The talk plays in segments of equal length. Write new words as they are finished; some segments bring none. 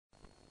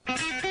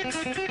Hey,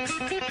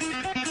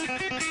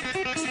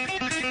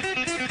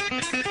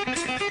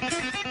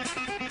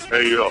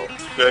 yo,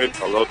 say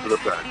hello to the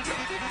bad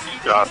guy,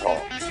 Scott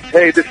Hall.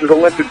 Hey, this is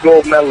Olympic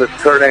gold medalist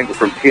Kurt Angle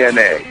from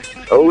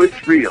TNA. Oh,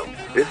 it's real.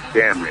 It's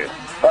damn real.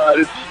 Hi,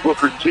 this is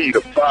Booker T, the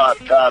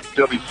 5-time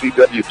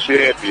WCW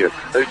champion,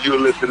 and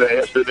you're listening to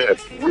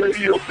SNS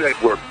Radio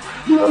Network.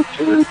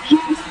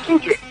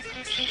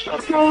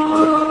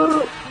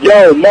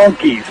 Yo,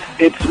 monkeys,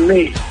 it's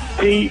me,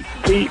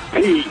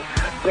 TPP,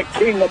 the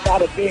king of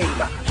bada bing,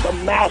 the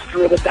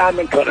master of the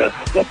diamond cutter,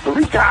 the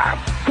three-time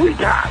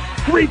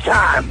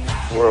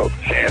world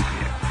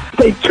champion.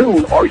 Stay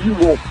tuned or you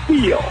will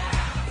feel.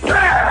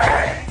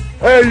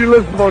 Hey, you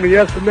listen on the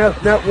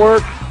SNS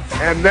Network,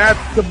 and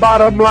that's the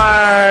bottom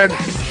line.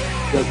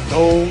 The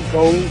Stone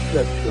Cold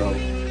Central.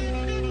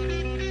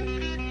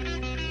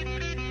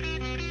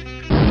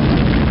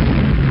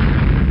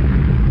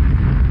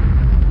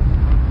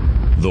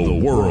 The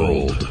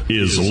world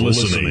is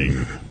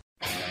listening.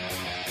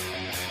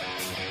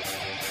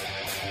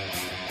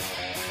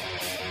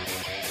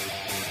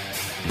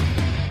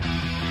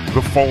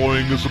 The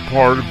following is a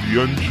part of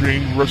the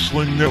Unchained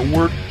Wrestling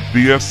Network,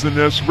 the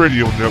SNS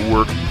Radio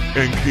Network,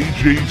 and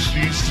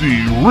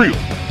KJCC Real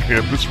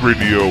Campus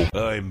Radio.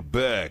 I'm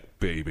back,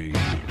 baby.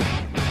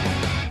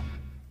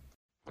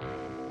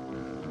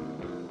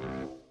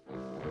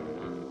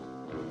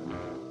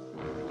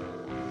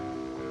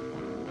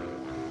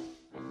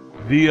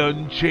 The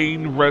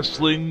Unchained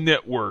Wrestling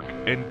Network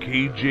and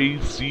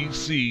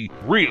KJCC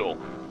Real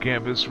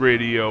Campus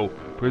Radio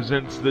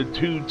presents the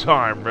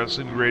two-time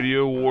Wrestling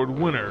Radio Award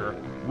winner,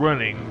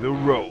 Running the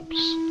Ropes.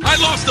 I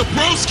lost a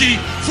broski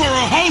for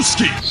a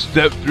hoskie.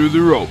 Step through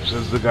the ropes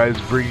as the guys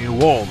bring you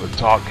all the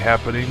talk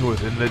happening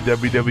within the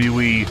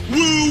WWE. Woo,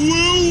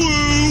 woo,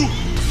 woo.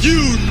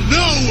 You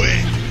know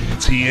it.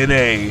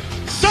 TNA.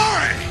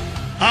 Sorry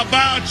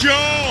about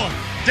your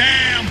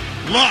damn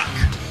luck.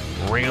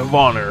 Ring of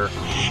Honor.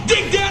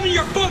 Dig down in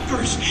your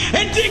bunkers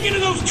and dig into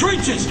those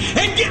trenches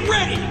and get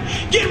ready.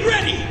 Get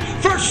ready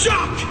for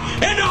shock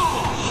and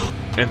awe.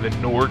 And the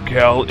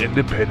NorCal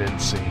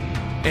Independent Scene.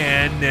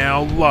 And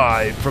now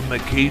live from the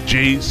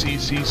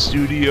KJCC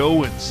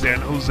studio in San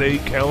Jose,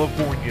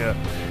 California,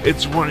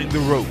 it's Running the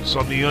Ropes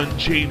on the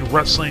Unchained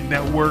Wrestling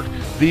Network,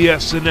 the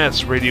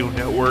SNS Radio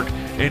Network,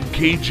 and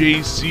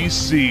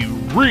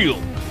KJCC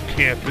Real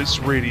Campus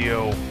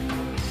Radio.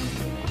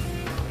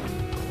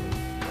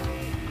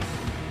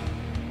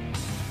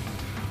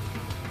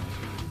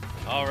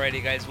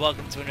 Alrighty guys,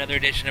 welcome to another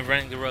edition of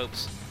Running the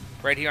Ropes,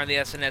 right here on the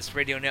SNS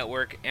Radio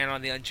Network and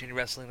on the Unchained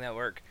Wrestling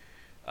Network.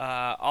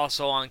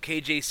 Also on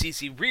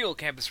KJCC Real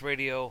Campus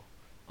Radio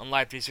on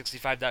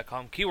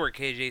Live365.com, keyword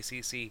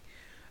KJCC.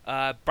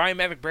 Brian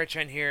Maverick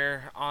Bertrand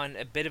here on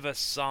a bit of a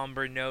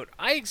somber note.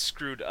 I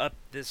screwed up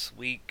this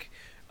week,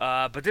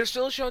 but there's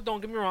still a show,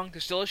 don't get me wrong,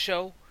 there's still a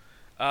show.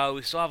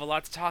 We still have a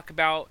lot to talk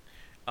about.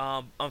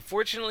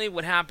 Unfortunately,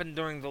 what happened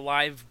during the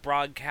live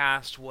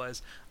broadcast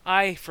was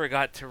I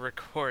forgot to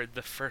record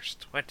the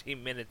first 20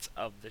 minutes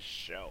of the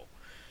show.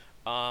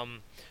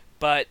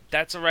 But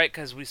that's alright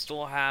because we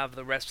still have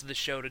the rest of the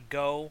show to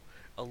go.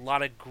 A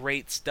lot of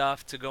great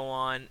stuff to go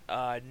on.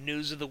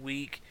 News of the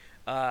week.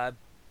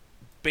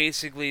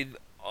 Basically,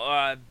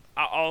 I'll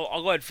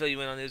go ahead and fill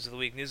you in on News of the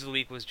Week. News of the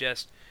Week was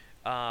just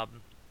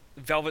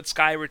Velvet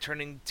Sky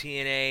returning to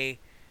TNA.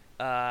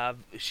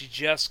 She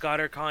just got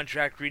her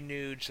contract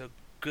renewed, so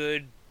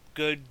good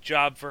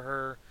job for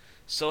her.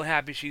 So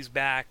happy she's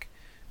back.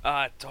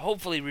 To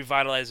hopefully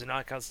revitalize the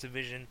Knockouts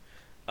division.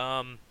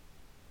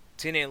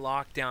 TNA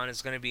Lockdown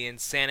is going to be in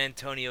San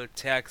Antonio,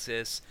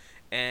 Texas,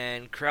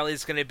 and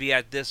Corelli's going to be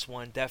at this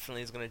one.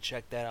 Definitely is going to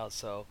check that out,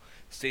 so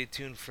stay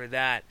tuned for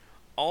that.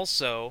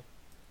 Also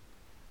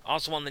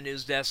on the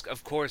news desk,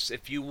 of course,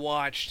 if you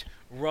watched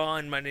Raw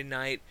on Monday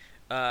night,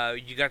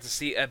 you got to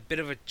see a bit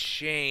of a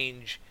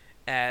change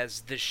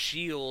as The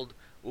Shield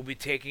will be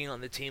taking on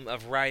the team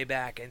of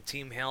Ryback and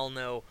Team Hell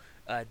No,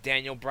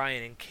 Daniel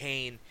Bryan and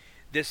Kane.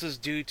 This is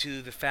due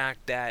to the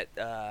fact that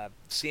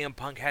CM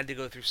Punk had to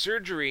go through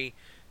surgery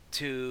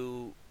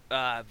to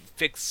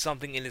fix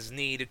something in his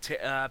knee.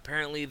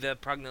 Apparently, the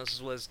prognosis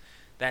was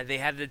that they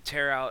had to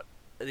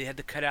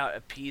cut out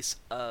a piece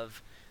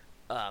of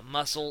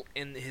muscle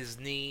in his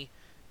knee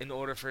in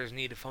order for his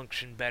knee to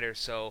function better.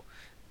 So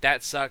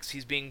that sucks.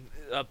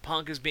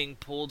 Punk is being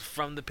pulled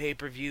from the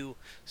pay-per-view,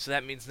 so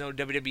that means no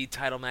WWE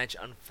title match,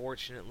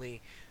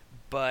 unfortunately.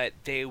 But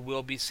they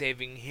will be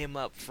saving him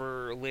up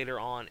for later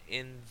on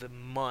in the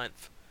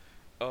month,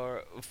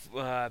 or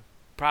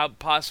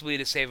possibly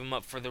to save him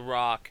up for The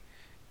Rock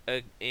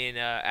at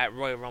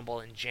Royal Rumble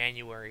in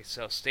January.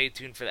 So stay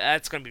tuned for that.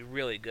 That's going to be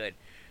really good,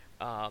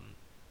 and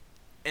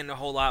a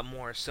whole lot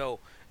more. So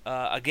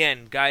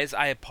again, guys,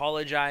 I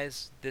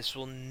apologize. This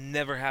will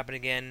never happen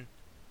again.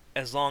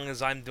 As long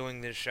as I'm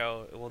doing this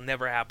show, it will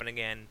never happen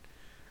again.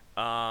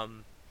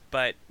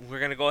 But we're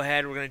going to go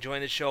ahead. We're going to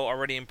join the show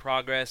already in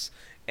progress.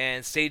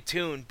 And stay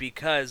tuned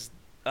because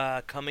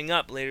coming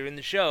up later in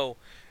the show,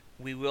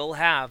 we will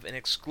have an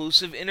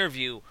exclusive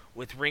interview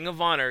with Ring of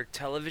Honor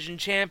television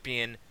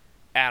champion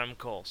Adam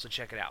Cole. So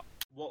check it out.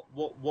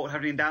 What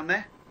happening down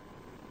there?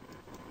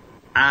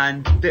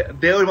 And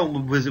Bill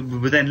DeMott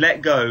was then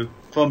let go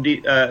from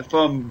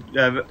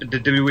the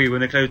WWE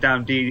when they closed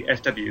down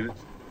DSW,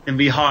 and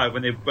rehired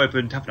when they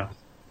opened Tough Enough.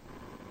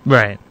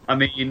 Right. I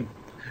mean,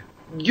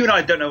 you and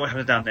I don't know what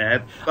happens down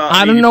there. But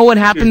I don't know what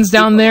happens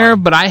down there,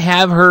 but I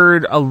have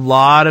heard a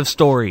lot of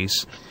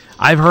stories.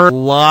 I've heard a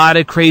lot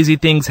of crazy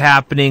things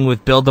happening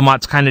with Bill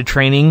DeMott's kind of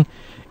training,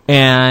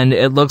 and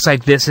it looks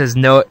like this is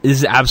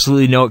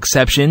absolutely no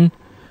exception.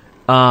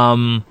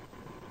 In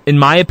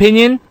my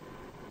opinion,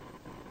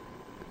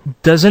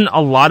 doesn't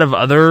a lot of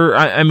other...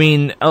 I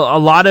mean, a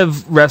lot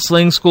of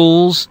wrestling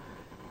schools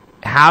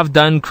have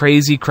done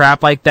crazy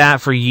crap like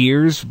that for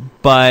years,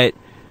 but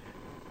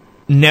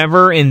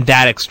never in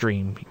that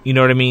extreme. You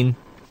know what I mean?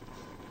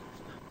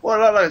 Well,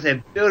 like I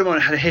said, Bill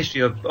DeMott had a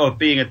history of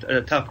being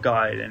a tough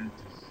guy, and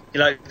he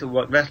liked to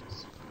work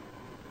wrestlers.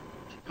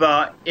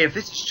 But if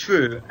this is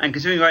true, and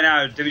considering right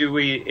now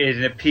WWE is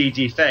in a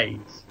PG phase,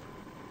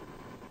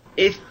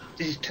 if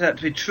this is turned out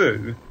to be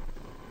true,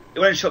 it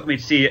wouldn't shock me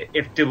to see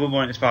if Bill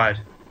DeMott is fired.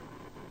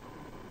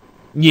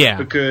 Yeah.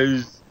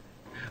 Because,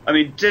 I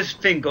mean,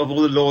 just think of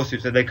all the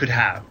lawsuits that they could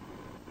have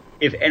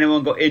if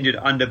anyone got injured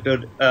under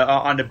Bill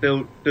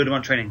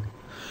DeMott training.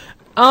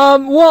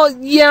 Well,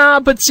 yeah,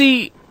 but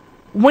see,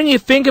 when you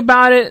think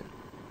about it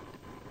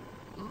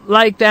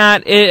like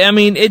that,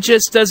 it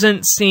just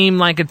doesn't seem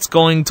like it's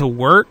going to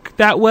work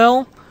that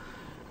well.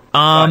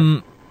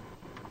 Right.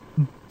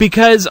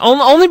 Because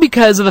only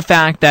because of the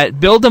fact that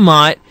Bill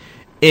DeMott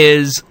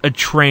is a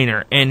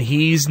trainer and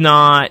he's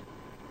not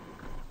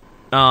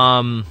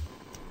trying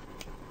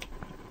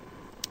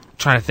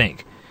to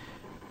think.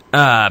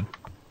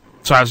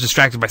 So I was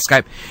distracted by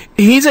Skype.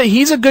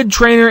 He's a good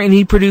trainer and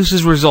he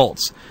produces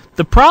results.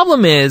 The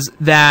problem is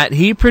that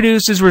he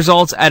produces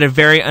results at a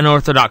very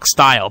unorthodox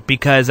style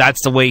because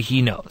that's the way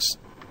he knows.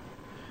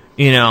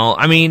 You know,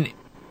 I mean,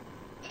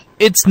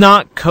 it's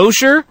not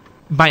kosher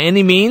by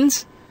any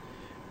means.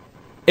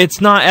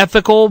 It's not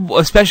ethical,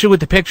 especially with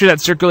the picture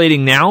that's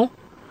circulating now.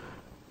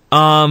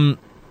 And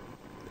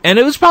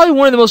it was probably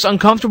one of the most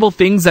uncomfortable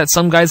things that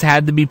some guys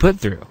had to be put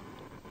through.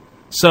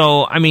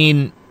 So, I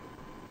mean,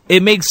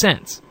 it makes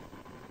sense.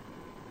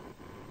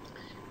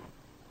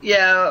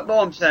 Yeah,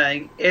 what I'm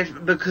saying,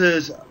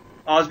 because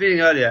I was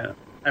reading earlier,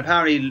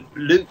 apparently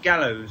Luke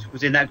Gallows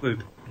was in that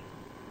group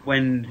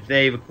when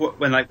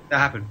that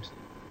happened,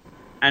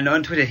 and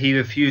on Twitter he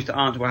refused to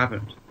answer what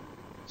happened.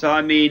 So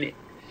I mean,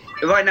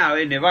 right now,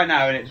 isn't it? Right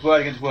now, and it's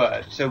word against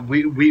word. So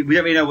we don't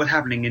really know what's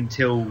happening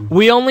until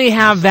we only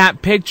have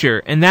that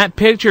picture, and that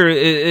picture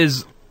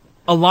is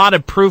a lot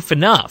of proof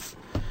enough.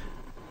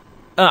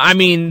 I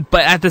mean,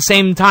 but at the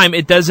same time,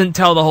 it doesn't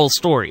tell the whole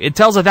story. It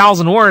tells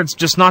 1,000 words,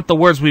 just not the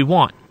words we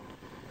want.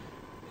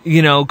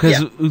 You know,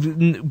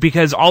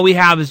 because all we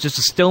have is just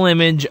a still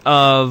image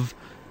of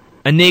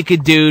a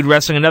naked dude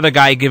wrestling another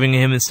guy, giving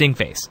him a stink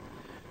face,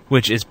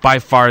 which is by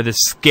far the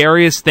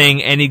scariest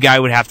thing any guy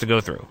would have to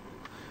go through.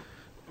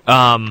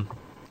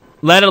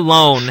 Let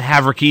alone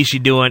have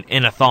Rikishi do it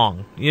in a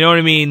thong. You know what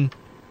I mean?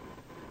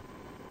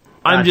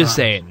 I'm just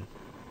saying.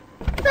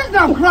 There's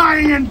no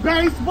crying in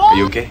baseball. Are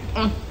you okay?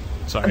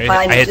 Sorry,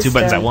 I hit two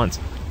buttons at once.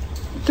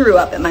 Threw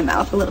up in my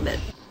mouth a little bit.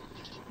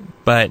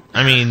 But,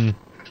 I mean,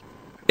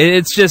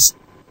 it's just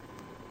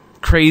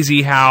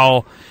crazy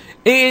how...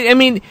 I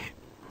mean,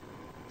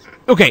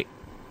 okay,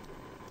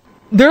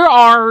 there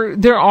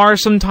are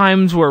some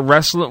times where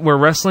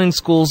wrestling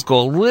schools go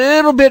a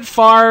little bit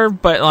far,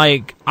 but,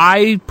 like,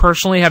 I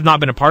personally have not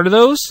been a part of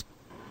those.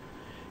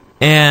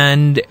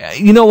 And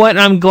you know what?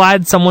 I'm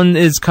glad someone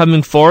is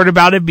coming forward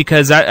about it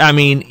because I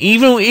mean,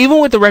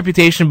 even with the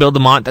reputation of Bill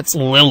DeMott, that's a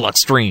little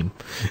extreme,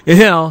 you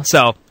know.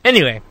 So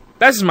anyway,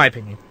 that's just my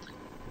opinion.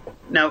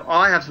 Now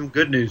I have some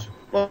good news.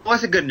 Well,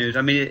 what's the good news?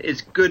 I mean, it's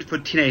good for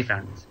TNA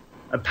fans.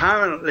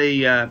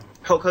 Apparently, Hulk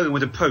Hogan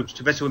was approached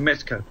to wrestle in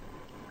Mexico,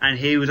 and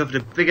he was offered a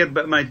bigger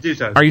money to do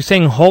so. Are you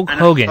saying Hulk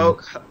Hogan?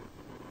 Hulk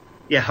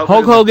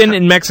Hogan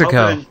in Mexico.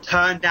 Hulk Hogan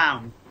turned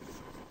down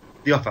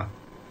the offer,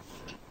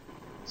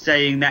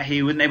 saying that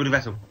he wasn't able to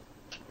wrestle.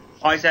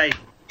 I say,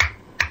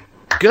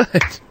 good.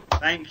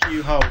 Thank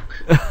you, Hulk.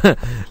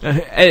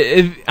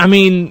 I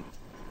mean,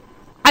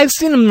 I've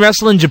seen him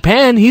wrestle in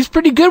Japan. He's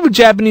pretty good with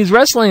Japanese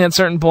wrestling at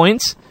certain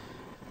points.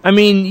 I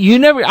mean,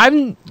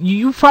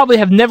 you probably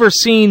have never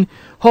seen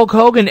Hulk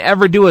Hogan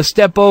ever do a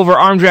step over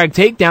arm drag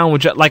takedown,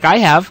 which like I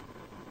have,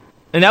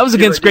 and that was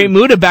against Great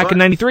Muta back in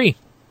 '93.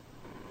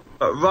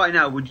 But right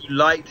now, would you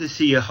like to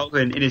see a Hulk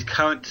Hogan in his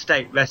current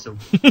state wrestle?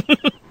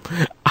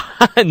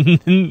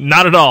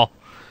 Not at all.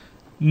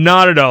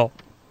 Not at all.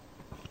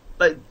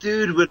 Like,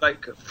 dude would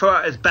throw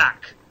out his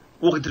back,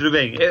 walk into the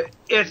ring. It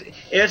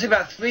took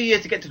about 3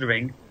 years to get to the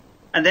ring,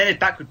 and then his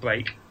back would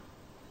break,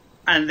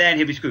 and then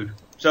he'd be screwed.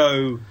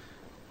 So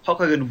Hulk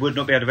Hogan would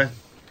not be able to wrestle.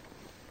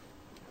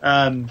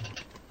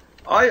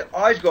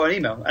 I just got an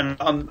email, and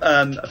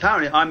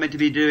apparently I'm meant to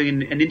be doing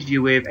an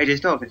interview with AJ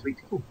Styles next week.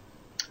 Cool.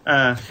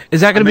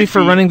 Is that going to be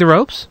for Running the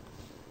Ropes?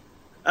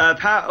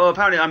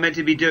 Apparently, I'm meant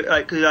to be doing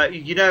because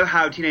you know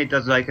how TNA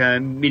does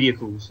media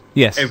calls.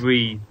 Yes.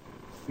 Every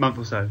month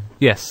or so.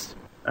 Yes.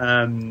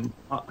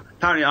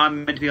 Apparently,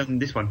 I'm meant to be on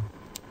this one.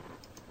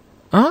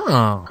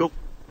 Oh. Cool.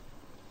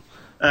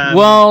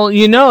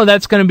 Well,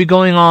 that's going to be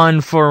going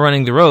on for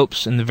Running the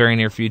Ropes in the very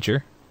near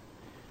future.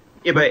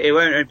 Yeah, but it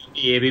won't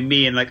be me. It'll be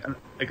me and like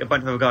a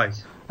bunch of other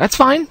guys. That's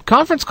fine.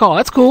 Conference call.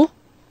 That's cool.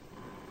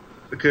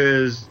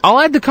 Because I'll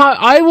add the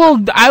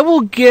I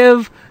will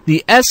give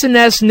the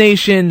SNS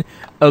Nation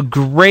a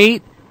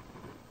great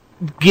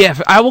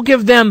gift. I will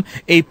give them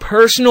a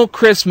personal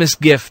Christmas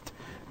gift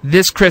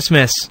this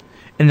Christmas,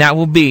 and that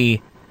will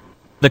be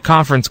the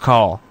conference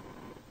call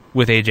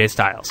with AJ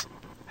Styles.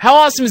 How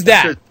awesome is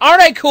that?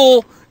 Aren't I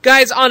cool?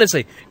 Guys,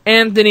 honestly,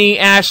 Anthony,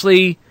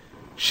 Ashley,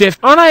 Shift,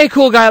 aren't I a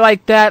cool guy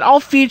like that?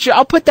 I'll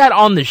put that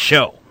on the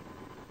show.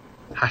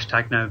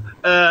 Hashtag no.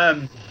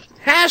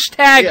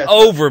 Hashtag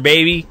over,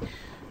 baby.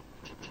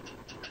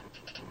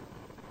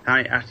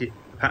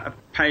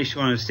 Apparently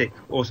Sean is sick.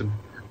 Awesome.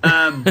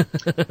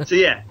 So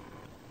yeah,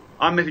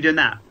 I'm meant to be doing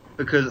that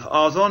because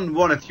I was on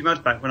one a few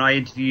months back when I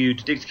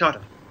interviewed Dixie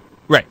Carter.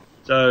 Right.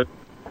 So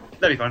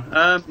that'll be fun.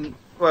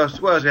 What else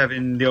do we have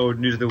in the old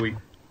news of the week?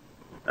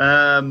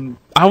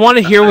 I want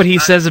to hear what he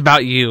says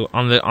about you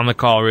on the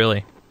call,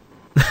 really.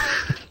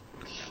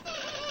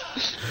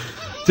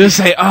 Just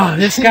say, "Oh,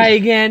 this guy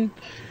again."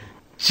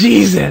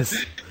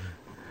 Jesus.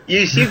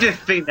 You seem to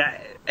think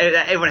that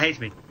everyone hates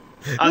me.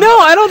 No,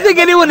 I don't think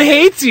anyone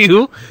hates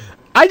you.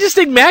 I just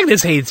think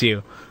Magnus hates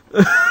you.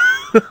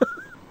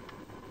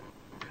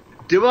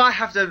 Do I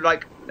have to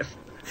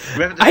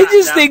I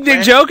just think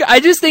the joke. I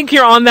just think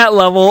you're on that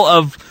level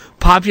of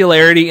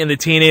popularity in the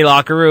TNA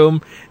locker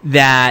room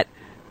that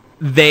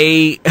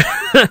they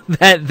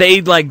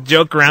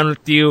joke around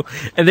with you,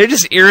 and they're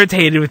just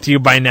irritated with you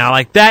by now.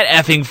 Like, that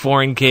effing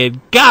foreign kid.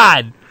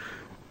 God,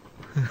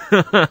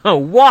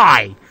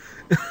 why?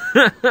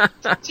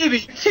 To be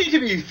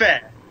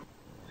fair,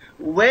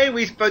 when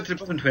we spoke to the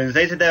Bottom Twins,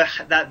 they said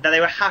that they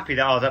were happy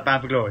that I was at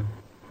Bound for Glory.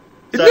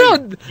 So no,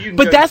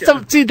 but that's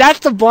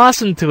the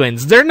Blossom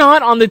Twins. They're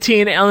not on the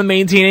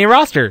main TNA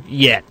roster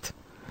yet.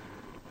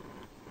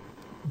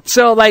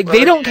 So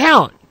they don't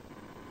count.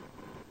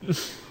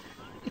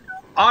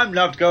 I'm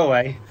loved. Go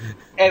away.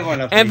 Everyone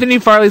loves Anthony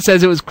Farley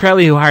says it was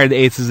Crowley who hired the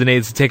Aces and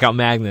Aids to take out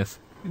Magnus.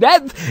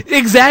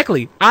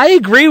 Exactly. I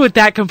agree with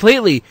that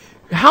completely.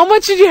 How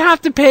much did you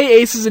have to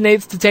pay Aces and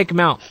Aids to take him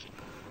out?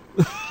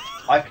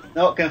 I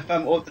cannot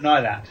confirm or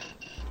deny that.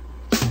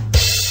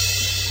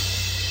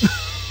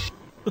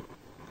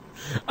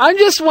 I'm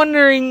just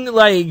wondering,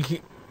 who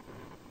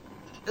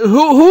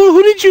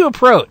did you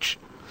approach?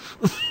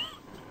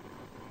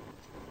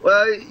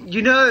 Well,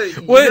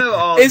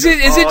 is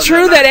it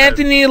true that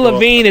Anthony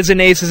Levine is an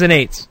Aces and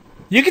Eights?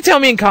 You can tell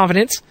me in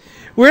confidence.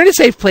 We're in a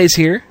safe place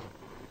here.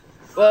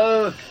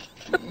 Well,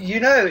 if you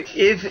go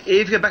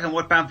back and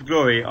watch Bound for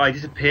Glory, I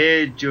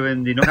disappeared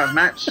during the knockout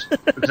match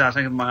because I was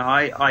thinking my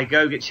eye. I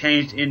go get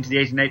changed into the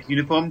 8 and 8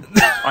 uniform.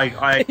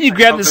 You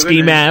grab the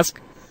ski mask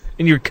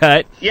and you're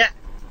cut. Yeah,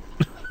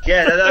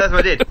 that's what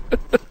I did.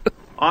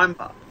 I'm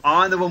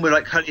the one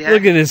with curly hair.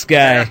 Look at this guy.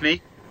 Yeah, that's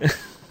me.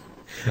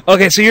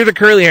 Okay, so you're the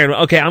curly haired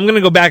one. Okay, I'm gonna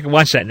go back and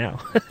watch that now.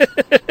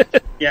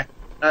 Yeah,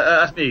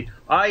 that's me.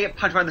 I get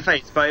punched right in the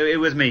face, but it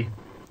was me.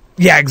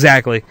 Yeah,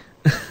 exactly.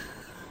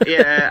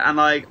 Yeah, and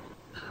I'm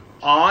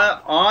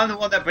the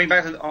one that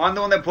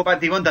brought back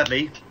Devon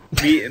Dudley.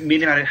 Me and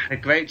him had a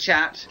great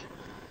chat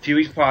a few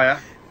weeks prior.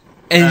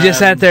 And you just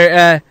sat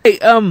there. Hey,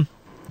 can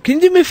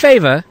you do me a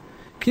favor?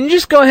 Can you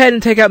just go ahead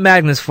and take out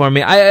Magnus for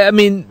me? I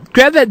mean,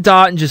 grab that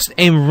dot and just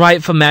aim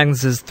right for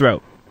Magnus's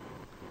throat.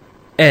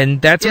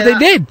 And that's what they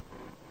did.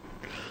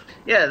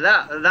 Yeah,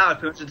 that was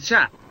pretty much the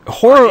chat.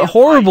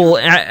 Horrible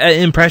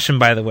impression,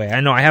 by the way. I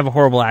know I have a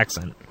horrible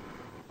accent.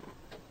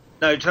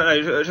 No,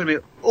 trust me.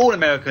 All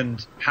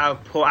Americans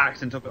have poor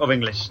accents of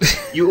English.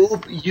 You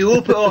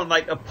all put on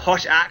a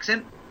posh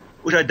accent,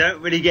 which I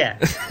don't really get.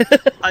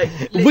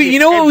 You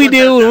know what we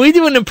do? When we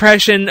do an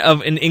impression of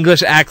an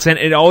English accent,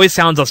 it always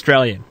sounds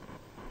Australian.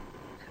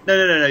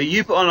 No.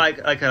 You put on like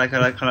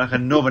a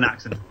northern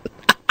accent.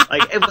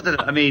 Everyone does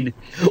it. I mean,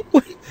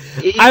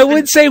 I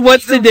would say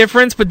what's the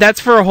difference, but that's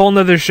for a whole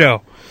nother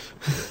show.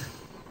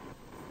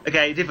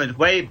 Okay, difference.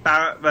 Wade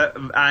Barrett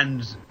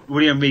and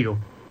William Regal.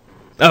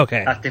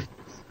 Okay. That's different.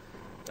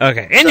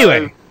 Okay.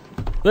 Anyway,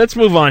 let's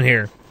move on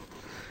here.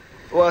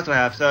 What else do I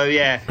have? So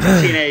yeah,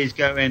 TNA is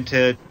going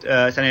to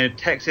San Diego,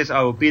 Texas.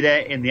 I will be there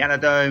in the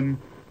Anadome.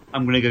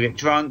 I'm going to go get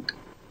drunk.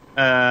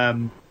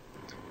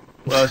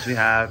 What else do we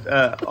have?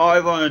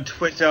 Over on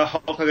Twitter,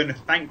 Hulk Hogan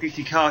thanked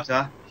DC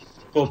Carter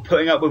for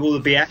putting up with all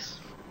the BS.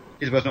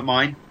 His words, not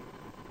mine.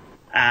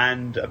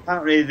 And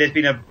apparently there's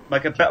been a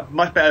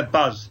much better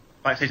buzz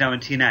backstage now in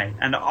TNA.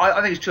 And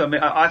I think it's true. I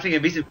mean, I think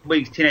in recent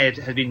weeks TNA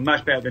has been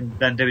much better than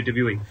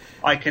WWE.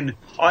 I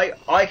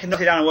cannot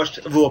sit down and watch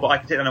Raw, but I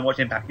can sit down and watch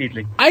Impact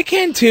easily. I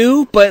can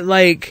too, but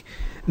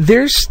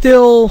there's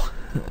still...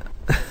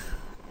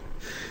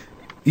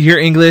 Your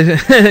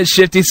English...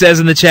 Shifty says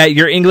in the chat,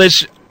 your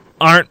English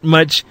aren't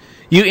much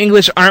You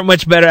English aren't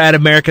much better at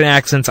American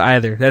accents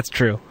either. That's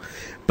true.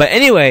 But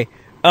anyway,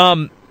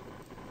 I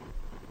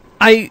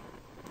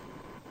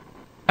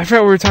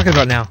forgot what we were talking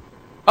about now.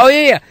 Oh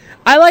yeah.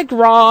 I like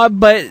Raw,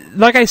 but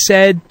like I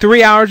said,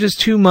 3 hours is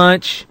too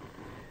much.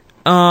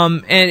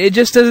 And it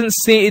just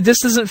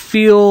doesn't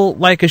feel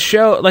like a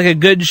show, like a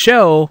good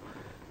show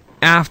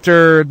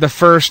after the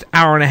first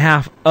hour and a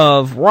half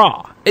of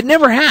Raw. It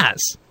never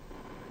has.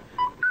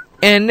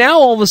 And now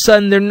all of a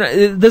sudden,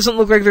 it doesn't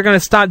look like they're going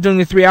to stop doing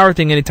the 3 hour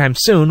thing anytime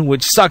soon,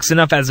 which sucks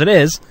enough as it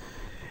is.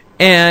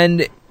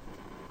 And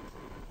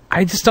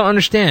I just don't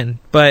understand.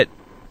 But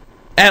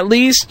at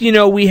least,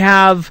 we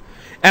have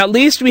a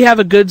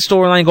good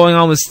storyline going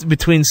on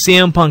between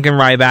CM Punk and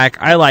Ryback.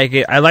 I like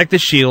it. I like the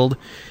Shield.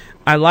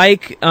 I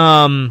like,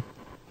 I'm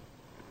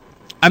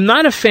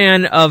not a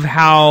fan of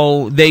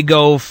how they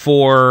go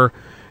for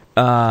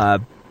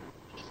the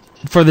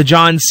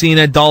John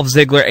Cena, Dolph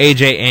Ziggler,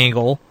 AJ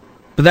angle,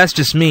 but that's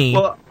just me.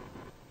 Well,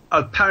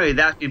 apparently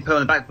that's been put on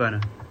the back burner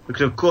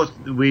because, of course,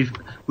 we've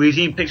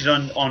seen pictures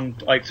on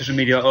like social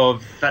media of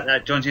the fact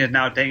that John Cena is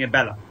now dating a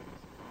Bella.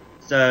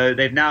 So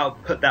they've now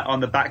put that on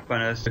the back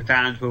burner, so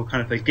fans will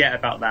kind of forget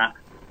about that,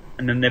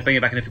 and then they'll bring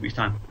it back in a few weeks'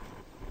 time.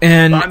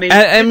 And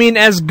I mean,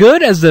 as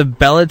good as the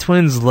Bella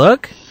twins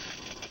look,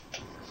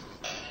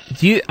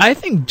 I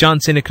think John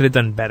Cena could have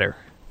done better,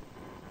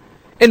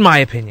 in my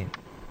opinion.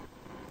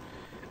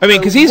 I mean,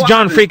 because he's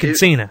John freaking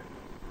Cena.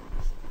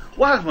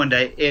 What happens one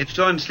day if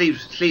John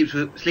sleeps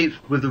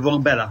with the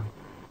wrong Bella?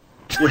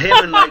 Will him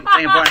and like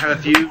Daniel Bryan have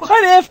a feud?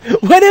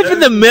 What if in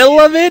the middle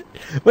of it?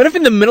 What if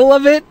in the middle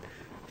of it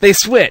they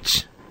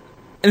switch,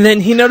 and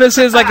then he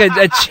notices like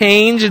a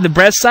change in the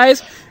breast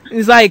size? And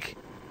he's like,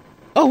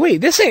 "Oh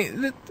wait, this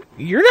ain't.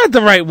 You're not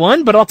the right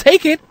one, but I'll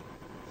take it."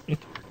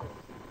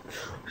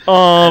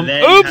 And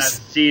then oops. You have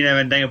Cena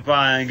and Daniel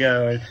Bryan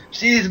go,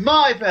 "She's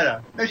my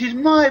Bella. No, she's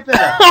my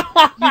Bella.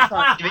 You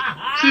can't give it.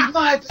 She's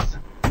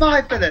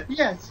my Bella.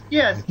 Yes,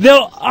 yes."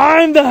 No,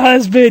 I'm the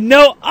husband.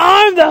 No,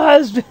 I'm the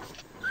husband.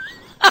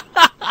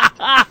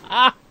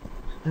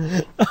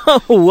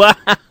 Oh wow.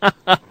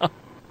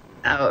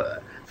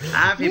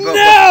 Anthony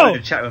brought in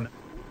the chat room.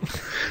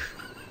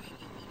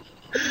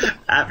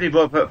 Anthony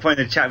brought a point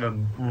in the chat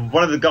room.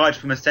 One of the guys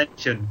from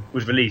Ascension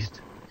was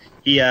released.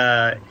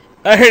 I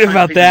heard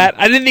about that.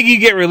 I didn't think he'd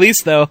get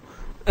released though.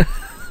 Yeah,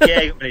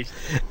 he got released.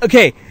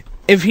 Okay,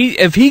 if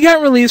he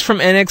got released from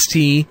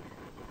NXT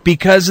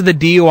because of the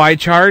DUI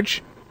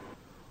charge,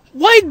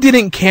 why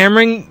didn't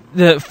Cameron,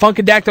 the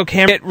Funkadactyl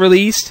Cameron, get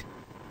released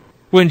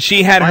when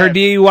she had her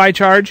DUI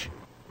charge?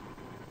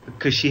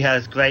 Because she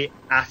has great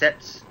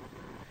assets.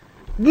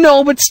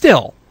 No, but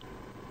still,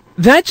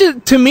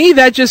 to me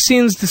that just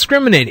seems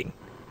discriminating.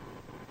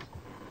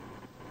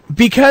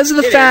 Because of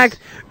the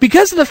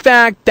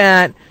fact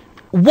that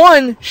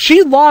one,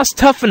 she lost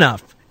Tough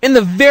Enough in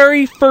the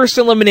very first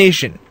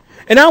elimination,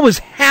 and I was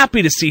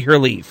happy to see her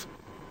leave.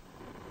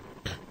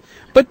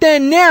 But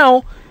then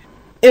now,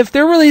 if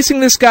they're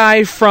releasing this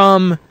guy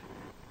from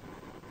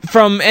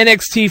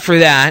NXT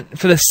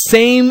for the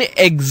same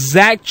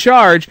exact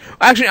charge,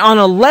 actually on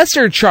a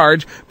lesser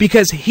charge,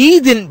 because he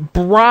didn't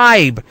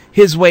bribe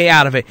his way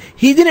out of it.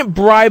 He didn't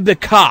bribe the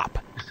cop.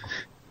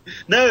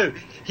 No,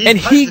 he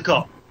punched the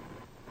cop.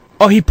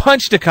 Oh, he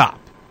punched a cop.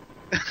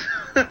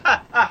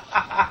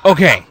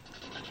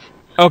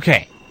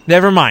 Okay.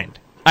 Never mind.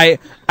 I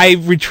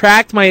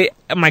retract my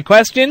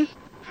question,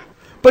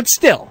 but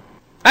still.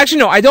 Actually,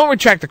 no, I don't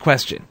retract the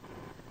question.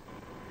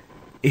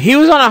 He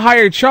was on a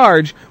higher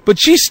charge, but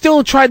she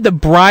still tried to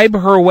bribe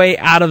her way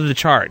out of the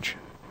charge.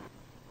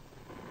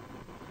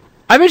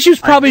 I bet she was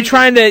probably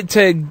trying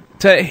to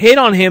hit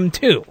on him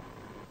too.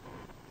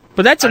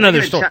 But that's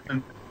another story.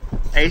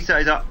 Ace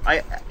is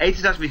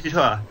actually to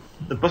her.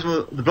 The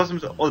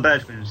Blossoms or the Bella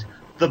Twins.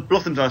 The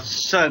Blossoms are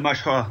so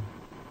much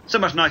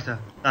nicer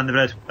than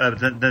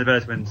the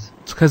Bella Twins.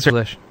 It's because they're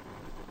English.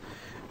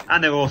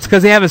 And they're awesome. It's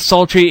because they have a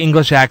sultry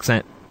English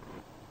accent.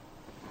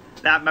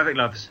 That Maverick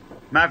loves.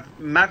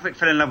 Maverick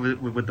fell in love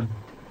with them.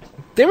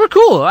 They were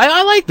cool.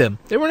 I liked them.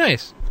 They were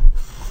nice.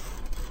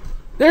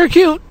 They're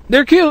cute.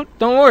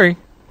 Don't worry.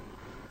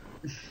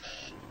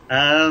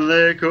 And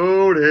they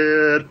called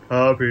it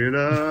Puppy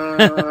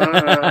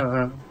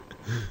Love.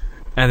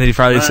 Anthony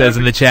Farley says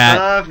in the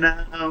chat,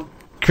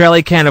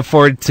 Crowley can't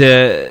afford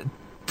to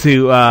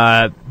put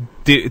out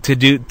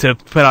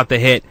the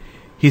hit.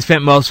 He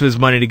spent most of his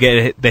money to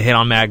get the hit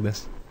on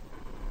Magnus.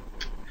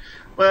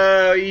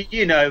 Well,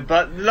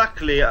 but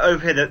luckily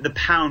over here the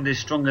pound is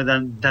stronger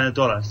than a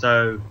dollar.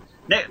 So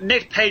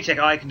next paycheck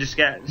I can just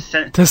get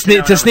sent to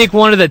sneak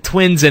one of the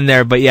twins in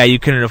there. But yeah, you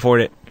couldn't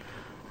afford it.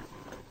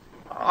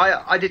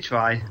 I did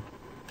try.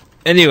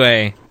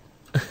 Anyway.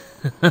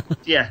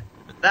 Yeah,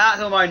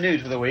 that's all my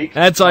news for the week.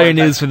 That's all your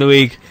news for the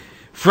week.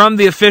 From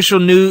the official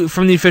news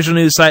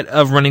site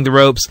of Running the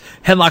Ropes,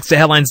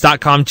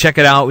 headlockstoheadlines.com. Check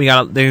it out.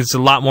 There's a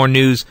lot more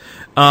news.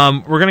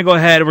 We're gonna go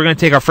ahead. We're gonna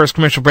take our first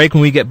commercial break.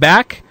 When we get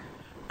back,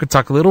 we're gonna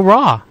talk a little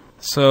Raw.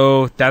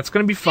 So that's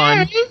gonna be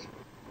fun.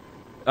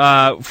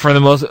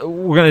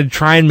 We're gonna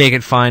try and make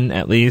it fun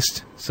at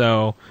least.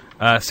 So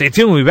Stay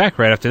tuned. We'll be back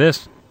right after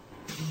this.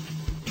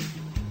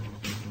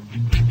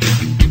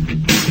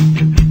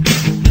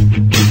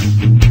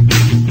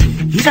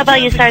 What's up, all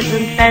you stars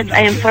and studs? I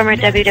am former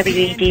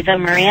WWE diva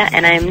Maria,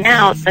 and I am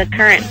now the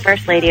current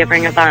First Lady of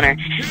Ring of Honor.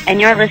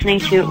 And you're listening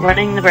to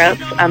Running the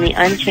Ropes on the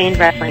Unchained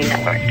Wrestling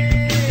Network.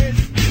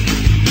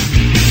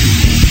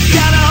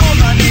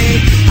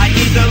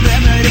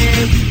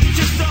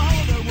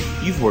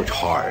 You've worked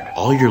hard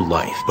all your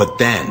life, but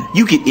then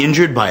you get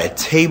injured by a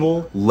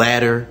table,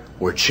 ladder,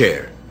 or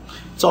chair.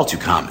 It's all too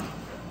common.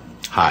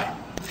 Hi,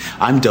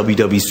 I'm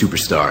WWE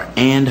superstar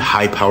and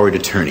high-powered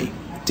attorney,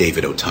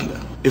 David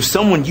Otunga. If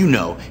someone you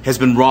know has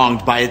been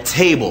wronged by a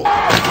table,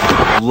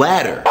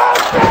 ladder,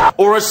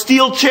 or a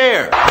steel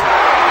chair,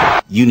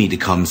 you need to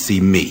come see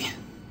me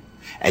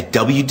at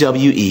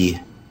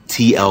WWE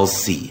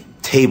TLC.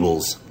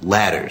 Tables,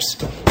 ladders,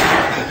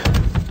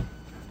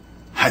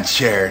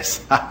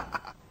 chairs.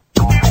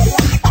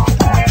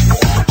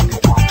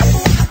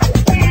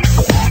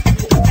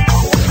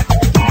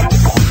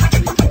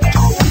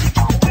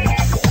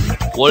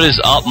 What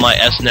is up, my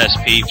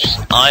SNS peeps?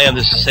 I am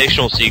the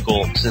sensational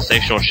sequel,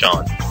 Sensational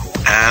Sean.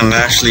 And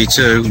Ashley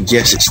too.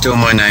 Yes, it's still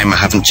my name. I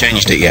haven't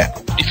changed it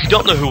yet. If you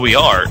don't know who we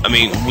are,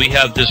 we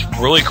have this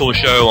really cool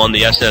show on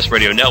the SNS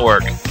Radio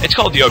Network. It's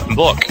called The Open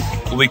Book.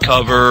 We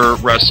cover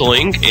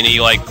wrestling, any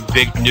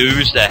big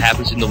news that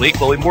happens in the league,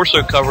 but we more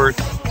so cover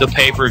the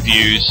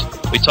pay-per-views.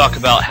 We talk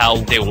about how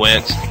they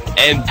went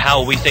and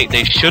how we think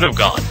they should have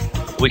gone.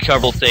 We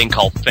cover a thing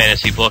called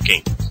fantasy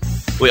booking.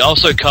 We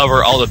also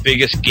cover all the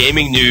biggest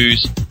gaming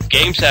news,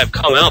 games that have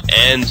come out,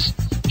 and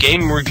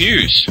game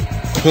reviews.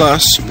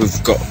 Plus,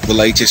 we've got the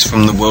latest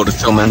from the world of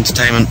film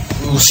entertainment.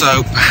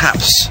 Also,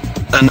 perhaps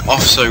an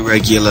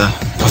off-so-regular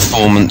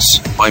performance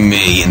by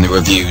me in the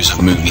reviews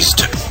of movies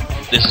too.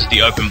 This is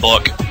The Open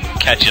Book.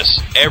 Catch us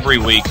every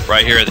week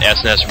right here at the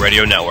SNS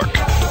Radio Network.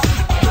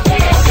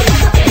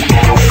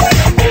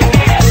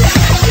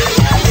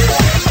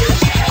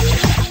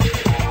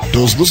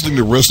 Does listening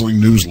to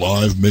Wrestling News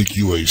Live make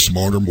you a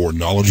smarter, more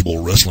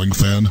knowledgeable wrestling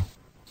fan?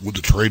 Would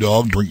the Trey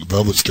Dog drink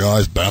Velvet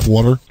Sky's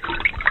bathwater?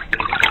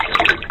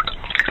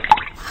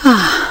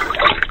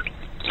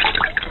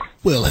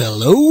 Well,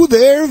 hello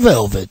there,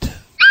 Velvet.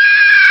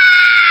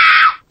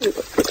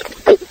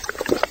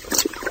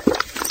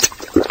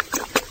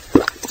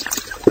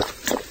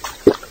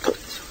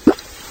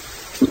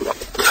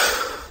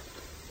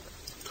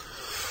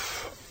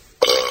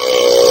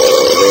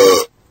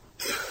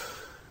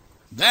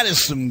 That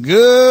is some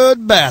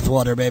good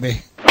bathwater,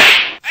 baby.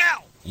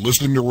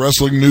 Listening to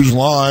Wrestling News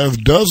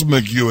Live does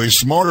make you a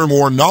smarter,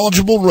 more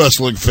knowledgeable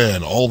wrestling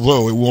fan,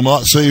 although it will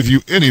not save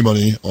you any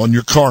money on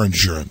your car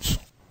insurance.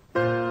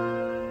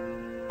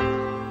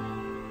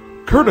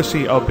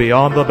 Courtesy of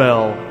Beyond the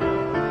Bell,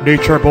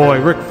 Nature Boy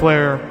Ric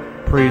Flair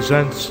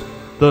presents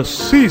the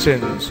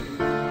Seasons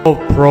of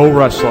Pro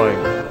Wrestling.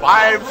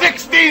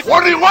 560,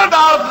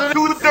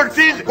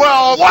 41,213,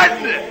 well, what?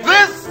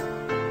 This?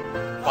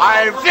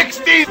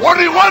 560,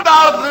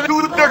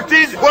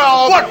 41,213,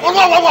 well, what?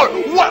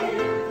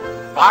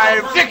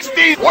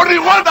 560,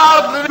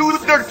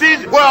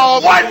 41,213,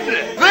 well, what?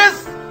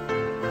 This?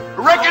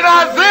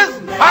 Recognize this?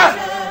 Huh?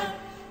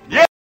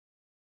 Yeah.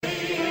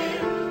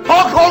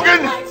 Hulk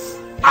Hogan,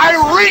 I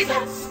reek.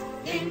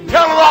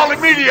 Tell it all the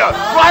media,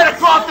 right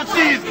across the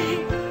seas.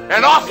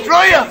 And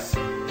Australia,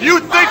 you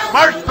think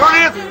March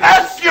 30th?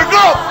 Ask your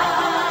girl.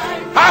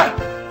 Huh?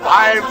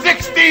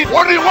 560,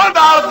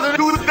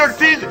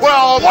 41,213,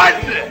 well, what?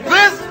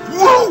 This?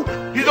 Woo!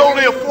 He's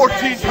only a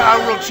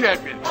 14-time world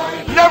champion.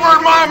 Never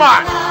in my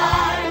mind.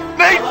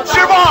 Nate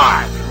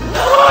Javon.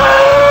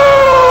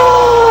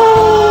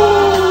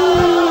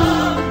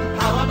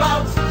 How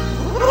about?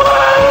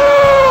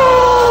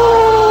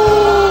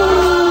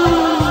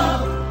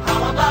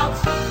 How about?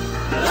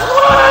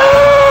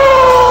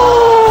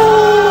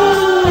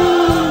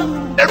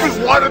 Every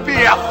wannabe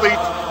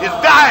athlete is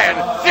dying.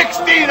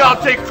 16,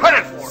 I'll take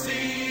credit for.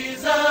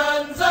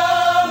 Seasons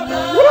of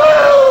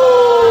love.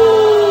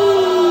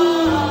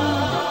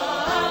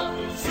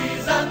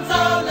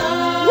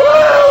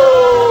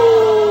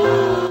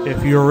 If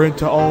you're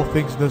into all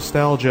things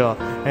nostalgia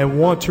and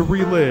want to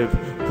relive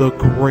the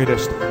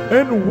greatest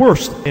and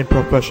worst in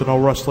professional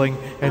wrestling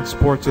and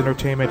sports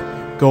entertainment,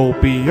 go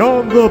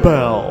Beyond the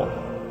Bell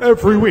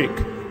every week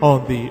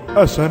on the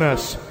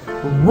SNS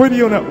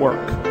Radio Network.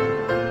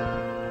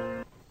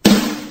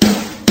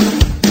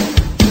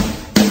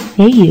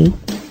 Hey, you.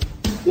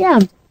 Yeah.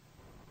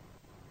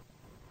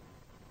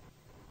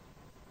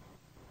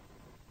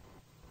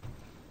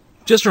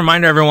 Just a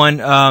reminder,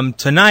 everyone,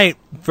 tonight,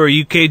 for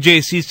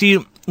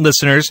UKJCC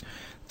listeners,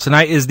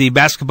 tonight is the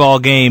basketball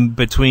game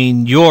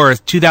between your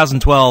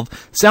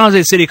 2012 San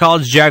Jose City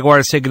College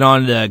Jaguars taking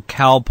on the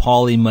Cal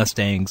Poly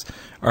Mustangs.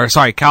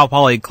 Cal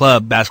Poly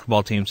Club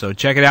basketball team. So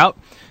check it out.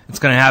 It's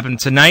going to happen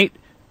tonight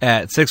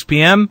at 6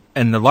 p.m.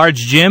 in the large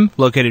gym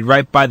located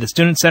right by the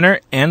Student Center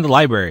and the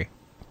library.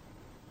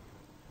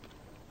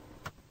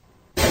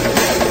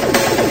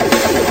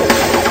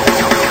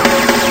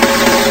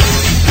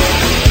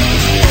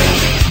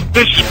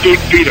 This Big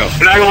Vito.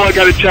 And all I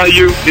got to tell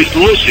you is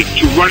listen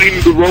to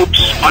Running the Ropes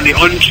on the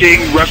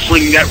Unchained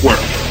Wrestling Network.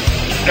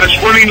 That's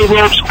Running the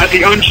Ropes at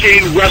the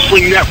Unchained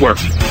Wrestling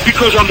Network.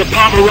 Because I'm the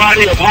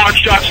Pavarotti of hard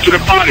shots to the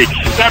body.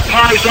 That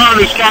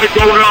Paisanu's got it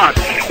going on.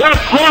 That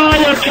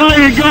fly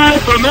Italian guy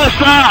from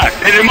SI.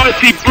 And it might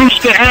be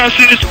boost the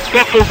asses,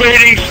 but for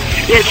ratings,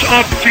 it's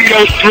up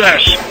Vito's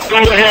dress.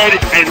 Go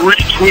ahead and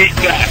retweet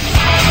that.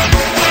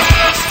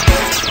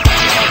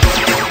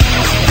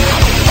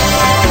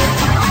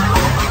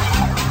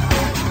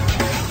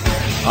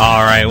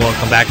 All right,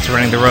 welcome back to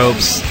Running the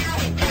Ropes.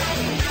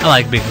 I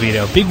like Big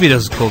Vito. Big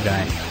Vito's a cool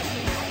guy.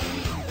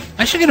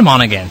 I should get him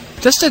on again,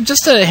 just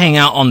to hang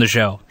out on the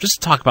show, just to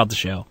talk about the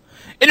show.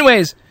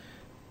 Anyways,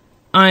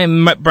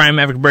 I'm Brian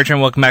Maverick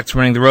Bertrand. Welcome back to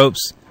Running the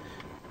Ropes.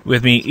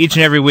 With me each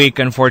and every week,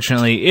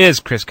 unfortunately, is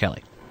Chris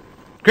Kelly.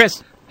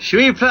 Chris, should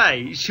we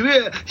play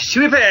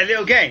a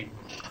little game?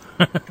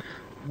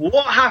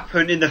 What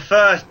happened in the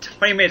first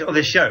 20 minutes of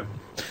the show?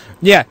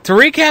 Yeah, to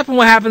recap on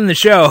what happened in the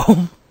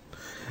show.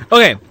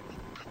 Okay.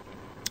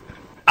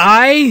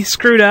 I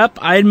screwed up.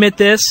 I admit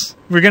this.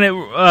 We're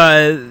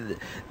gonna,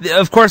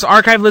 of course,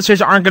 archive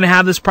listeners aren't gonna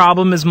have this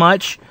problem as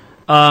much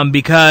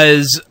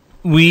because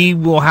we're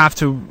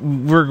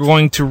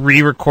going to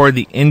re-record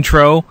the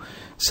intro.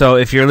 So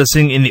if you're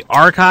listening in the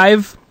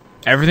archive,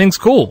 everything's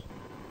cool.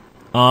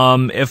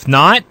 If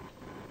not,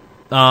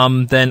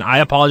 then I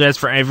apologize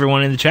for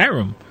everyone in the chat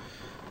room.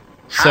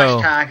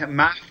 So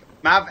hashtag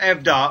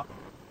MavEvDart.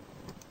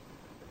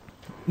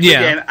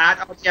 Yeah. At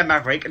RTM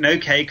Maverick and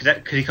okay because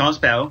he can't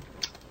spell.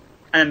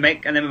 And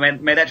then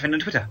made that trend on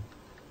Twitter.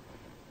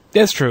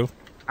 That's true.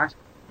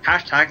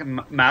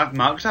 Hashtag Mav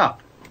marks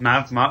up.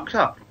 Mav marks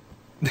up.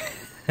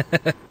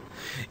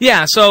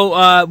 Yeah,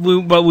 so we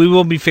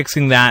will be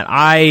fixing that.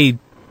 I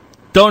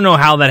don't know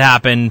how that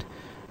happened,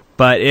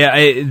 but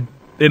it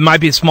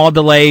might be a small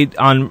delay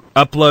on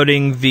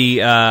uploading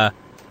the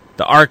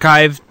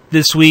archive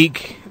this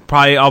week.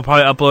 I'll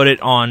probably upload it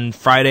on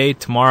Friday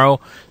tomorrow.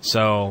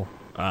 So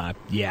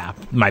yeah,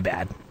 my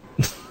bad.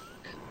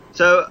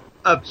 So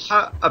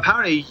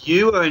apparently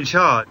you are in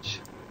charge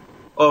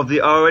of the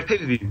ROH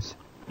pay-per-views.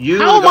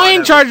 How am I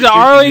in charge of the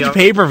ROH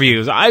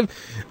pay-per-views?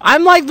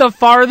 I'm like the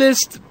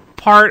farthest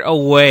part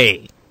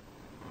away.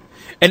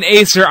 And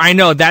Acer, I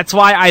know that's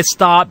why I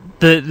stopped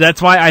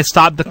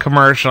the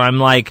commercial. I'm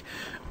like,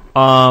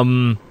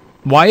 why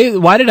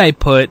did I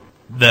put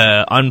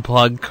the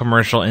unplugged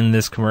commercial in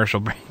this commercial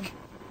break?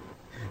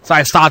 So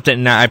I stopped it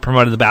and I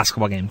promoted the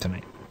basketball game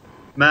tonight.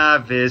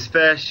 Mav is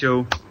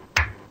special.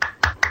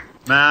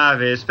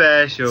 Mav is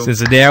special. Since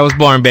the day I was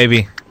born,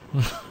 baby.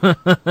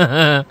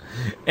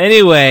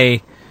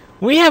 Anyway,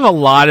 we have a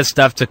lot of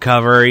stuff to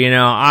cover. You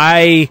know,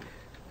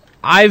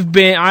 I've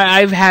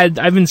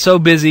been so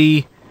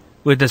busy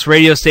with this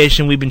radio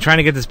station. We've been trying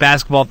to get this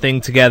basketball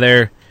thing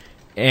together,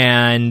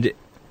 and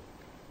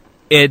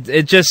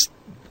it just,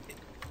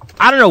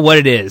 I don't know what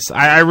it is.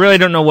 I really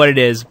don't know what it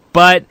is,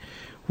 but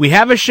we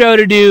have a show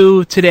to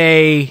do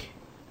today,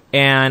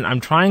 and I'm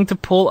trying to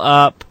pull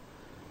up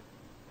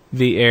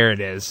there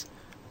it is.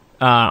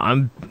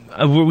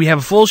 We have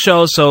a full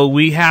show, so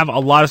we have a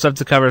lot of stuff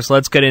to cover, so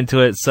let's get into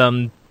it.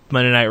 Some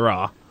Monday Night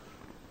Raw.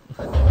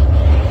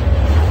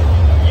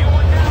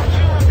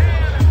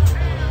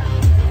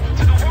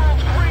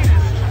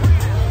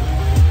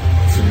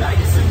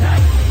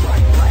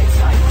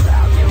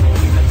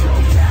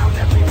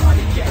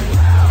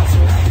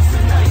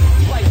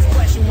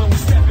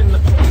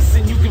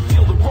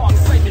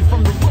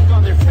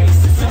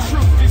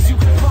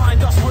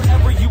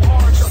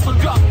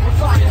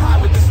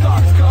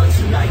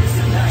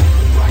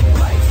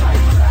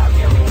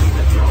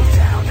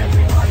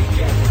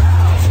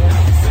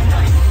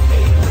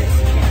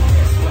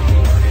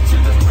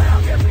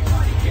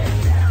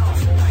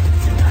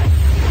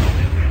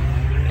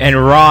 And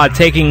Raw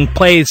taking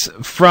place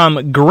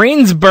from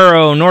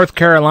Greensboro, North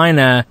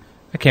Carolina.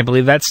 I can't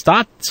believe that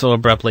stopped so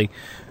abruptly.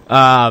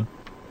 Oh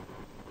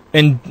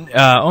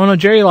no,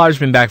 Jerry Lawler's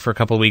been back for a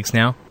couple of weeks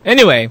now.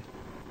 Anyway,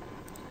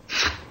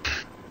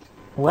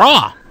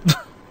 Raw.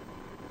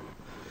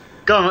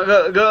 Go,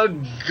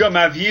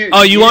 Mav.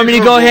 You want me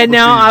to go ahead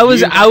now? I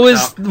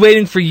was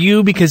waiting for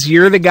you because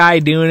you're the guy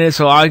doing it,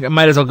 so I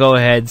might as well go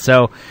ahead.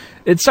 So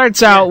it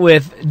starts out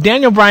with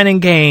Daniel Bryan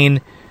and Kane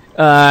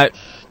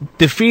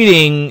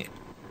defeating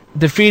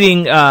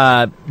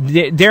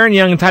Darren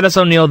Young and Titus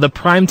O'Neil, the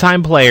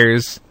Primetime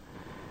Players.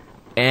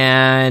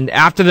 And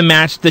after the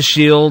match, the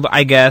Shield,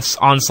 I guess,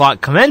 onslaught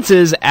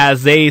commences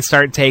as they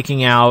start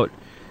taking out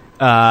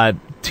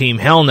Team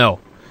Hell No.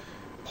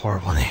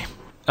 Horrible name.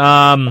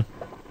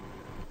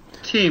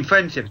 Team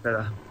Friendship's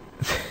better.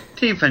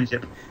 Team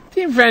Friendship.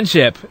 Team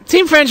Friendship.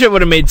 Team Friendship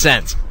would have made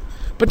sense.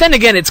 But then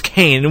again, it's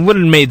Kane. It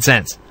wouldn't have made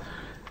sense.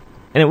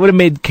 And it would have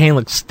made Kane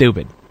look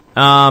stupid.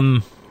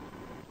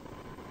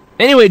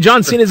 Anyway,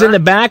 John Cena's in the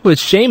back with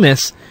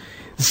Sheamus.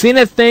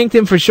 Cena thanked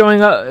him for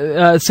showing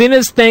up.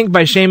 Cena's thanked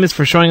by Sheamus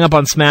for showing up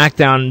on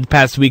SmackDown the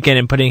past weekend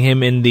and putting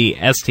him in the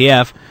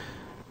STF.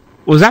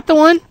 Was that the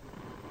one?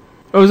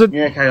 Or was it?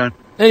 Yeah, carry on.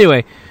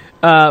 Anyway,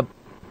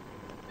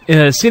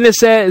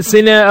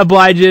 Cena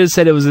obliges,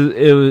 said it was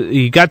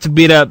he got to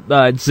beat up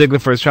Ziggler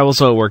for his trouble,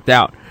 so it worked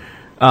out.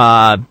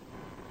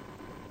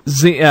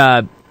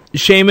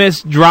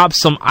 Sheamus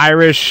drops some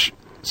Irish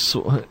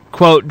swagger,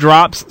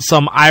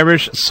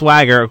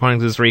 according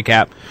to this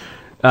recap.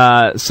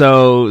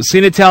 So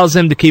Cena tells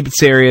him to keep it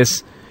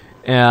serious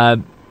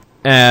for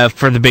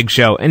the big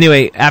show.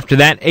 Anyway, after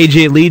that,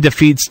 AJ Lee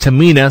defeats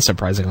Tamina,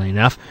 surprisingly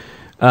enough.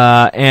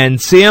 And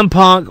CM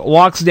Punk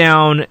walks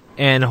down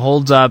and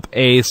holds up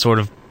a sort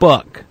of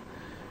book.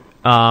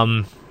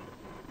 So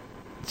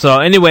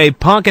anyway,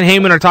 Punk and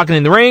Heyman are talking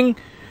in the ring,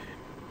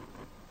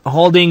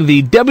 holding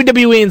the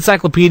WWE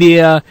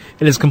Encyclopedia,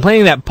 and is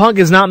complaining that Punk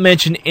is not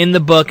mentioned in the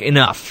book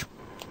enough.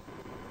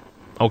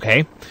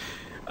 Okay.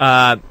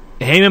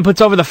 Heyman puts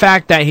over the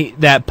fact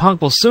that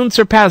Punk will soon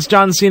surpass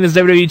John Cena as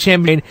WWE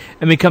Champion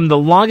and become the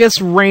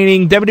longest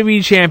reigning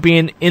WWE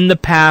Champion in the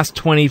past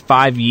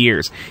 25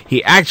 years.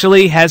 He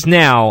actually has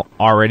now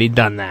already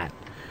done that.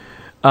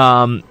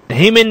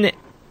 Heyman,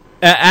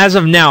 as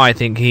of now, I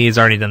think he's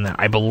already done that,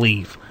 I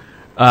believe.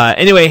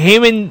 Anyway,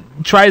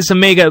 Heyman tries to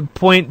make a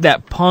point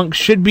that Punk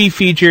should be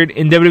featured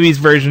in WWE's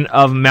version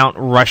of Mount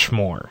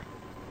Rushmore.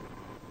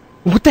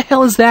 What the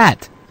hell is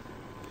that?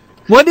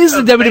 What is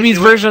the WWE's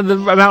version of the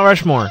Mount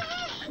Rushmore?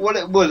 What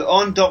it was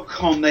on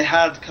 .com, they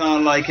had kind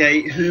of like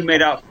a who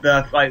made up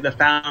the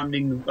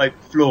founding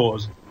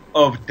flaws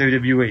of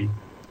WWE.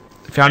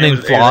 Founding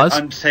flaws? It was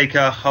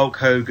Undertaker, Hulk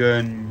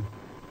Hogan,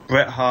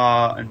 Bret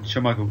Hart, and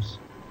Shawn Michaels.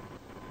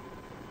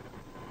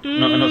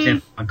 I'm not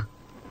saying Punk.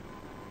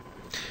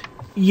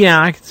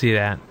 Yeah, I can see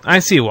that. I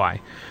see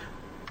why.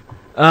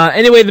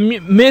 Anyway, the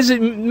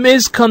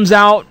Miz comes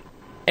out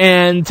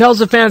and tells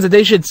the fans that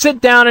they should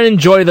sit down and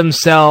enjoy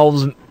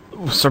themselves.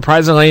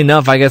 Surprisingly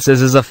enough, I guess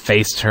this is a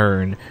face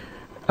turn.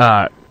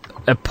 A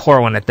poor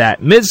one at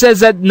that. Miz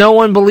says that no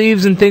one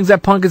believes in things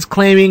that Punk is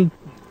claiming,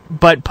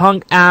 but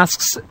Punk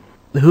asks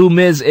who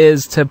Miz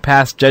is to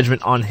pass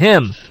judgment on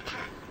him.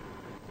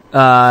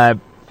 And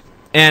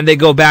they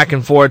go back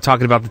and forth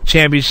talking about the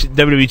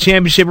WWE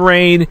Championship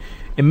reign,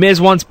 and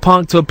Miz wants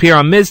Punk to appear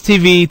on Miz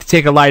TV to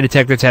take a lie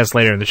detector test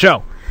later in the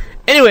show.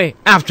 Anyway,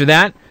 after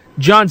that,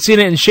 John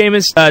Cena and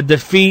Sheamus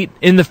defeat,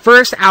 in the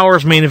first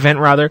hour's main event,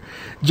 rather,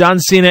 John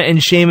Cena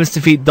and Sheamus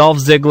defeat Dolph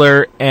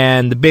Ziggler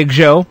and The Big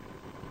Show.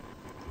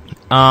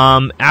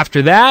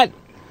 After that,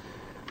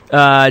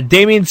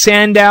 Damien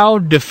Sandow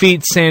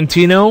defeats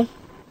Santino.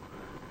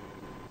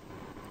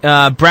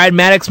 Brad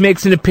Maddox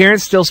makes an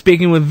appearance, still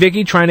speaking with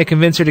Vicky, trying to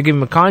convince her to give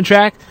him a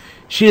contract.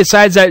 She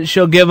decides that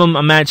she'll give him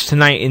a match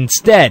tonight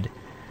instead.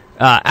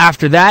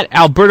 After that,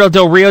 Alberto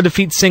Del Rio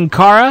defeats Sin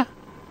Cara.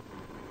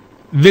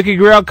 Vicky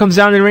Guerrero comes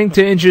down in the ring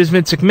to introduce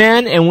Vince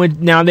McMahon,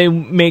 and now they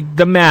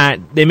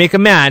make a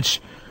match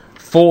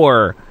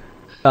for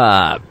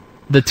the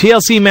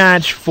TLC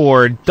match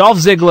for Dolph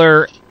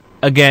Ziggler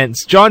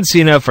against John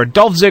Cena for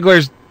Dolph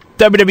Ziggler's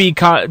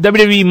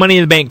WWE Money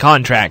in the Bank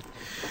contract.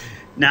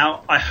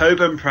 Now, I hope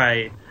and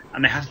pray,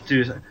 and they have to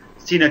do this,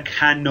 Cena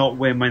cannot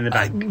win Money in the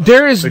Bank.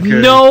 There is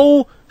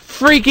no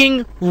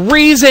freaking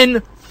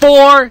reason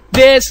for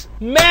this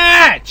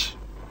match!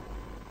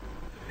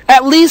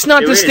 At least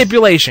not the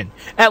stipulation.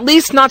 At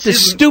least not the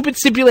stupid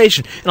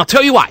stipulation. And I'll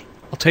tell you why.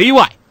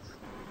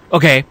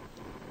 Okay.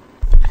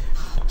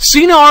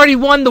 Cena already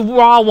won the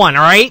Raw one,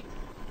 alright?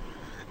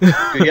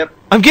 Yep.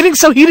 I'm getting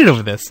so heated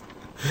over this.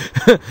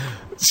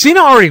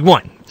 Cena already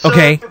won,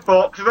 okay?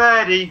 Soapbox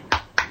ready.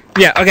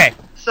 Yeah, okay.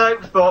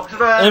 Soapbox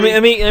ready.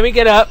 Let me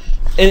get up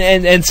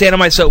and stand on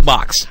my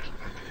soapbox.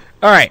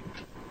 Alright.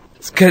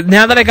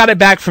 Now that I got it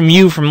back from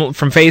you from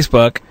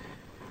Facebook...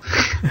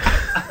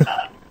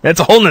 That's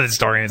a whole nother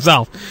story in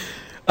itself.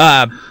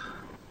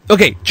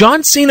 Okay,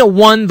 John Cena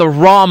won the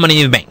Raw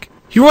Money in the Bank.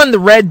 He won the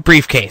red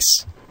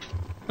briefcase.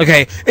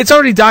 Okay, it's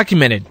already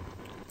documented.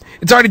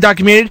 It's already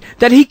documented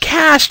that he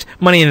cashed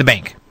Money in the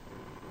Bank.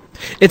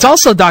 It's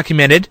also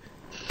documented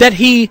that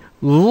he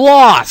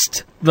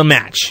lost the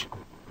match.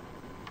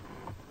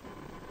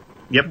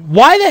 Yep.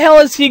 Why the hell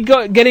is he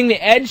getting the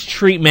Edge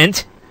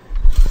treatment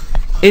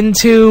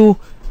into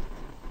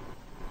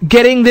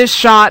getting this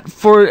shot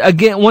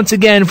once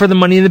again for the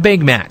Money in the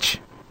Bank match?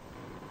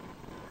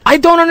 I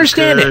don't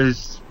understand it.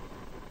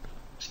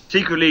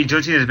 Secretly,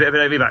 John Cena's a bit of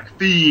an back.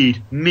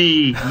 Feed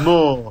me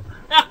more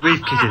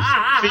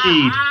briefcases.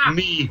 Feed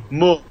me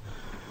more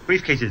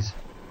briefcases.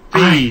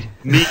 Feed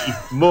me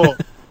more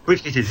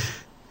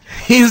briefcases.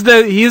 He's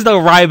the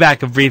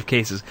Ryback of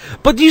briefcases.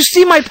 But do you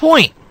see my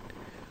point?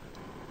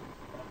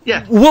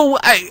 Yeah. Well,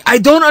 I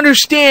don't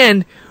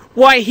understand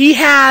why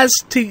he's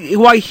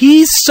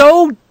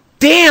so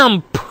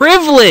damn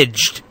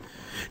privileged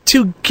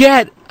to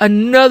get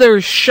another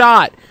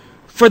shot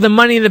for the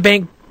Money in the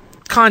Bank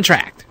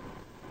contract.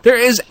 There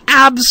is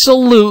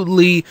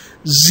absolutely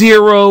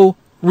zero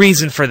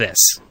reason for this.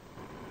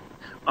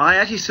 I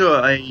actually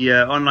saw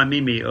a online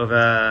meme of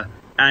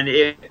and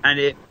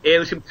it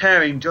was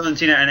comparing John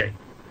Cena and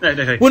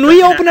no. When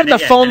we open up the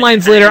phone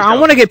lines later, I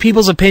want to get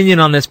people's opinion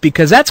on this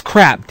because that's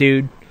crap,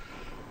 dude.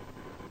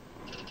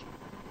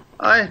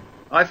 I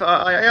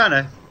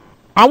know.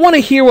 I want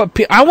to hear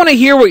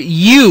what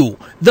you,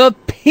 the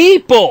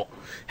people,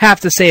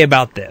 have to say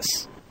about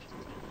this.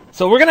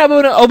 So we're gonna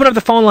open up the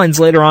phone lines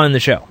later on in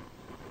the show.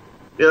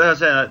 Yeah, like I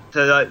said,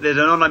 there's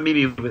an online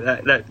meme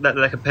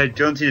that compared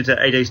John Cena to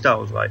AJ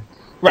Styles, right?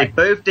 They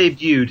both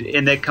debuted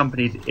in their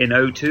companies in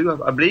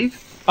 2002, I believe.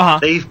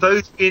 They've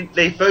both been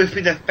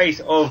the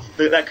face of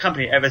that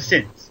company ever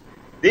since.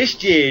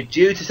 This year,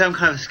 due to some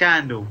kind of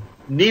scandal,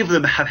 neither of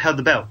them have held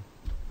the belt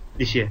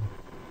this year.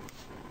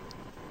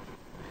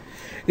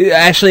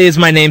 Ashley, as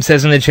my name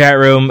says in the chat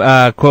room,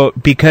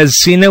 quote,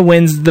 because Cena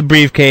wins the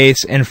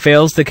briefcase and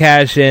fails to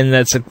cash in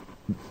that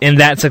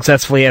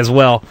successfully as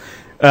well,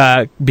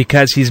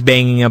 because he's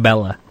banging a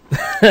Bella.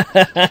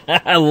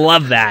 I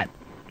love that.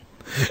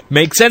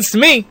 Makes sense to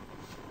me.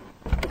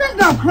 There's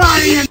no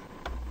crying.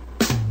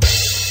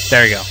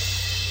 There you go.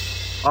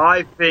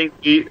 I think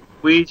we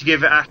need to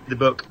give Ashley the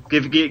book.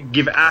 Give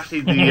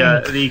Ashley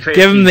the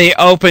give him the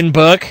open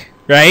book,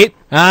 right?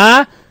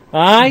 Yeah.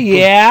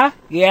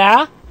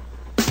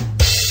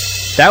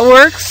 That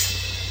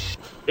works.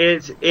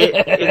 It's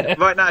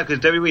right now because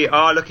WWE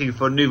are looking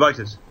for new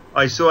writers.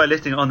 I saw a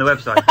listing on the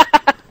website.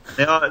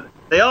 They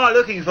are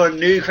looking for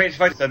new creative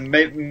writers, and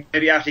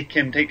maybe Ashley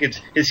can take his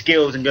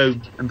skills and go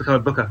and become a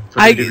booker for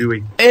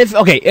WWE.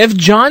 If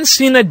John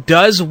Cena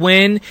does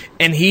win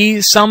and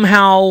he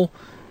somehow,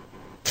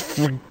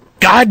 for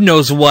God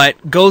knows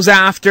what, goes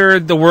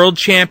after the world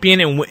champion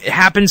and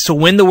happens to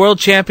win the world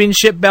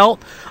championship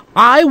belt,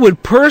 I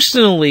would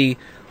personally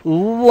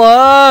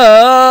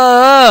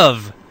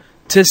love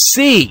to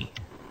see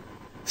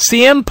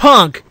CM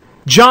Punk,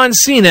 John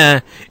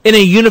Cena in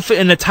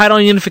a title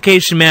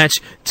unification match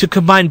to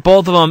combine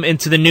both of them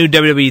into the new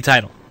WWE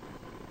title.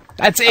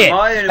 That's it.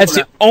 That's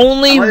the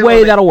only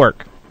way that'll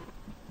work.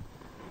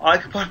 I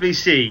could possibly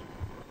see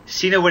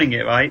Cena winning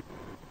it, right?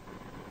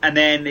 And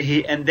then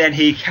he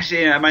cashes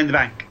it in at Money in the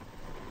Bank.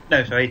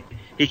 No, sorry,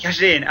 he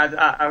cashes it in at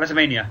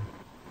WrestleMania.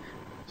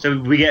 So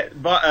we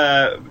get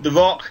The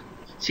Rock,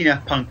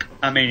 Cena, Punk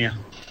at Mania.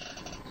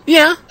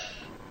 Yeah.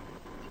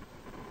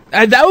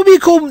 That would be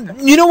cool.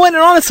 You know what?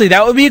 And honestly,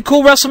 that would be a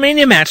cool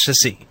WrestleMania match to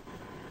see.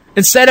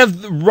 Instead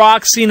of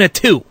Rock Cena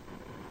 2.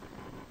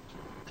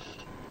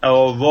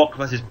 Or Rock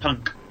versus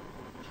Punk.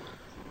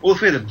 All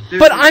three of them.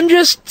 But I'm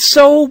just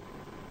so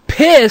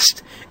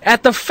pissed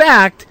at the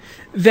fact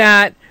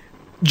that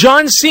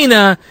John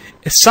Cena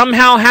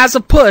somehow has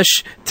a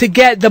push to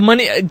get the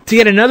money, to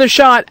get another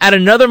shot at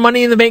another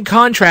Money in the Bank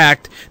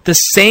contract the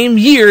same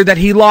year that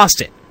he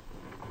lost it.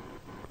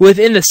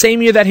 Within the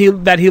same year that he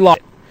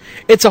lost it.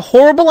 It's a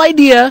horrible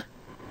idea.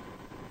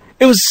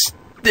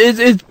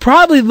 It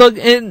probably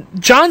and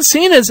John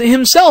Cena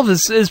himself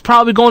is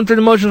probably going through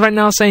the motions right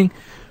now saying,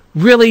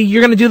 really,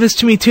 you're going to do this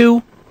to me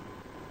too?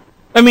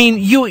 I mean,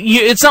 you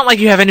it's not like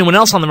you have anyone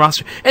else on the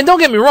roster. And don't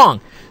get me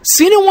wrong,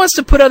 Cena wants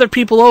to put other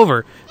people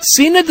over.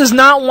 Cena does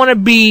not want to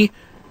be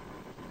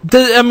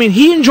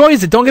he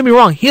enjoys it, don't get me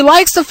wrong. He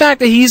likes the fact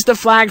that he's the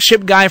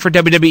flagship guy for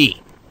WWE.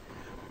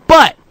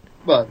 But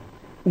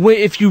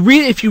if you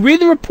read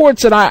the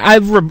reports that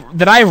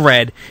I've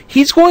read,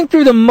 he's going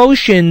through the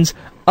motions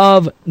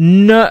of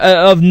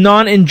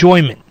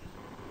non-enjoyment.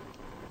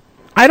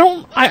 I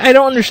don't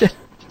understand.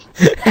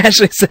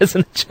 Ashley says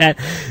in the chat,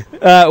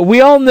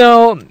 we all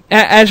know.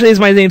 Ashley, as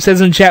my name says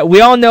in the chat,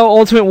 we all know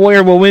Ultimate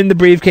Warrior will win the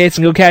briefcase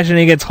and go cash in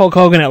against Hulk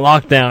Hogan at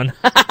Lockdown.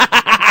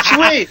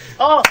 Sweet,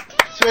 I'll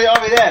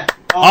be there.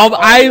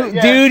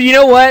 Dude, you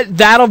know what?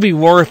 That'll be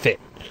worth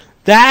it.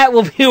 That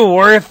will be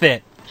worth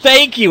it.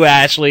 Thank you,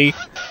 Ashley.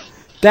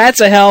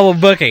 That's a hell of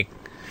a booking.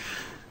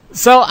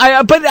 So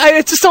I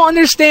just don't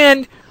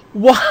understand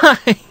why.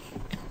 I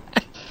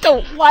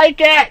don't like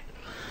it.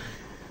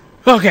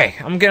 Okay,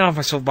 I'm getting off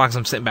my soapbox.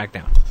 I'm sitting back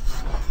down.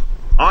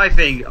 I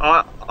think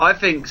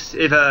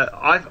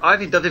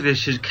WWE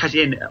should cash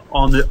in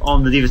on the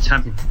Divas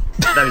champion.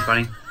 That'd be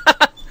funny.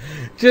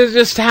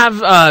 just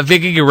have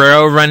Vicky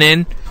Guerrero run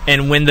in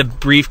and win the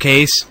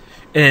briefcase,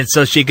 and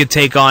so she could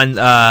take on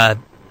one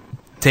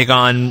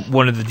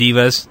of the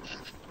Divas.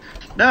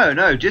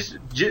 No, just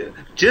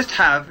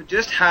have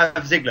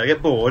Ziggler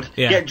get bored,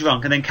 get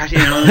drunk, and then cash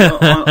in on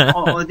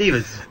the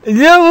Divas.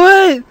 You know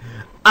what?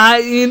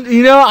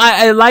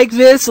 I like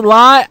this a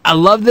lot. I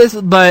love this,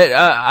 but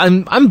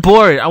I'm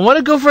bored. I want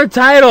to go for a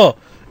title.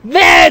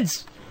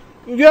 Vince,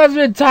 go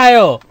for a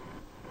title.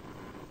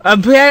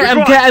 I'm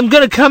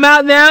gonna come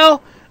out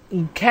now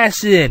and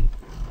cash it in.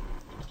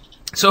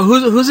 So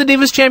who's the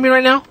Divas champion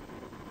right now?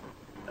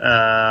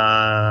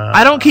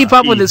 I don't keep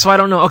up with it, so I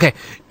don't know. Okay,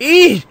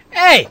 Eve.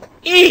 Hey,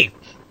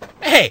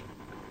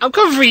 I'm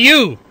coming for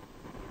you.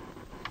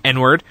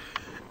 N-word.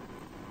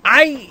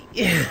 I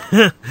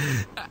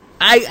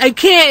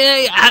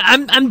can't.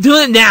 I'm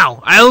doing it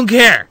now. I don't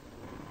care.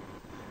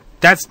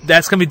 That's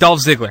gonna be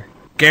Dolph Ziggler,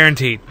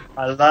 guaranteed.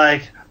 I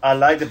like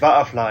the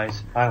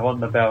butterflies. I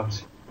want the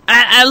belt.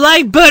 I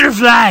like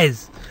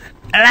butterflies.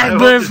 I like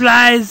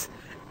butterflies,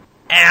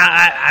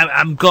 and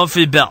I'm going for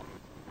the belt.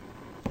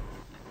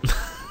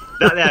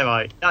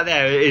 That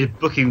there is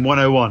booking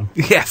 101.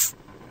 Yes.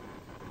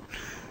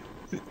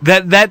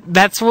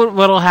 That's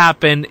what'll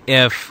happen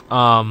if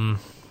oh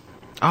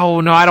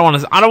no, I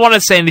don't want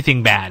to say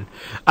anything bad.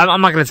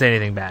 I'm not going to say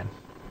anything bad.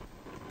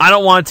 I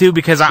don't want to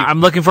because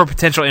I'm looking for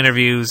potential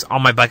interviews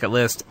on my bucket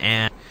list,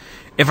 and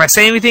if I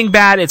say anything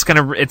bad, it's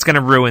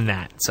gonna ruin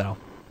that. So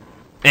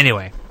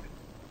anyway,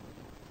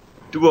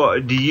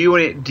 what do you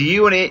want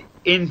to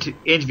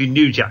interview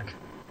New Jack?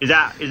 Is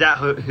that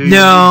who?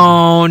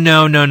 No.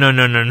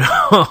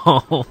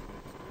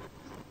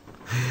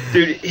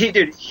 Dude,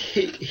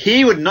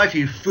 he would knife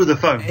you through the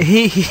phone.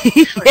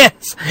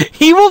 Yes,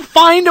 he will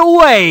find a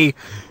way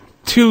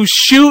to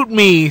shoot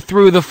me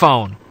through the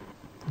phone,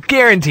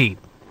 guaranteed.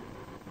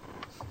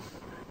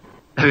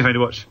 That'd be fun to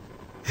watch.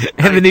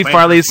 Anthony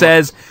Farley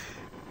says,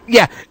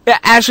 "Yeah."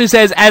 Ashley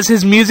says, as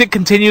his music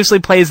continuously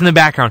plays in the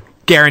background,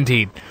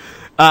 guaranteed.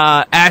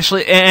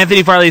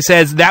 Anthony Farley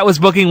says that was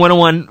booking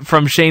 101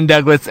 from Shane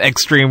Douglas'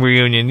 Extreme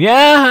Reunion.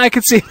 Yeah, I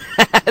could see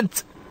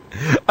that.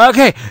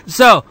 Okay,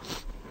 so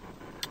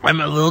I'm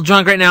a little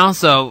drunk right now,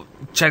 so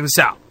check this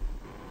out.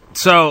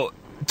 So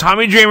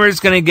Tommy Dreamer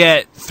is going to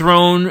get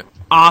thrown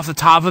off the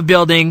top of a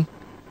building.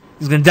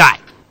 He's going to die.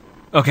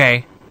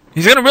 Okay?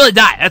 He's going to really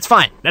die. That's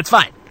fine.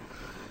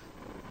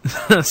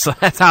 So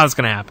that's how it's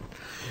going to happen.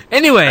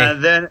 Anyway,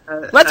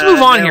 let's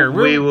move on here.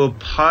 We will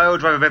pile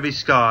driver Rebby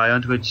Sky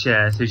onto a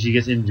chair so she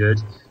gets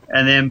injured,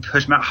 and then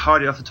push Matt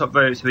Hardy off the top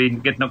rope so he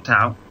gets knocked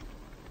out.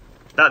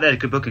 That there's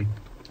good booking.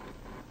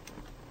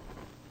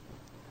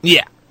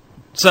 Yeah.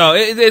 So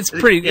it's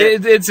pretty. Yeah.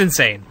 It's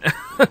insane.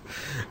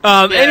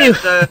 Anyway,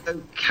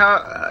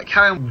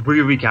 Karen, will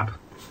you recap?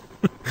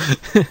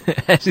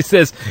 She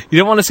says you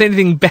don't want to say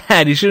anything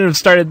bad. You shouldn't have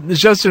started. The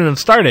show shouldn't have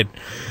started.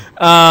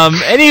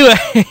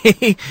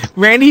 Anyway,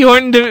 Randy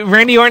Orton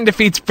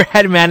defeats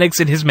Brad Maddox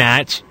in his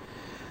match.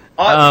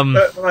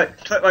 Right.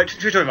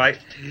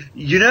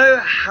 You know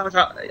how much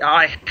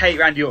I hate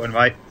Randy Orton,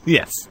 right?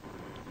 Yes.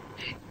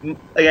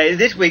 Okay,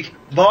 this week,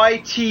 my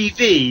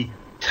TV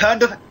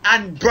turned off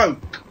and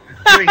broke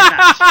during the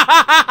match.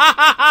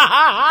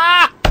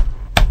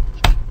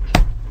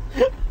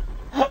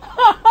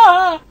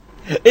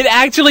 It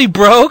actually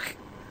broke?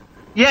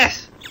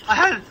 Yes. I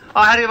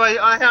had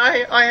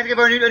to give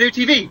her a new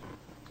TV.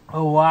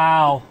 Oh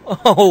wow!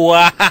 Oh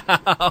wow!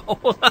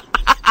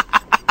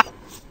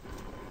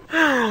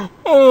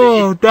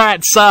 Oh,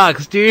 that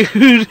sucks,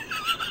 dude.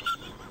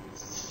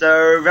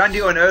 So Randy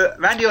Orton.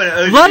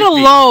 Let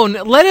alone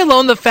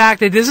the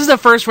fact that this is the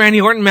first Randy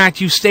Orton match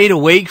you stayed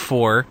awake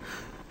for.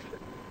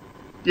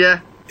 Yeah.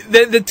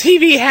 The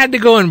TV had to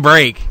go and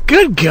break.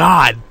 Good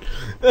God!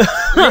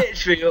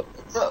 Literally,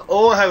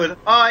 all I was,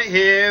 I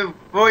hear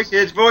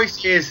voices.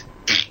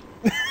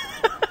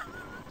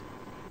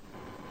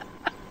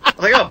 I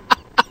was like, oh,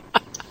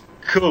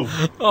 cool.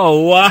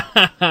 Oh,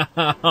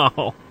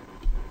 wow.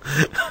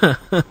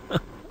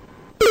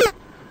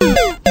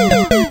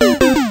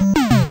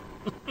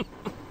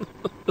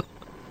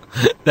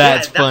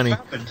 That's funny.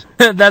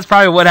 That's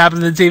probably what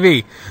happened to the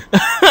TV.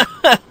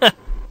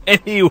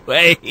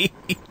 Anyway.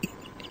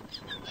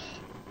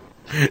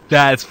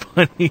 That's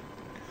funny.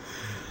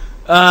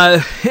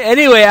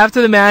 Anyway,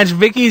 after the match,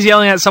 Vicky's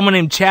yelling at someone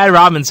named Chad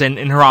Robinson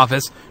in her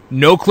office.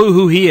 No clue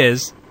who he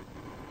is.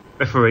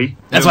 Referee.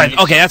 That's what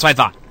I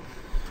thought.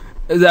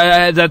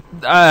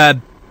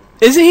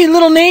 Isn't he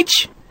Little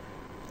Nate?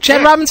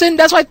 Chad Robinson?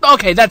 That's why.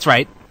 Okay, that's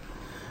right.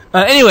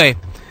 Anyway,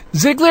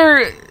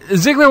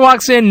 Ziggler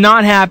walks in,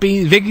 not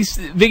happy.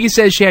 Vicky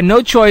says she had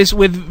no choice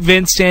with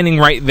Vince standing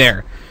right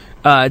there.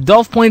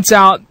 Dolph points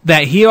out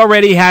that he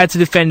already had to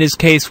defend his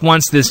case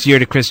once this year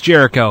to Chris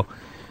Jericho,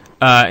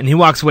 and he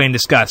walks away in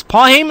disgust.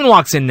 Paul Heyman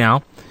walks in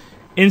now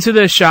into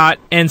the shot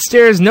and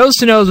stares nose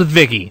to nose with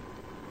Vicky.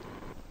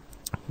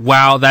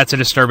 Wow, that's a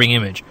disturbing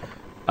image.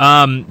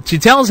 She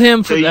tells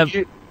him...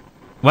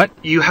 what?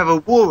 You have a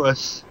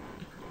walrus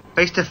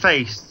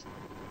face-to-face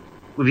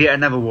with yet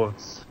another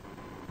walrus.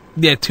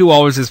 Yeah, two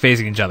walruses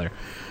facing each other.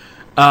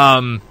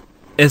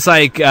 It's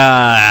like...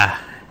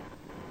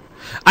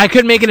 I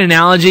could make an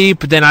analogy,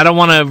 but then I don't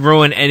want to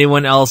ruin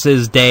anyone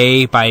else's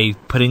day by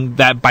burning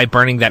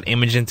that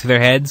image into their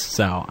heads,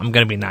 so I'm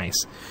going to be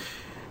nice.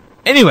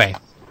 Anyway.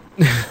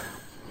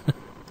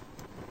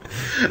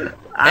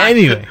 I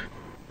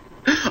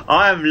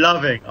am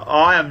loving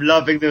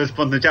the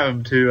response in the chat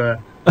room to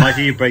my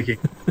TV breaking.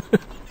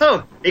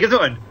 Oh, he gets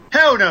on.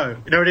 Hell no!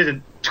 No, it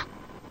isn't.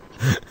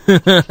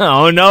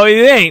 Oh, no,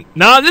 it ain't.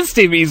 Not this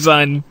TV,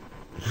 son.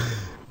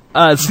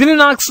 Cena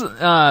knocks...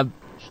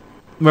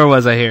 where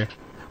was I here?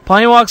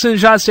 Paulina walks in,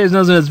 shot stares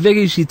nose as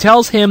Vicky. She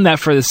tells him that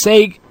for his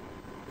sake,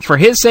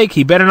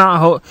 he better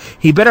hope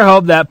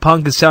that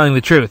Punk is telling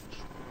the truth.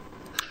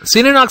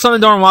 Cena knocks on the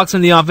door and walks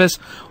in the office.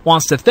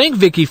 Wants to thank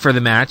Vicky for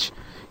the match.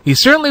 He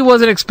certainly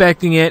wasn't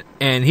expecting it,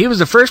 and he was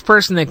the first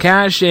person to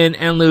cash in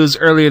and lose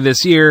earlier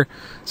this year,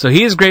 so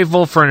he is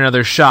grateful for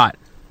another shot.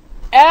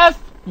 F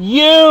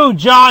you,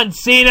 John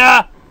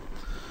Cena!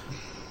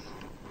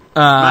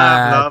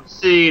 Love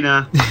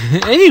Cena.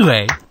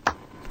 Anyway,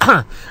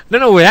 don't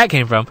know where that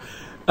came from.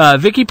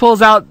 Vicky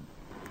pulls out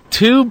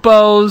two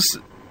bows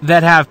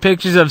that have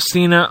pictures of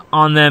Cena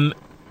on them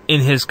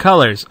in his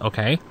colors.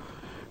 Okay.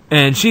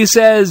 And she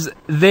says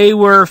they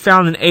were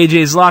found in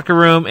AJ's locker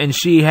room, and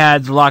she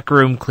had the locker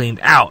room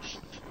cleaned out.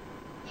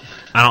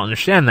 I don't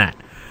understand that.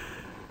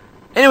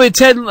 Anyway,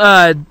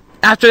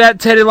 after that,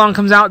 Teddy Long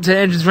comes out to the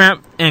entrance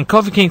ramp, and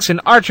Kofi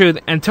Kingston, R-Truth,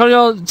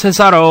 Antonio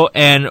Cesaro,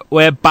 and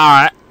Wade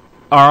Barrett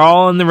are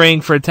all in the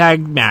ring for a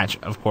tag match,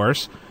 of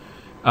course.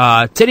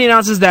 Teddy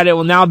announces that it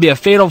will now be a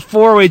fatal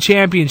 4-way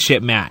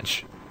championship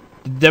match.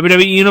 The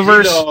WWE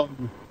Universe...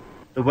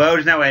 The world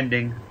is now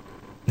ending.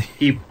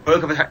 He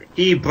broke a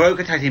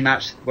tag team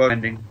match. World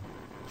ending.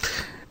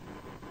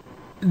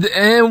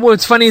 And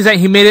what's funny is that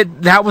he made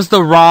it... That was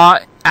the Raw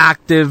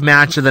active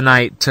match of the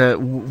night to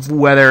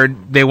whether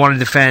they want to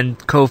defend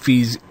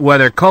Kofi's...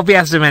 Whether Kofi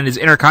has to defend his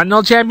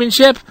Intercontinental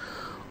Championship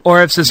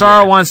or if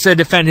Cesaro wants to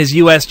defend his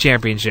U.S.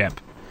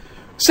 Championship.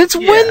 Since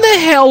when the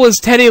hell was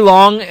Teddy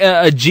Long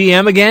a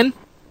GM again?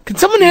 Can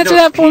someone answer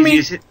that for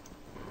me?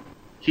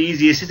 He's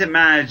the assistant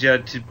manager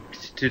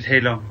to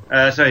Teddy Long.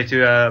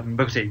 To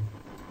Booker T.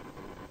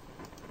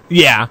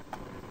 Yeah.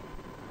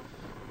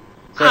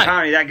 So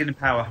apparently that gives him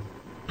power.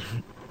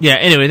 Yeah,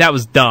 anyway, that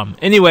was dumb.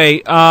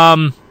 Anyway,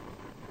 I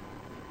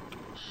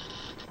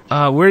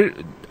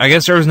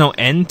guess there was no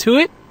end to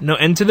it? No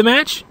end to the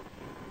match?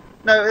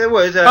 No, there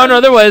was.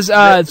 There was.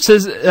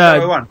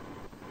 Cesaro won.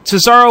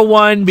 Cesaro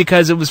won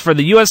because it was for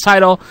the U.S.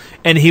 title,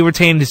 and he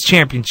retained his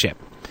championship.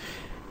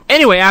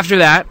 Anyway, after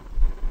that,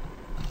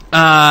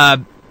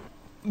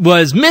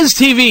 was Miz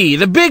TV,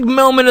 the big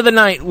moment of the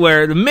night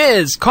where the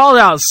Miz called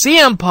out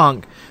CM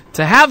Punk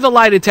to have the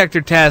lie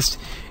detector test,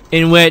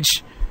 in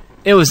which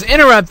it was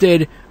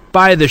interrupted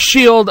by the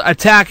Shield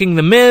attacking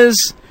the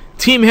Miz.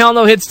 Team Hell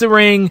No hits the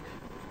ring,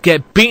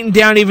 get beaten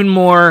down even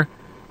more.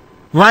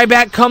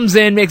 Ryback comes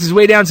in, makes his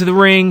way down to the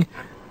ring,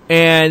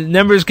 and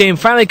Numbers Game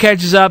finally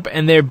catches up,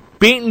 and they're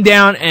beaten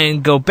down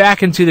and go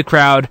back into the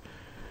crowd.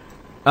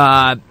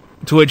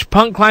 To which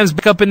Punk climbs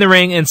back up in the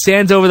ring and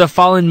stands over the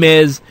fallen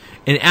Miz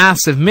and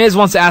asks if Miz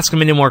wants to ask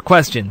him any more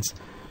questions.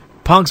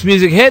 Punk's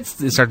music hits,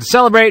 they start to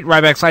celebrate,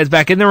 Ryback slides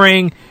back in the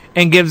ring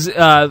and gives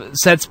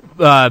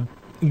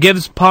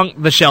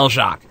Punk the shell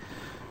shock.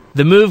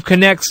 The move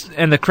connects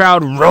and the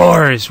crowd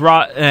roars,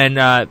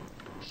 and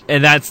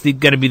that's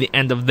going to be the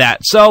end of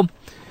that. So,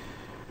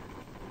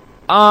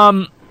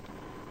 I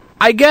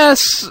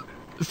guess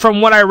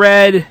from what I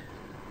read,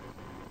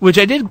 which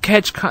I did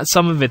catch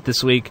some of it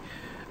this week,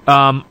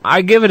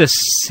 I give it a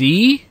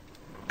C,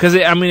 because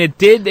it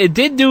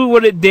did do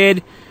what it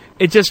did.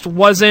 It just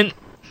wasn't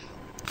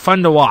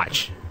fun to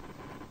watch.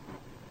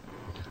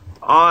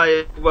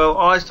 I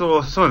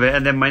saw some of it,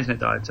 and then my internet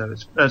died. So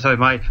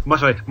my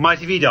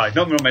TV died.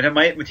 Not my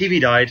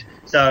TV died.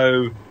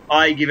 So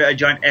I give it a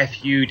giant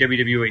FU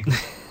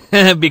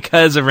WWE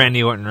because of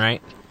Randy Orton,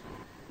 right?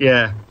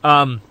 Yeah.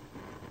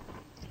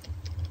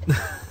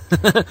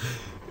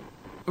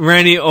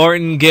 Randy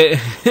Orton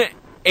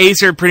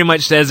Acer pretty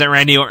much says that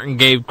Randy Orton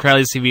gave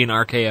Crowley's TV an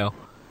RKO.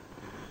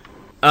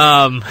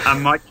 And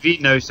my TV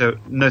knows it.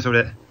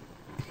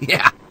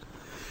 Yeah.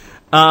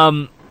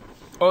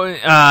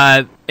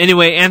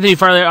 Anyway, Anthony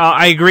Farley,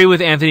 I agree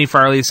with Anthony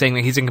Farley saying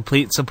that he's in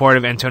complete support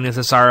of Antonio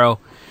Cesaro.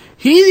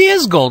 He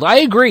is gold. I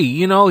agree.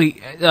 You know,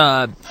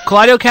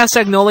 Claudio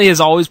Castagnoli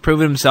has always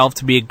proven himself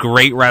to be a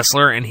great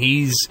wrestler, and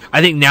I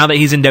think now that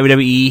he's in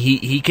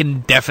WWE, he can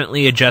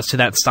definitely adjust to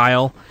that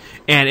style.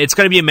 And it's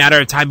going to be a matter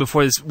of time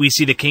before we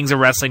see the Kings of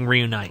Wrestling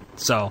reunite.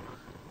 So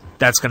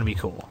that's going to be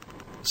cool.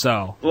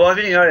 So, well, I've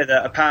been heard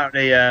that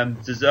apparently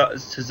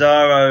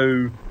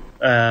Cesaro,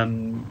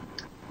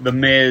 the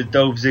Miz,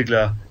 Dolph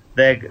Ziggler,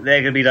 they're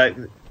going to be like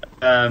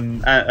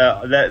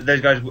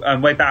those guys.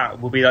 Wade Barrett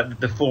will be like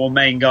the four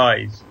main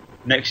guys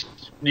next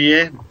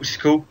year, which is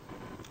cool.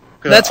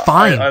 That's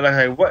fine.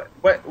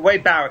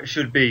 Wade Barrett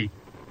should be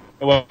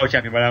a world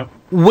champion right now.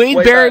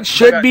 Wade Barrett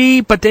should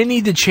be, but they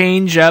need to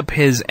change up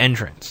his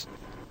entrance.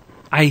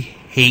 I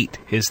hate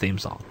his theme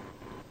song.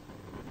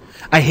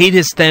 I hate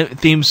his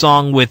theme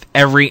song with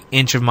every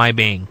inch of my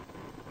being.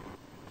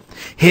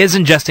 His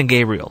and Justin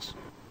Gabriel's.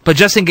 But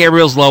Justin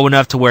Gabriel's low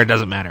enough to where it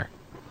doesn't matter.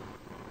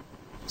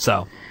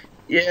 So.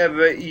 Yeah,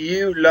 but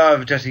you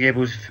love Justin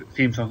Gabriel's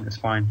theme song. It's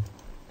fine.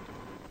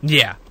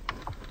 Yeah.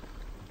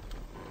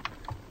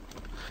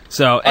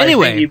 So,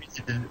 anyway.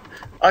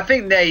 I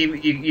think there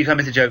you come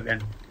into joke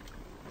then.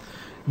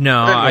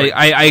 No,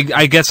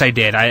 I guess I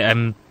did.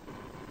 I'm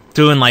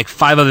doing like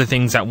 5 other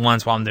things at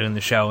once while I'm doing the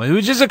show. It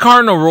was just a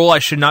cardinal rule. I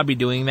should not be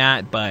doing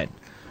that, but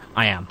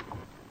I am.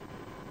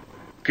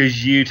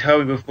 Because you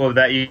told me before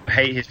that you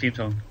hate his theme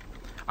song.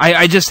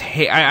 I just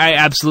hate. I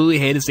absolutely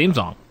hate his theme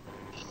song.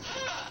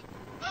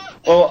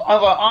 Well,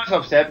 I'm so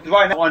upset.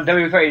 Right now on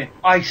WWE,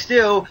 I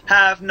still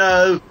have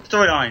no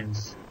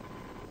storylines.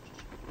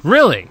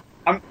 Really?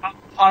 I'm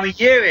a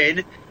year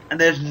in,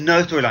 and there's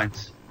no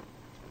storylines.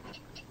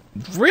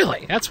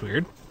 Really? That's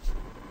weird.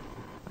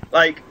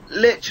 Like,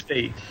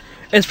 literally.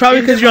 It's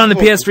probably because you're on the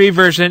PS3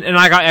 version, and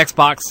I got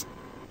Xbox.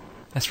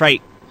 That's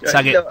right.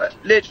 Suck it.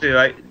 Literally,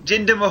 right?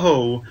 Jinder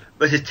Mahal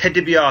versus Ted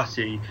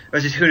DiBiase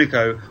versus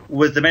Hunico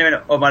was the main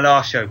event of my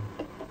last show.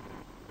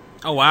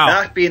 Oh, wow.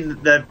 That's been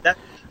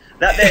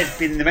That there's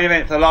been the main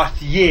event for the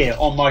last year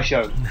on my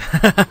show.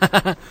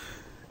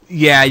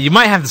 Yeah, you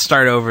might have to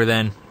start over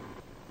then.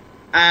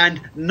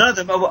 And none of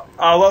them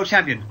are world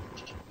champion.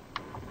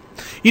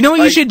 You know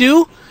what you should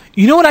do?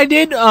 You know what I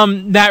did?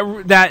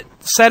 That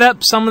set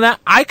up some of that.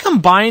 I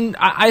combined.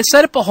 I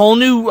set up a whole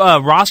new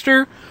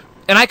roster,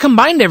 and I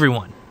combined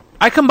everyone.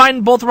 I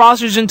combined both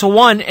rosters into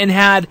one and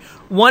had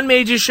one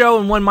major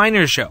show and one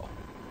minor show.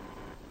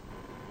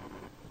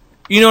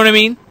 You know what I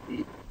mean?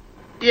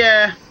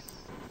 Yeah.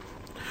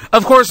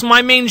 Of course,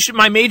 my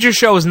major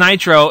show is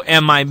Nitro,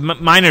 and my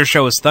minor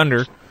show is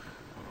Thunder.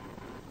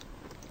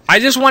 I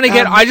just want to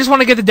get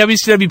the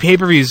WCW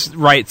pay-per-views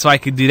right so I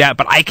could do that,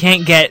 but I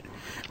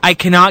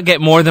cannot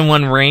get more than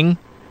one ring.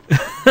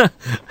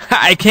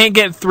 I can't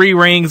get 3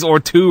 rings or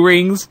 2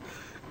 rings,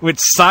 which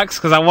sucks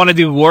because I want to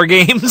do War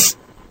Games.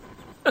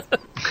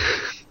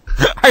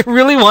 I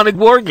really wanted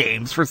War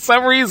Games for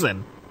some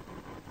reason.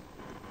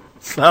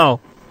 So,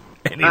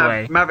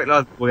 anyway, Maverick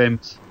loved War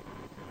Games.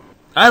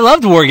 I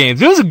loved War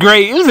Games. It was a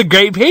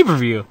great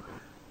pay-per-view.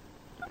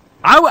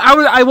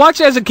 I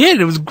watched it as a kid.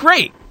 It was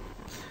great.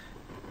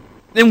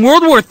 In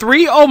World War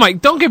III, oh my!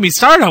 Don't get me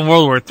started on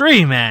World War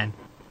III, man.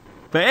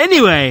 But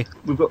anyway,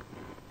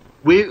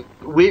 we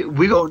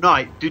got a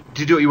night to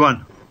do what you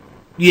want.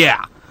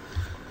 Yeah.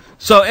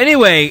 So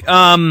anyway,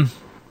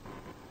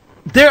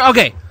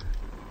 okay.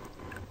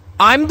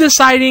 I'm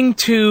deciding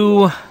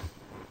to,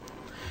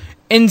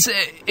 in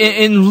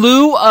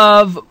lieu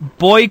of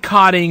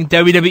boycotting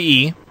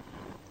WWE,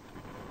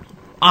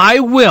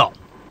 I will,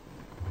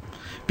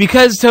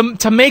 because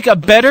to make a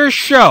better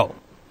show,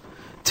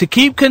 to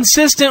keep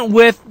consistent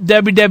with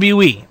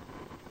WWE.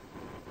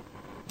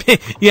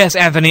 Yes,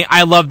 Anthony,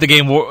 I love the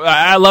game.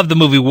 I love the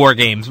movie War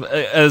Games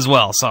as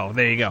well. So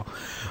there you go.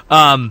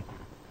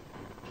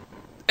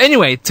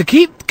 Anyway, to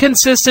keep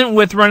consistent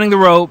with Running the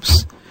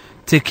Ropes,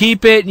 to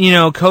keep it,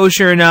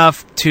 kosher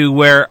enough to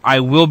where I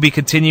will be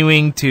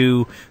continuing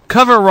to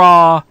cover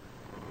Raw,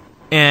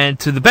 and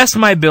to the best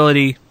of my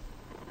ability,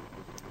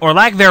 or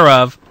lack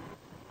thereof,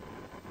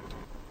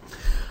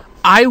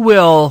 I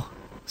will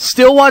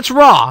still watch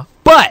Raw,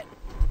 but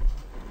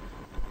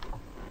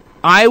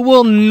I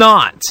will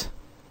not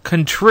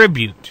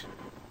contribute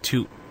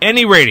to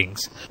any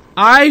ratings.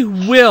 I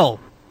will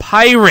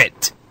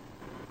pirate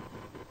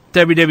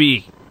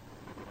WWE.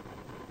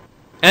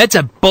 And it's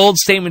a bold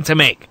statement to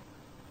make,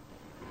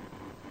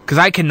 because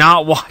I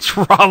cannot watch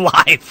Raw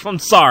live. I'm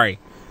sorry.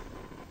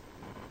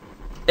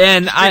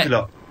 And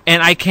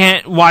I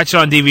can't watch it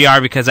on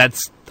DVR because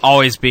that's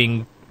always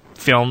being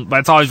filmed.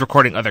 That's always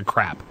recording other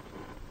crap.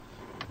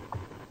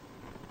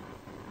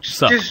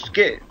 So just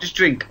drink. Just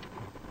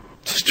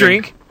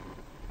drink.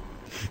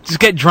 Just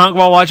get drunk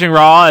while watching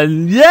Raw,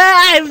 and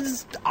yeah, it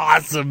was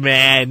awesome,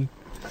 man.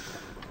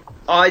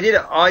 I did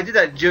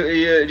that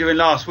during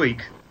last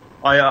week.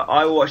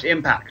 I watched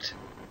Impact,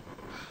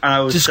 and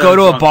I was just go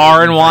to a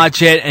bar and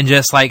watch it, and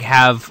just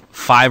have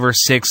 5 or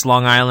 6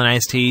 Long Island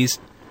iced teas,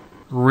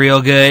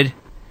 real good,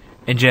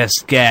 and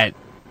just get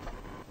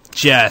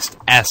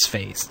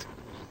S-faced,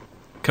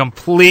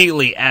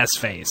 completely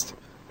S-faced.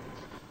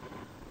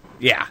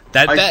 Yeah,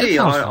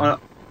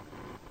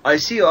 I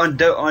see on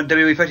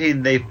WWE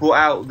 13 they brought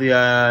out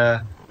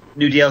the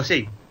new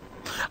DLC.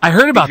 I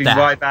heard about that.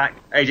 Ryback,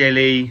 AJ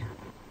Lee,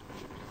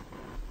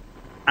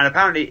 and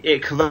apparently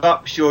it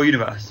corrupts your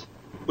universe,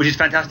 which is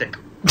fantastic.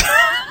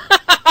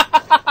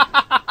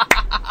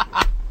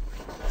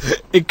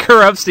 It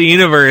corrupts the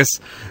universe.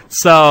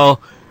 So,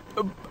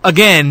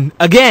 again,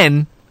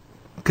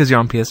 because you're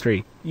on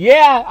PS3.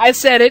 Yeah, I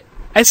said it.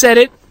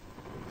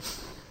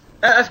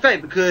 That's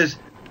great, because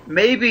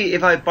maybe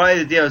if I buy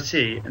the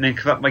DLC and then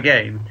corrupt my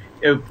game,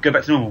 it'll go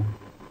back to normal.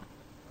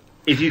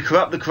 If you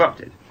corrupt the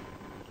corrupted,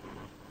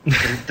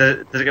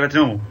 does it go back to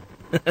normal?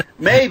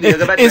 Maybe it'll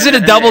go back to Is it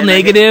a double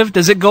negative?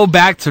 Does it go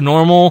back to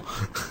normal?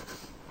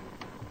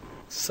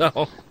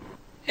 So,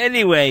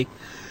 anyway,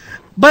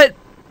 the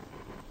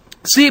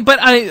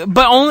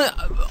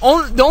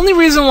only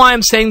reason why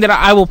I'm saying that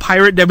I will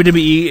pirate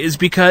WWE is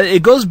because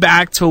it goes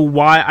back to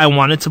why I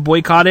wanted to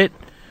boycott it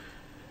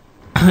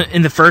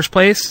in the first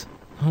place.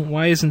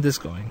 Why isn't this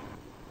going?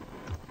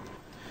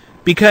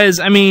 Because,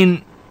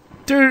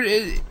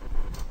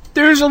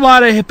 there's a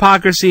lot of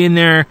hypocrisy in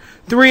there.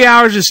 3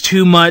 hours is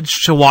too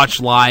much to watch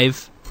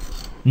live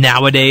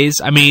nowadays.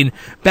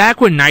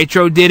 Back when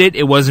Nitro did it,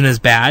 it wasn't as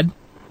bad.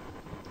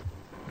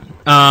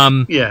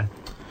 Yeah.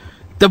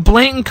 The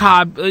blatant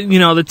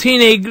the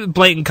TNA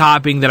blatant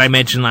copying that I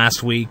mentioned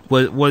last week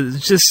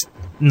was just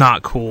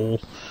not cool.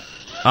 Dude,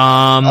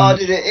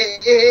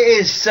 it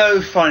is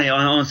so funny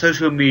on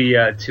social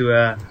media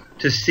to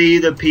see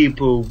the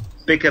people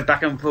bicker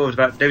back and forth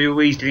about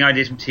WWE stealing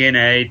ideas from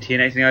TNA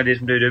stealing ideas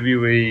from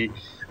WWE,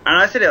 and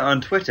I said it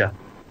on Twitter.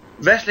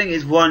 Wrestling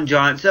is one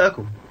giant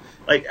circle.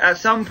 At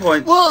some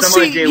point, but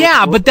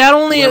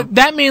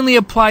that mainly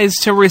applies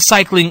to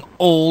recycling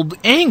old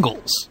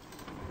angles.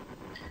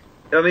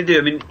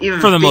 Even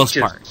for the most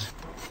part.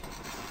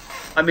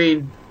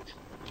 Right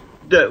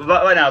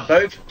now,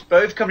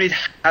 both companies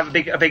have a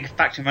big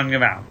faction running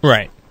around.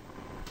 Right.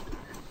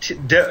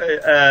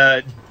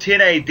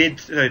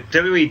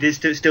 WWE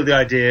did steal the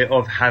idea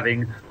of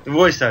having the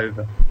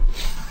voiceover,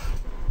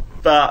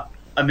 but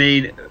I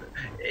mean,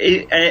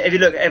 if you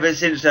look, ever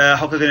since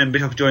Hulk Hogan and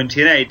Bischoff joined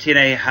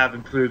TNA have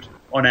improved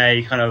on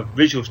a kind of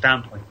visual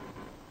standpoint.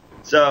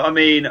 So I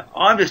mean,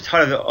 I'm just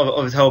tired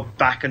of this whole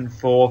back and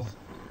forth,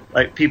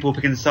 like people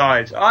picking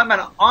sides. I'm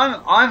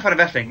a fan of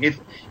wrestling.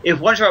 If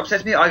one show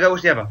upsets me, I go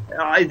watch the other.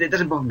 It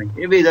doesn't bother me.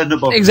 It really doesn't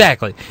bother me.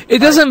 Exactly. It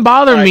doesn't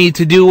bother me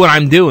to do what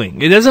I'm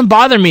doing. It doesn't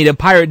bother me to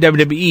pirate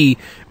WWE,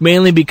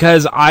 mainly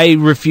because I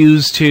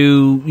refuse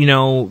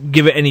to,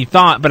 give it any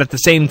thought. But at the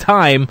same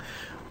time,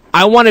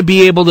 I want to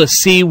be able to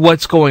see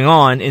what's going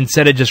on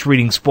instead of just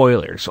reading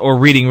spoilers or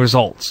reading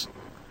results.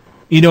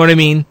 You know what I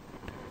mean?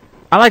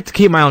 I like to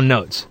keep my own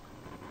notes.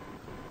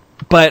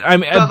 But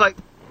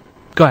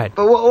go ahead.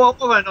 But what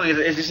I know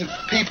is just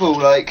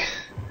people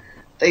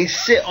they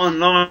sit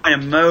online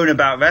and moan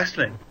about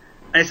wrestling,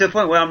 and it's to the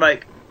point where I'm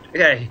like,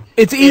 okay,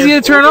 it's easy to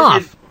turn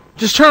off.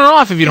 Just turn it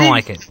off if you don't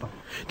like it.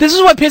 This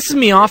is what pisses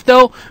me off,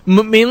 though,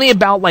 mainly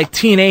about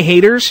TNA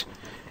haters,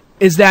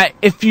 is that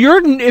if you're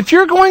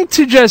going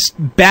to just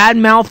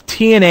badmouth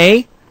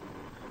TNA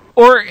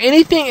or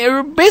anything,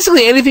 or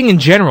basically anything in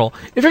general,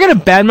 if you're going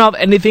to badmouth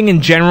anything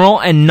in general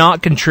and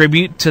not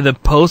contribute to the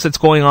post that's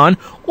going on,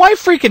 why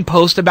freaking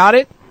post about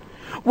it?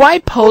 Why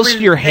post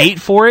your hate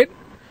for it?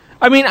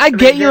 I mean, I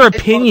get your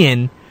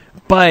opinion,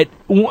 but,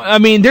 I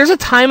mean, there's a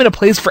time and a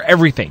place for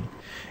everything.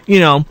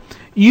 You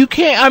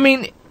can't, I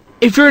mean,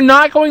 if you're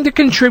not going to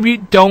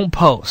contribute, don't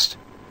post.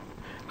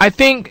 I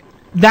think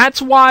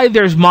that's why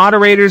there's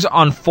moderators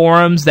on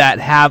forums that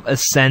have a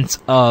sense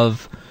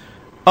of,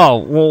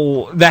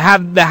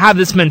 that have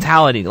this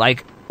mentality.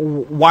 Like,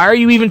 why are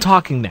you even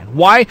talking then?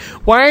 Why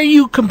are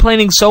you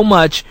complaining so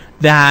much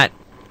that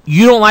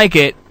you don't like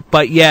it,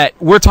 but yet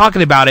we're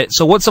talking about it,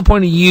 so what's the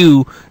point of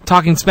you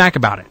talking smack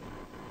about it?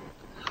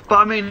 But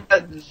I mean,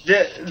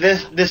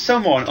 there's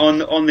someone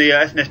on the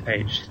SNS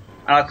page,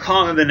 and I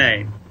can't remember the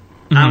name,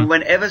 Mm-hmm. and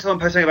whenever someone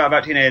posts something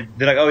about TNA,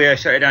 they're like, oh yeah,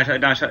 shut it down, shut it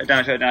down, shut it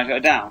down, shut it down, shut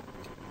it down.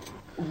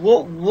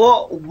 What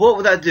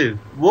would that do?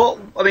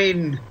 I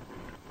mean,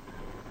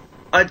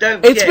 I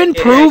don't It's been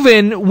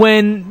proven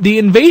when the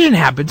invasion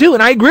happened, too,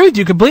 and I agree with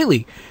you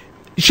completely.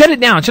 Shut it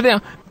down, shut it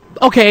down.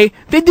 Okay,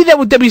 they did that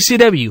with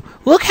WCW.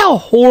 Look how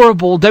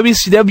horrible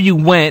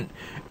WCW went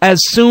as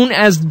soon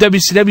as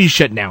WCW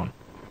shut down.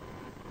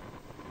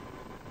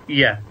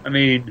 Yeah, I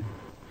mean,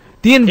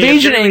 the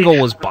invasion angle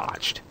was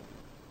botched.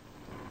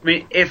 I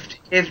mean, if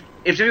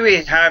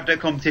WWE have no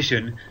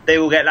competition, they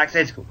will get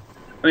lackadaisical.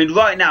 I mean,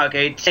 right now,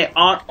 okay, they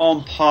aren't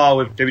on par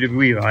with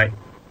WWE, right?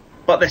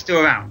 But they're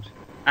still around,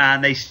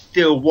 and they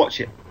still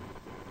watch it.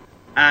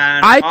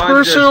 And I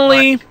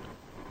personally,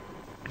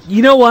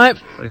 you know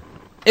what?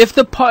 If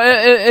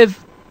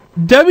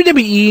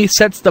WWE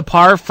sets the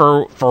par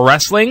for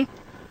wrestling,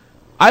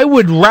 I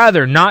would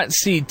rather not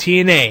see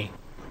TNA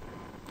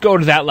go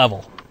to that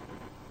level.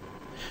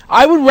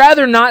 I would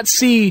rather not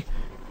see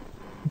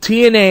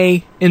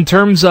TNA in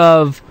terms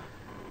of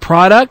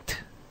product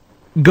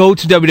go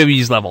to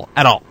WWE's level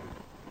at all.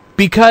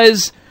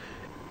 Because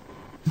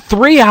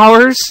 3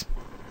 hours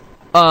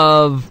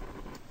of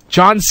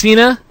John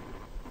Cena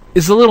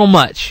is a little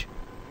much.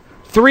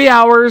 3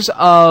 hours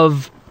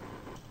of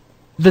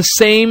the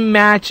same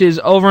matches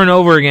over and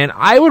over again.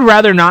 I would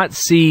rather not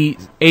see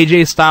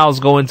AJ Styles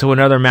go into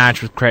another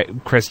match with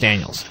Chris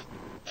Daniels.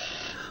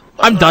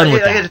 I'm done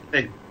with that.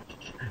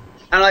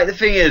 And the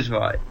thing is,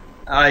 right,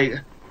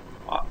 I'm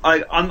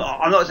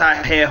not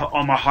sat here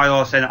on my high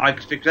horse saying that I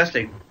can fix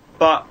wrestling,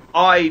 but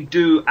I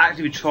do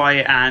actively try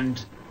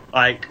and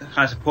kind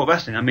of support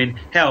wrestling. I mean,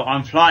 hell,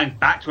 I'm flying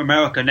back to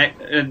America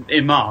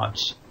in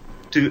March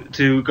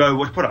to go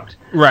watch product.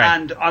 Right.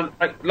 And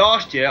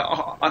last year,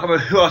 I can't remember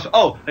who else.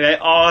 Oh, okay,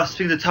 I was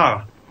speaking to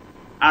Tara,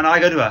 and I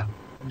go to her.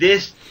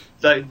 This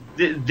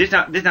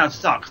now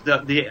sucks.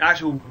 The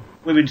actual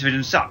women's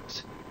division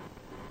sucks.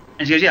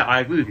 And she goes, "Yeah, I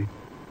agree with you."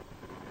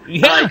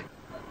 Yeah.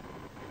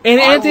 And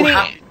Anthony, will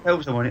have to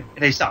tell someone if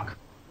they suck.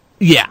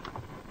 Yeah,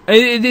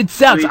 it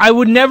sucks. I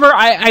would never.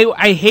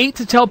 I hate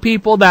to tell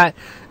people that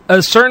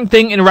a certain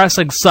thing in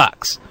wrestling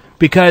sucks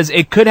because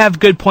it could have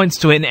good points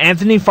to it. And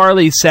Anthony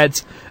Farley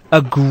says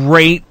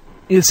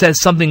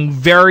something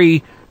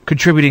very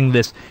contributing to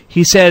this.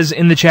 He says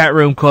in the chat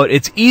room, quote,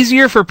 "It's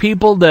easier for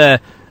people to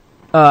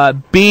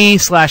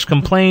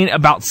complain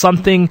about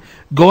something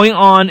going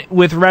on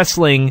with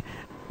wrestling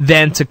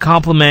than to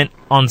compliment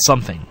on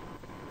something."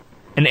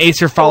 And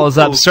Acer follows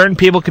up, certain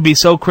people can be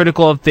so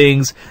critical of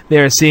things they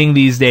are seeing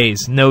these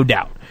days, no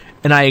doubt.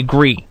 And I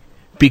agree,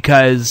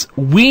 because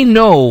we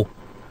know,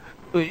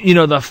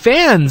 the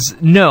fans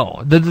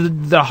know,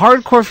 the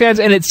hardcore fans,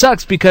 and it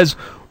sucks because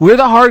we're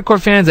the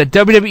hardcore fans that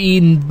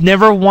WWE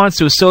never wants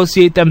to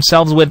associate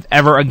themselves with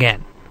ever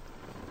again.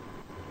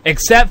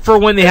 Except for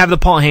when they have the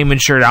Paul Heyman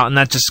shirt out, and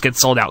that just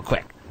gets sold out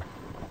quick.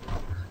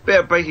 Bit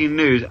of breaking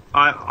news.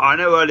 I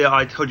know earlier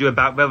I told you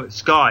about Velvet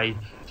Sky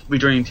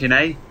rejoining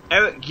TNA.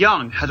 Eric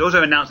Young has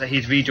also announced that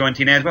he's rejoined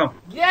TNA as well.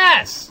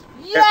 Yes!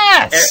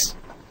 Yes!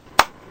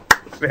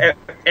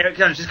 Eric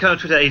Young just come on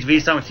Twitter. He's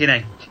re-signed with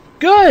TNA.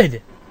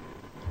 Good.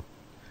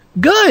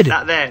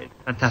 That there,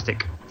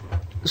 fantastic.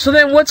 So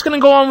then, what's going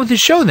to go on with his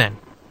show then?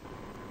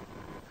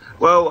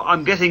 Well,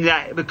 I'm guessing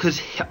that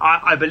because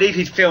I believe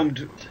he's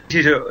filmed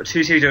two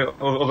series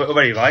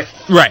already, right?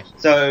 Right.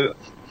 So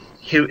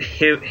he.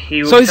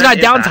 So he's got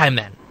downtime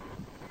then.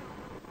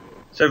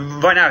 So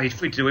right now he's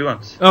free to do what he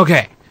wants.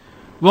 Okay.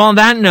 Well, on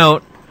that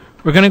note,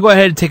 we're going to go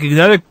ahead and take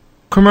another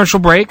commercial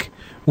break.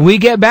 When we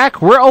get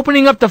back, we're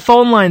opening up the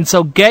phone line,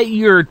 so get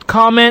your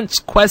comments,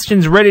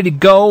 questions ready to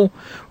go.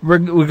 We're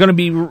going to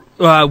be,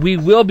 we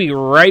will be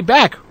right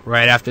back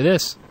right after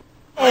this.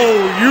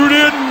 Oh, you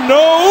didn't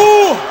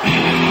know?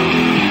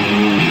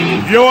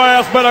 Your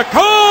ass better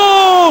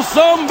call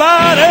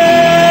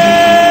somebody!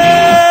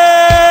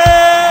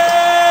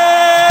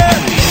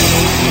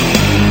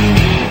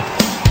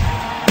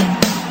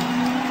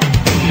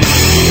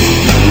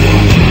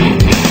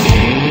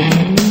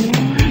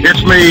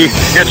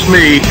 It's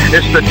me,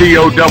 it's the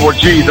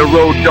D-O-double-G, the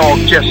road dog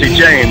Jesse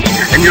James,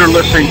 and you're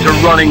listening to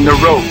Running the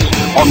Ropes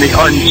on the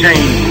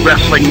Unchained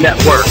Wrestling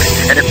Network.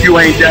 And if you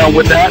ain't down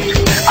with that,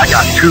 I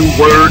got 2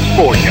 words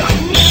for you.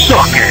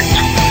 Suck it!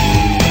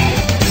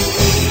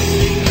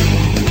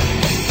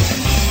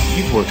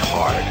 You've worked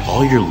hard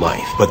all your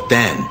life, but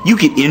then you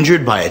get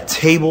injured by a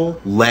table,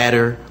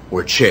 ladder,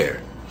 or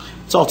chair.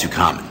 It's all too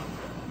common.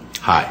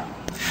 Hi,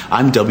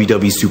 I'm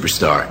WWE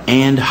superstar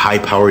and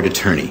high-powered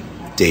attorney,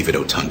 David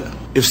Otunda.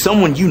 If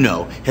someone you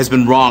know has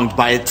been wronged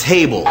by a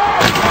table,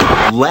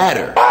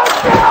 ladder,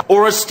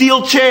 or a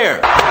steel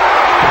chair,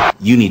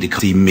 you need to come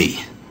see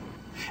me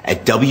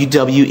at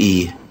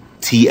WWE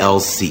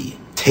TLC.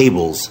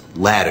 Tables,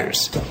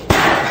 ladders,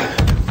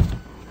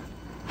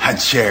 and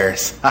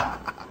chairs.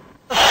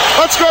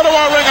 Let's go to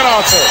our ring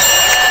announcer.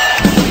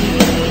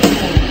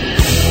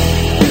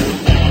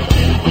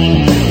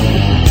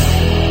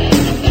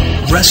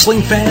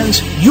 Wrestling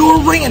fans, your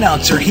ring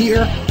announcer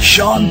here,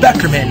 Sean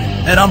Beckerman,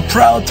 and I'm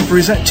proud to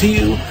present to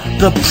you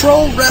the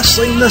Pro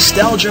Wrestling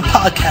Nostalgia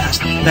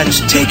Podcast that's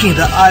taking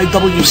the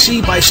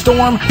IWC by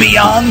storm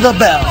beyond the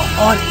bell.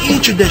 On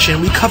each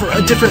edition, we cover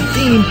a different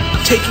theme,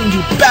 taking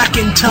you back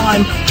in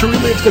time to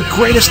relive the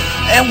greatest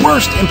and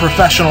worst in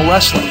professional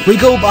wrestling. We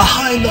go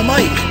behind the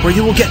mic, where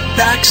you will get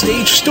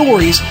backstage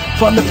stories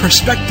from the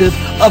perspective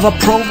of a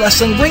pro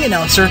wrestling ring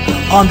announcer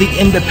on the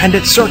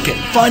independent circuit.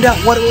 Find out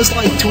what it was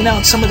like to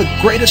announce some of the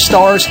greatest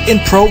stars in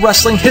pro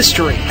wrestling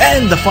history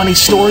and the funny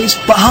stories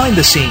behind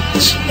the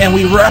scenes. And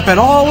we wrap it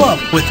all up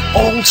with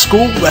old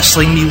school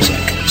wrestling music.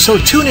 So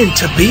tune in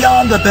to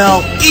Beyond the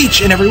Bell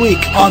each and every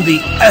week on the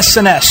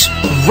SNS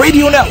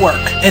Radio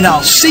Network, and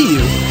I'll see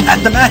you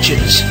at the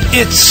matches.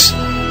 It's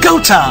go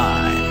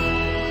time!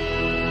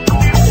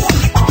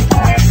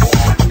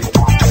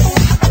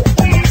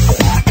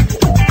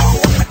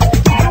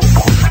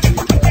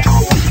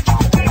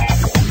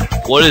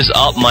 What is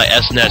up, my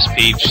SNS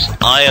peeps?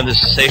 I am the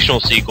sensational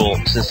sequel,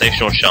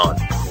 Sensational Sean.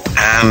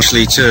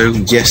 Ashley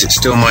too. Yes, it's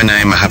still my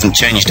name. I haven't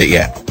changed it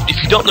yet.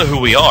 If you don't know who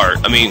we are,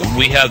 I mean,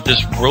 we have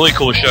this really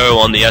cool show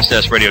on the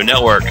SNS Radio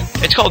Network.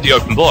 It's called The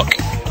Open Book.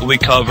 We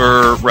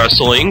cover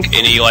wrestling,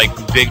 any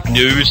big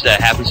news that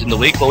happens in the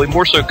week, but we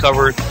more so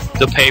cover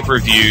the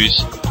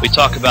pay-per-views. We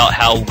talk about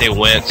how they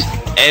went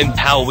and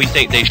how we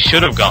think they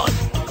should have gone.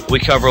 We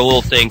cover a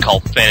little thing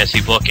called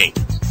fantasy booking.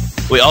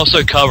 We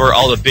also cover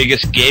all the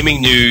biggest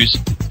gaming news,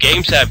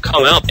 games that have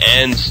come out,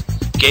 and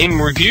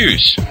game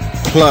reviews.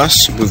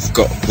 Plus, we've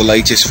got the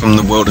latest from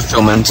the world of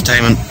film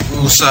entertainment.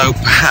 Also,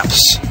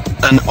 perhaps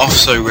an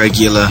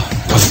off-so-regular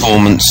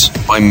performance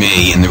by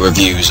me in the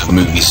reviews of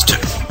movies too.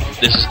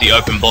 This is The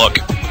Open Book.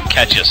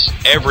 Catch us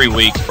every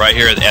week right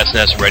here at the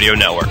SNS Radio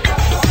Network.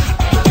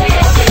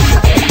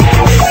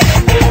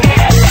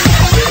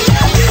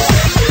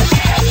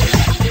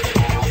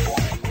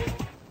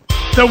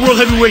 The World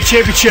Heavyweight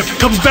Championship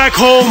comes back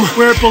home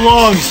where it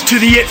belongs, to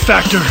the it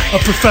factor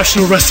of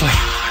professional wrestling.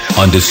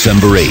 On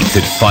December 8th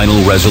at Final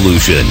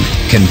Resolution,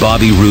 can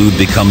Bobby Roode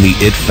become the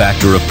it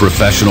factor of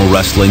professional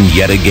wrestling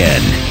yet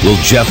again? Will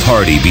Jeff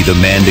Hardy be the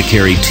man to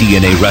carry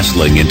TNA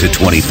Wrestling into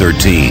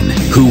 2013?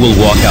 Who will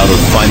walk out of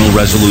Final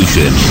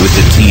Resolution with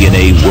the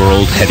TNA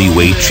World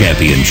Heavyweight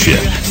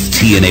Championship?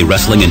 TNA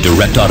Wrestling and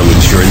Direct Auto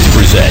Insurance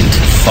present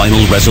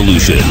Final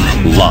Resolution,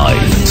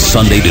 live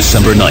Sunday,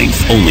 December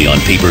 9th, only on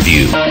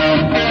pay-per-view.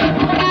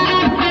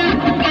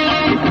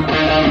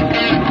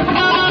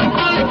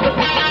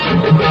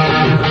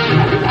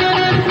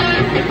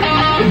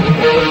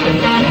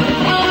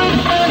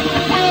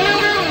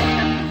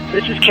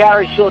 This is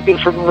Carrie Silken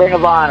from Ring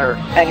of Honor,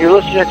 and you're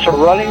listening to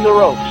Running the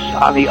Ropes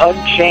on the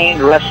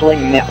Unchained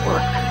Wrestling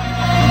Network.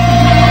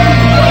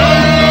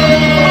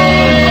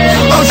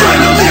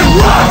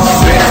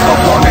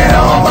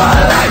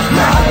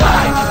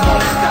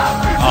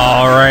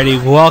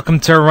 Alrighty, welcome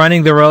to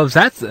Running the Ropes.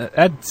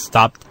 That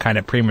stopped kind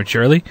of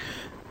prematurely.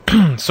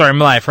 Sorry,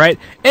 my life, right?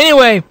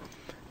 Anyway,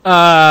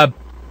 yeah,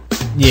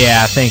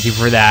 thank you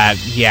for that.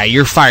 Yeah,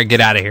 you're fired. Get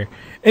out of here.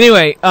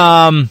 Anyway,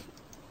 phone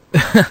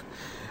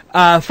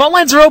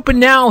lines are open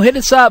now. Hit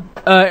us up.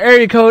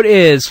 Area code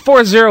is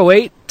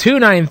 408-2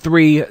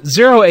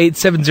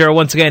 408-293-0870.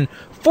 Once again,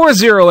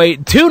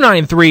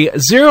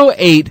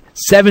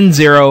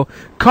 408-293-0870.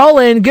 Call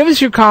in, give us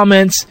your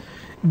comments,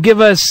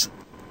 give us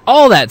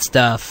all that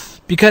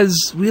stuff,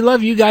 because we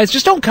love you guys.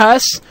 Just don't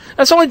cuss.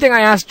 That's the only thing I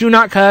ask. Do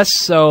not cuss.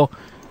 So,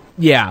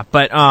 yeah.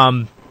 But,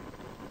 I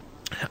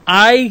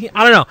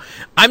don't know.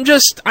 I'm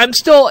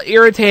still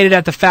irritated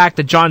at the fact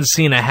that John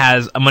Cena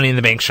has a Money in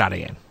the Bank shot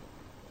again.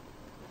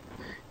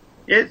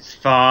 It's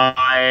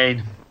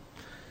fine.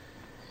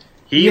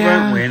 He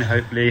won't win,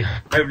 hopefully.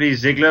 Hopefully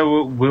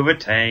Ziggler will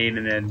retain,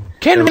 and then...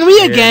 Can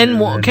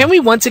we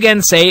once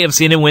again say if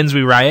Cena wins,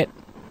 we riot?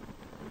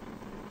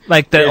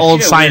 Like the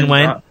old sign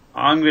went?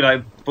 I'm going to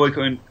like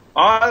boycotting...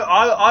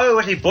 I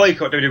already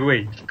boycott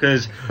WWE,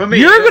 because for me...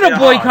 You're going to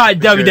boycott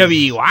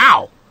WWE,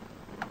 wow!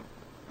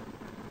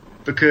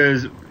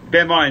 Because,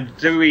 bear in mind,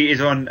 WWE is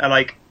on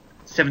at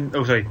 4 in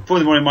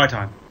the morning my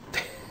time.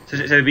 So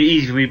it'd be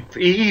easy for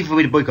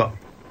me to boycott.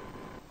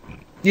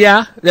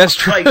 Yeah, that's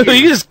true. You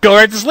can just go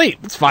right to sleep.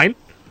 It's fine.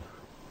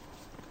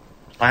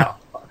 I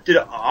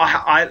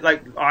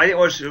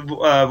watched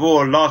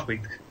Raw last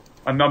week.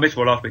 I missed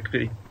Raw last week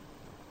completely.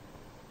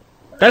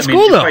 That's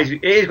cool though.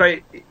 Crazy. It is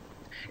great.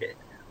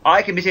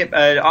 I can miss it.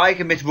 I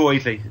can miss Raw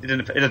easily. It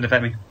doesn't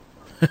affect me.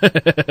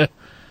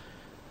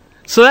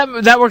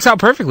 So that works out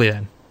perfectly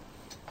then.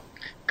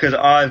 Because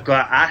I've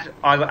got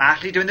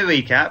Ashley doing the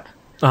recap,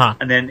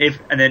 and then if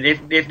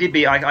need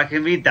be, I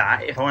can read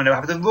that if I want to know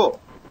what happens in Raw.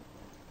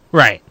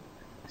 Right.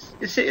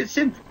 It's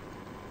simple.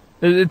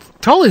 It's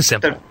totally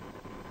simple.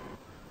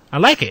 I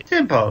like it.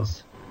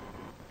 Simples.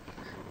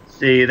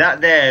 See,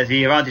 there's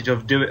the advantage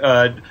of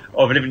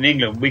living in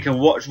England. We can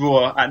watch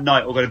Raw at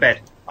night or go to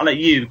bed. Unlike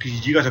you,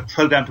 because you guys are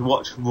programmed to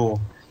watch Raw.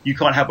 You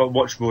can't help but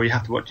watch Raw. You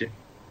have to watch it.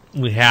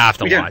 We have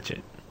to watch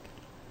it.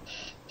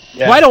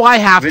 Yeah. Why do I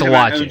have to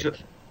watch it?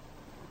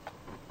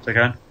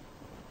 Okay.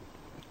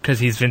 Because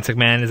he's Vince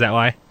McMahon. Is that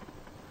why?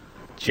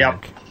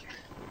 Yep.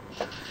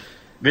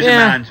 Vince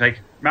McMahon's like,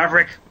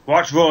 Maverick,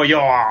 watch Raw,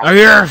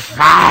 you're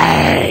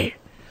fine.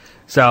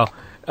 So,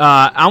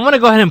 I'm going to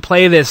go ahead and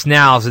play this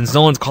now since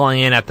no one's calling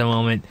in at the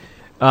moment.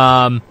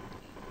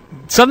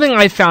 Something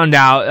I found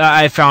on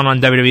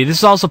WWE. This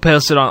is also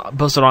posted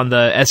on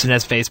the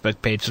SNS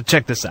Facebook page, so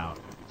check this out.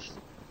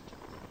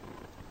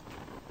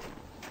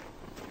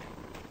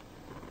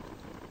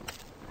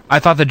 I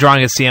thought the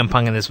drawing of CM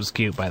Punk in this was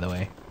cute, by the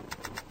way.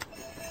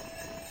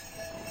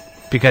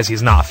 Because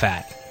he's not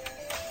fat.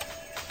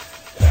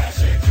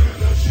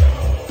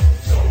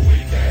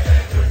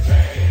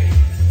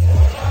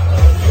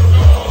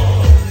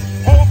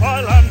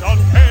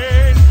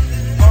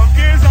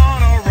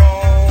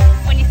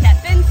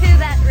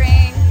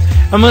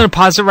 I'm going to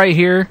pause it right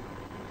here.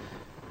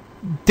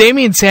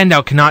 Damien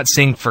Sandow cannot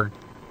sing for...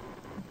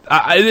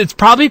 it's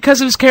probably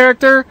because of his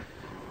character,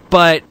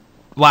 but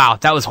wow,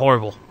 that was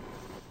horrible.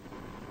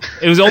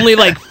 It was only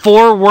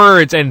 4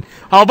 words, and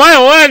I'll buy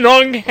one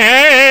on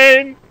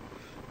hand.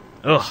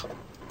 Ugh.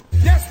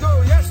 Yes, no,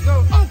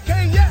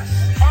 okay,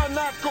 yes. I'm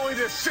not going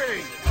to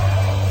sing.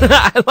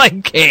 I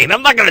like Kane.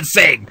 I'm not going to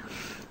sing.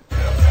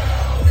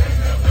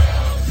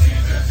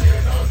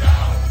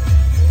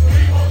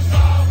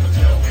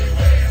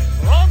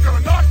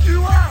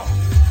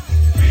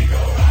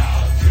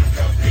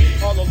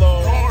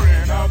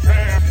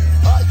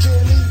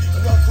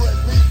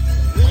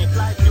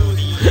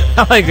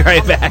 I like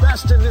right back.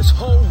 Best in this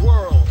whole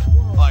world.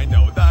 I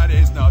know that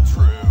is not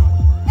true.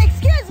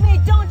 Excuse me,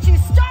 don't you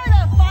start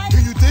a fight. Do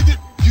you dig it?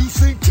 You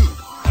sing too.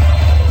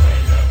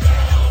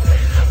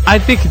 I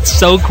think it's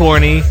so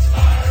corny.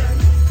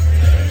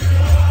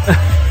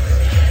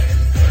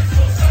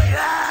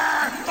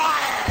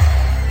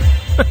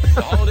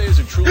 The holidays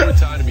are truly a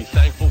time to be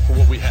thankful for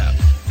what we have.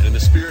 And in the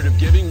spirit of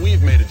giving,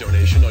 we've made a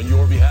donation on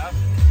your behalf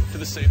to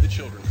the Save the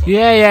Children Fund.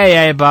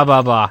 Yeah, blah,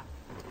 blah, blah.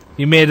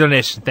 You made a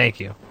donation. Thank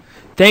you.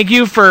 Thank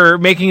you for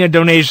making a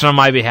donation on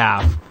my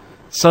behalf.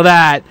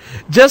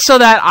 Just so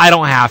that I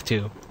don't have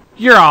to.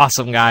 You're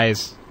awesome,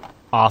 guys.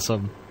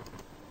 Awesome.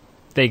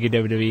 Thank you,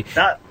 WWE.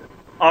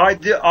 I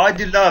do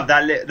love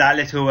that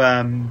little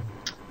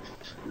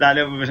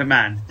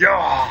man.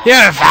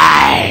 You're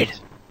fine.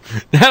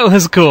 That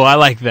was cool. I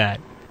like that.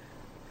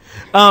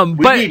 We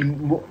need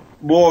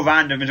more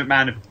random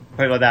man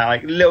like that,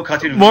 like little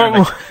cartoon. Do you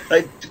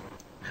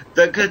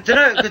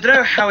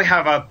know how we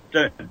have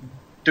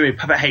doing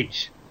Puppet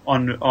H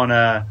on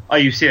Are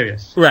You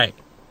Serious? Right.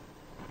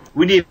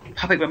 We need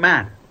Puppet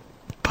McMahon.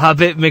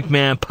 Puppet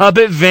McMahon.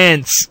 Puppet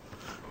Vince.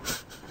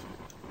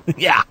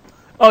 Yeah.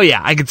 Oh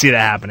yeah, I can see that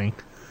happening.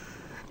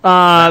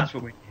 That's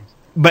what we need.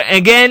 But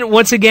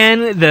once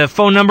again, the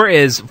phone number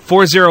is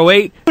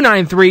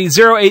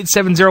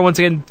 408-293-0870. Once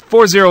again,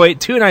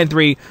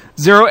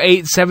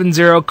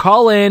 408-293-0870.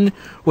 Call in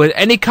with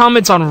any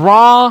comments on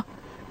Raw,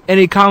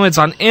 any comments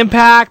on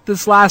Impact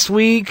this last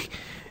week,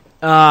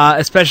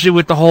 especially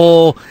with the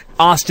whole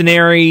Austin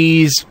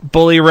Aries,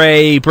 Bully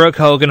Ray, Brooke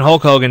Hogan,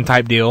 Hulk Hogan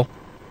type deal.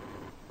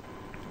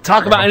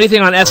 Talk about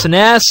anything on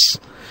SNS,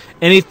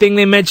 anything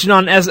they mentioned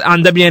on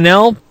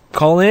WNL.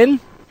 Call in.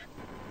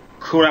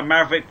 call out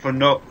Maverick for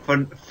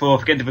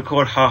forgetting to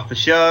record half the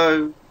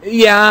show.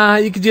 Yeah,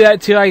 you could do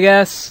that too, I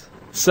guess.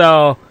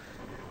 So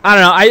I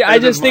don't know. I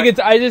just think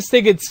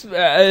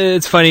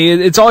it's funny.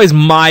 It's always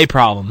my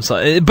problem.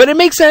 So, but it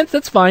makes sense.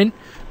 That's fine.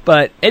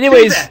 But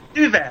anyways,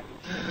 do that.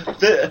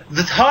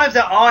 The times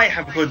that I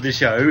have recorded the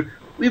show,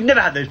 we've never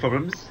had those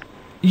problems.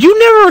 You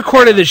never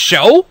recorded the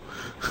show?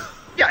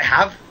 Yeah, I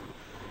have.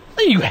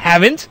 No, you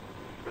haven't.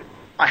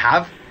 I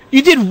have.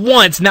 You did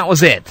once, and that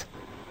was it.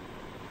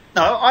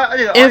 No, I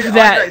did. If I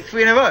that did like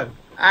 3 in a row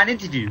and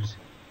interviews.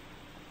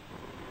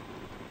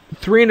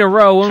 3 in a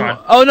row.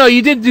 Oh no,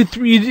 you did do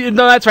 3.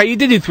 No, that's right. You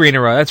did do 3 in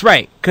a row. That's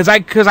right. Because I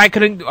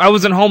couldn't. I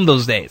wasn't home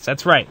those days.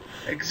 That's right.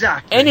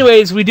 Exactly.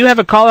 Anyways, we do have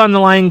a caller on the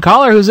line.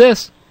 Caller, who's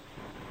this?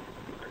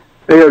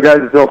 Hey, yo, guys,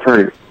 it's L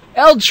Train.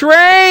 L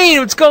Train,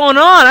 what's going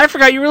on? I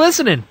forgot you were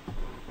listening.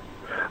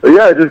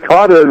 Yeah, I just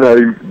caught it and I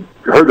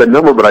heard that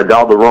number, but I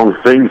dialed the wrong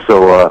thing.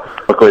 So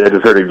luckily, I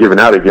just heard it giving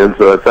out again.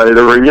 So I decided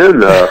to ring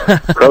in.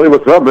 Crowley,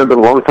 what's up, man? Been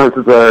a long time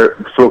since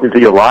I've spoken to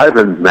you live,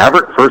 and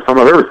Maverick, first time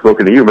I've ever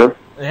spoken to you, man.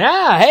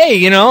 Yeah, hey,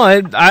 you know,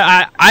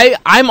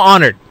 I'm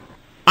honored.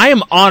 I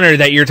am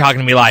honored that you're talking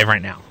to me live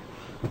right now.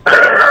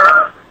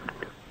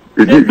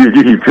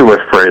 You keep too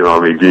much praying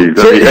on me, geez.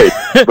 I mean, hey,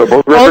 but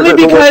both only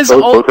because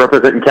both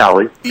representing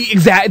Cali.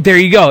 There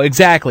you go,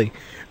 exactly.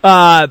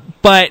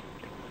 But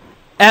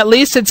at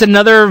least it's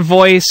another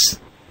voice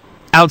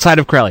outside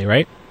of Crowley,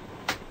 right?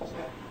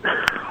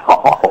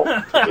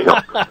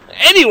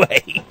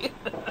 Anyway,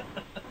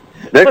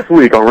 next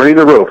week on Running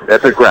the Ropes,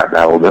 Epic Rap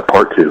Battle,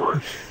 Part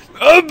 2.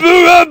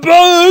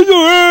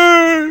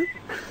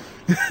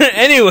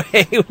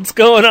 Anyway, what's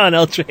going on,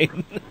 L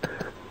Train?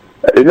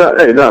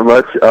 Not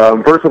much.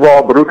 First of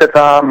all, Baruch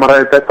atah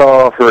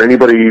Marateto for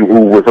anybody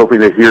who was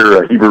hoping to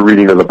hear a Hebrew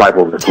reading of the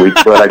Bible this week,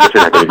 but I guess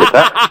you're not going to get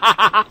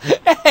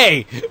that.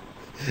 Hey,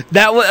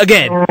 that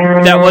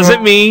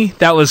wasn't me.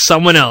 That was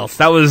someone else.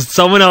 That was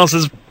someone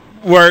else's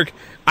work.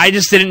 I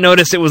just didn't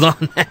notice it was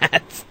on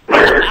that.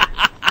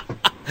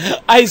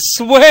 I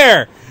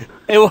swear,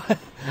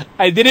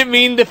 I didn't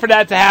mean for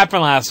that to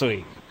happen last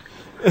week.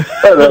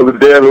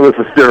 It was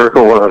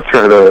hysterical when I was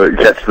trying to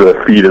catch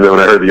the feed, and then when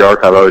I heard the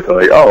archive, I was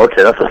like, oh,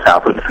 okay, that's what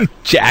happened.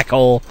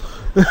 Jackhole.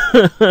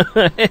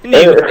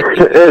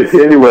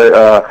 Anyway,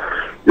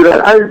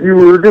 you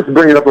were just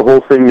bringing up the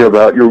whole thing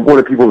about you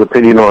wanted people's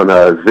opinion on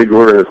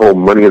Ziggler and his whole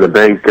Money in the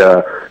Bank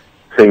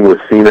thing with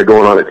Cena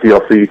going on at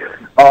TLC.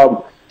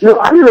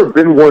 I've never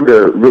been one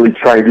to really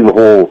try and do the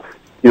whole,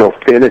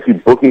 fantasy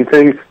booking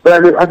thing, but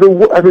I've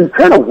been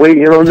trying to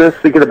weigh in on this,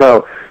 thinking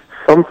about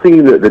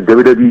something that the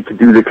WWE could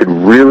do that could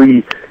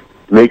really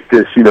make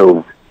this,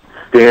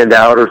 stand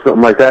out or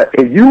something like that.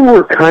 And you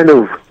were kind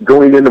of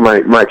going into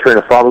my train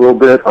of thought a little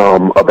bit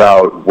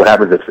about what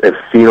happens if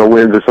Cena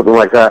wins or something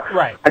like that.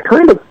 Right. I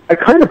kind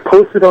of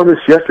posted on this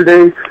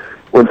yesterday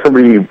when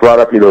somebody brought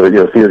up,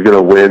 that Cena's going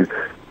to win,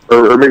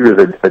 or maybe it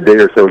was a day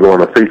or so ago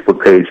on a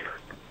Facebook page.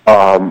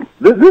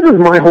 This is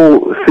my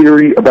whole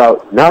theory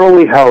about not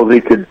only how they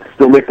could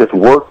still make this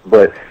work,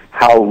 but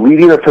how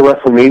leading up to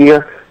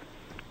WrestleMania,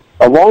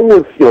 along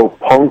with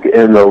Punk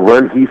and the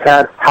run he's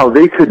had, how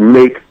they could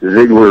make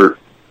Ziggler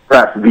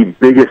perhaps the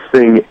biggest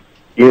thing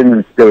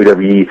in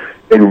WWE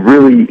and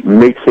really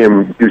make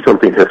him do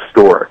something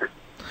historic.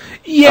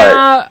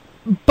 Yeah,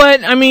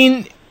 but I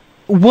mean,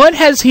 what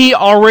has he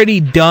already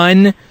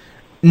done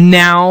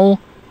now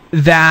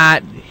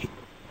that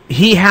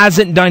he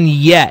hasn't done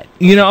yet?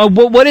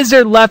 What is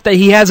there left that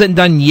he hasn't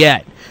done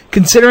yet?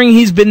 Considering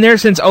he's been there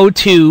since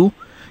 2002,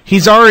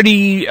 he's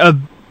already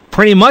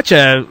pretty much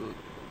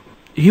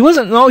he's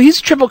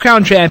a Triple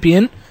Crown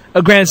champion,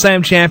 a Grand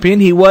Slam champion.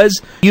 He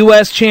was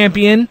U.S.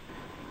 champion.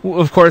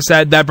 Of course,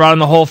 that brought in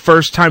the whole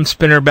first-time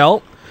spinner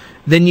belt.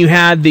 Then you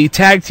had the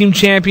tag team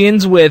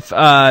champions with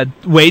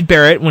Wade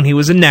Barrett when he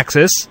was in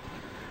Nexus,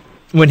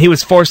 when he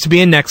was forced to be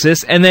in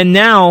Nexus. And then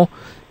now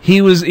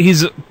he's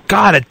a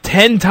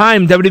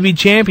 10-time WWE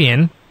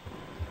champion.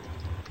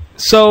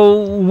 So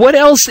what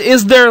else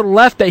is there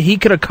left that he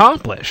could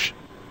accomplish?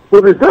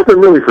 Well, there's nothing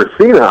really for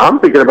Cena. I'm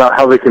thinking about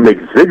how they can make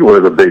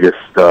Ziggler the biggest.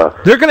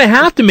 They're going to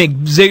have to make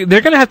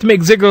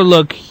Ziggler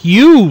look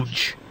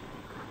huge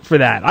for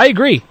that. I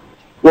agree.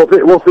 This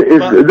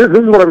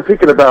is what I'm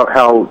thinking about,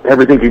 how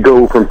everything could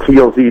go from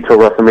TLC to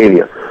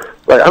WrestleMania.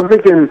 Like, I'm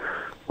thinking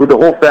with the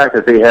whole fact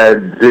that they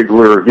had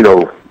Ziggler,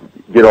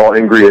 get all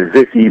angry at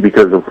Vicky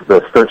because of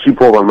the stunt she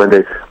pulled on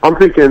Monday. I'm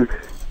thinking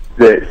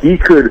that he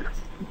could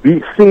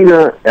beat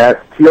Cena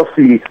at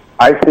TLC.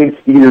 I think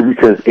either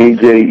because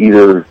AJ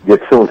either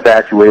gets so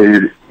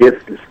infatuated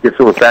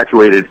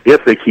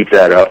if they keep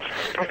that up,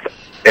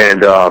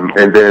 and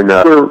then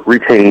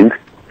retained.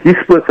 He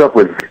splits up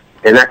with,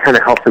 and that kind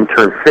of helps him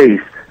turn face.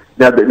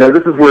 Now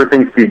this is where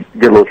things could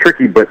get a little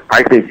tricky, but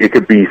I think it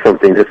could be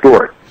something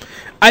historic.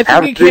 I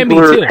think it can be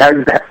too.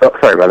 Sorry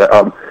about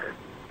that.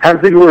 Have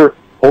Ziggler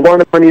hold on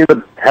to Money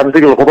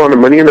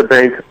in the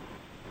Bank,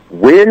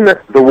 win the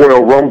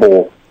Royal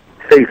Rumble,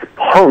 face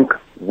Punk,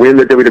 win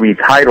the WWE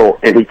title,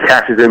 and he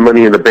cashes in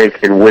Money in the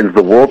Bank and wins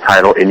the world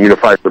title and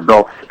unifies the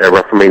belts at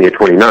WrestleMania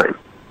 29.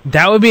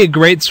 That would be a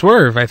great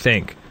swerve, I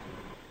think.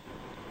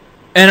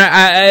 And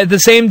at the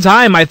same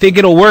time, I think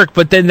it'll work,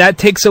 but then that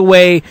takes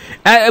away...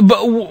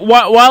 but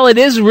while it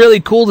is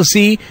really cool to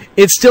see,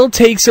 it still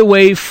takes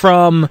away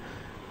from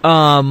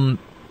the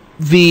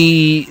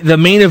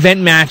main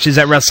event matches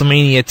at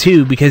WrestleMania,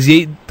 too,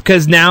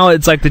 because now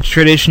it's like the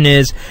tradition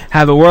is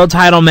have a world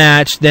title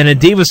match, then a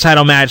Divas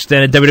title match,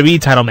 then a WWE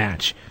title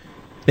match.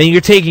 Then you're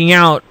taking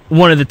out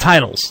one of the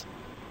titles.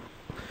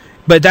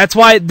 But that's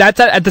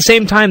at the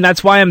same time,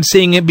 that's why I'm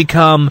seeing it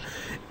become...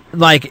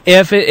 Like,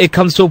 if it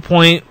comes to a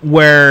point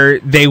where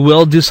they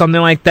will do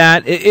something like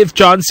that, if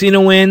John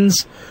Cena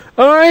wins,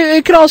 or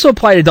it could also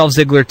apply to Dolph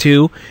Ziggler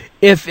too,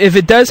 if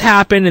it does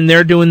happen and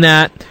they're doing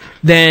that,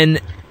 then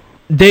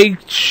they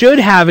should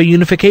have a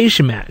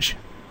unification match.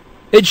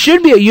 It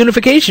should be a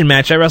unification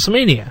match at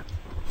WrestleMania.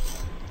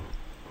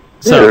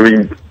 So,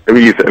 yeah, I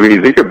mean,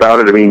 you think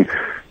about it, I mean,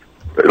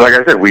 like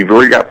I said, we've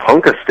already got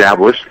Punk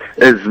established.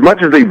 As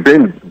much as they've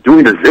been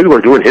doing to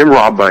Ziggler, doing him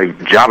raw by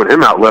jobbing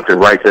him out left and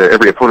right to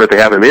every opponent they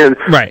have him in,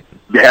 right?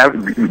 Have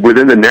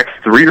within the next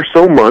 3 or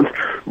so months,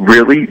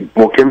 really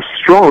book him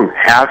strong.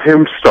 Have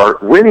him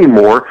start winning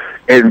more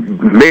and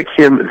make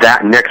him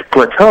that next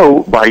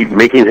plateau by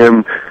making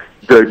him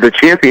the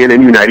champion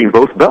and uniting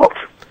both belts.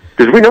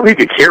 Because we know he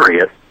could carry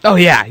it. Oh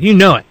yeah, you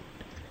know it.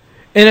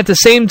 And at the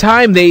same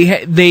time,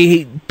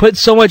 they put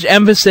so much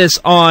emphasis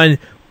on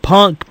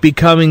Punk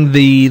becoming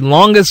the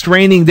longest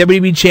reigning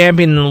WWE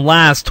champion in the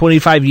last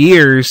 25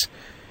 years,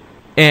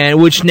 and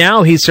which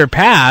now he's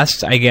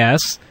surpassed, I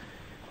guess.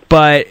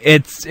 But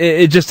it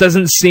just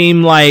doesn't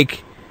seem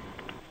like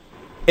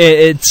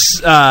it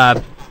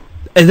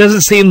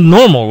doesn't seem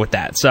normal with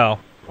that. So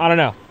I don't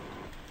know.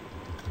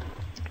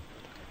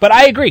 But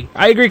I agree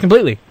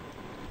completely.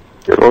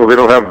 Well, they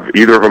don't have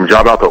either of them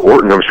job out to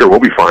Orton. I'm sure we'll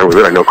be fine with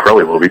it. I know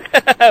Crowley will be.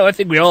 I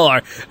think we all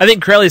are. I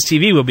think Crowley's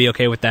TV will be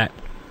okay with that.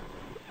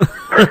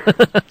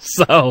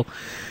 So,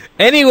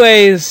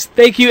 anyways,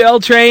 thank you, L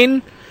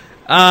Train.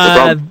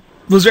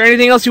 Was there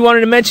anything else you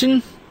wanted to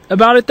mention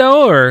about it,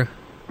 though, or?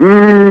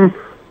 Nothing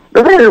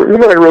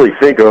I really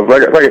think of.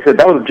 Like I said,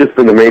 that was just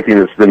been the main thing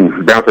that's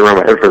been bouncing around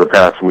my head for the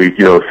past week.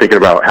 You know, thinking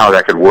about how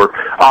that could work.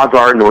 Odds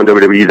are, knowing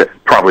WWE, that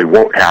probably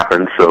won't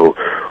happen. So,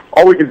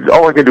 all I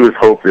can do is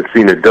hope that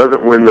Cena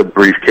doesn't win the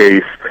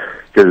briefcase.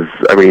 Because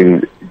I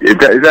mean, if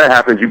that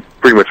happens, you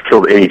pretty much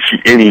killed any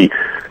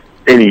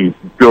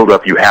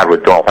build-up you had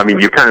with Dolph. I mean,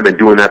 you've kind of been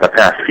doing that the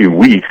past few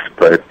weeks,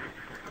 but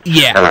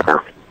yeah, I don't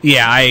know.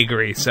 Yeah, I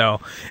agree.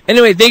 So,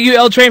 anyway, thank you,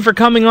 L Train, for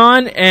coming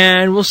on,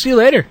 and we'll see you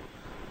later.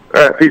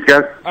 All right, peace,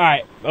 guys. All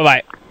right,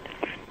 bye-bye.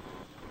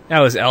 That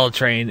was L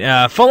Train.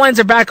 Phone lines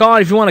are back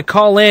on if you want to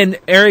call in.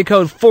 Area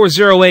code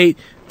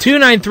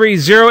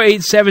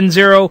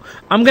 408-293-0870.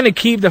 I'm going to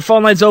keep the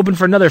phone lines open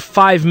for another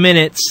 5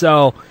 minutes,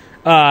 so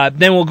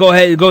then we'll go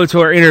ahead and go to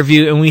our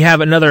interview, and we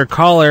have another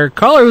caller.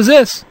 Caller, who's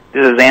this?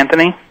 This is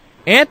Anthony.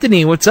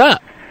 Anthony, what's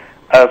up?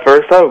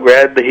 First off,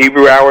 glad the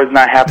Hebrew Hour is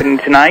not happening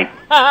tonight.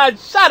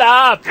 Shut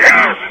up!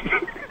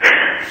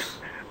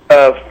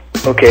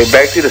 Okay,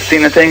 back to the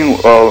Cena thing.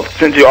 Well,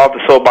 since you're off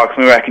the soapbox,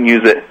 maybe I can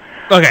use it.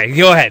 Okay,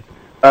 go ahead.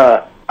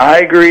 I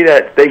agree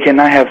that they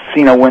cannot have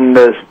Cena win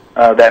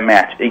that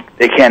match.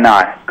 They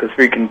cannot, because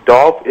freaking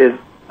Dolph is,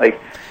 like,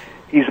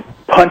 he's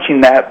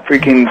punching that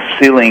freaking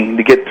ceiling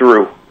to get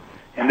through.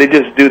 And they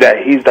just do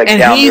that. He's like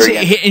down there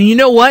again. And you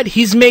know what?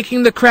 He's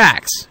making the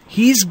cracks.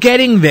 He's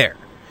getting there.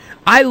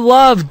 I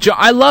love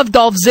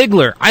Dolph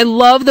Ziggler. I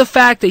love the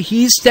fact that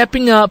he's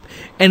stepping up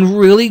and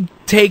really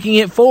taking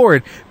it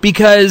forward,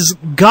 because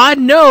God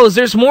knows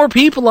there's more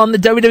people on the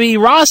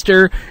WWE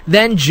roster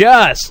than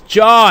just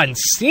John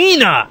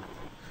Cena.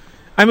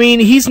 I mean,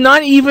 he's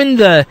not even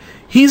the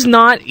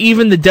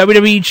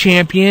WWE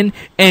champion,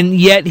 and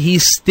yet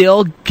he's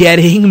still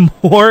getting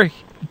more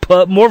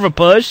of a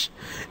push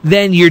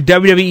than your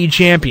WWE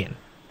champion.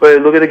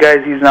 But look at the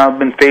guys he's now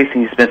been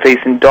facing. He's been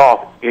facing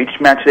Dolph. Each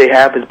match they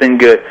have has been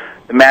good.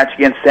 The match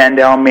against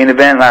Sandow main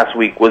event last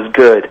week was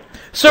good.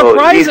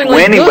 Surprisingly so he's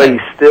winning, good. But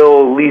he's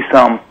still at least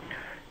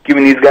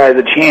giving these guys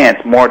a chance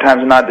more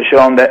times than not to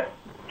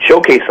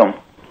showcase them.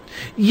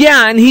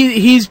 Yeah, and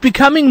he's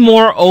becoming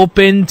more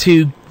open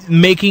to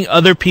making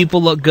other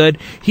people look good.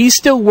 He's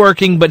still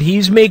working, but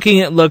he's making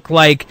it look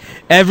like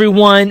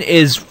everyone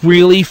is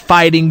really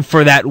fighting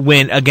for that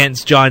win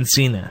against John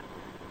Cena.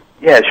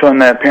 Yeah, showing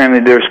that apparently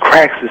there's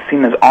cracks in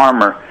Cena's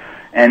armor.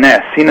 And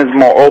Cena's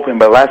more open,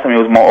 but last time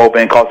he was more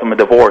open, it cost him a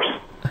divorce.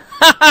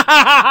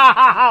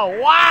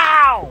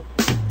 Wow!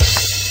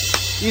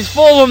 He's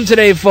full of them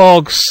today,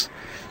 folks.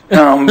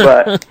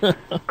 But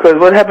because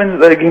what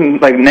happens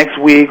like next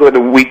week or the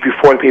week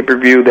before the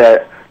pay-per-view,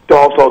 that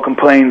Dolph's all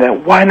complaining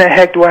that why in the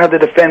heck do I have to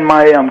defend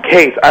my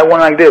case? I won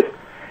like this,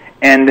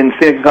 and then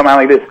Cena can come out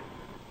like this.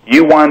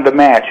 You won the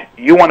match.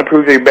 You want to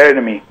prove that you're better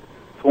than me.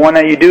 So why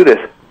not you do this?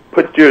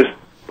 Put your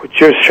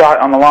shot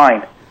on the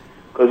line.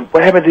 Because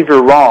what happens if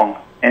you're wrong?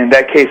 And in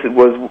that case, it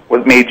was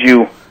what made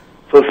you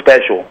so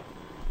special.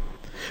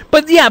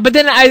 But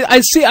then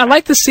I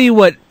like to see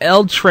what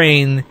L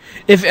Train,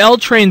 if L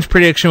Train's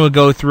prediction would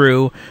go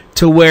through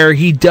to where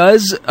he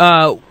does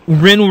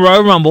win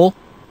Royal Rumble,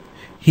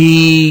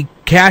 he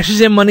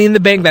cashes in Money in the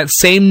Bank that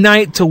same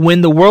night to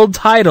win the world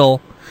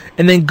title,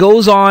 and then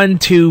goes on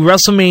to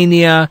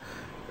WrestleMania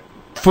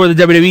for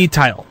the WWE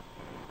title.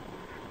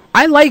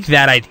 I like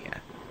that idea.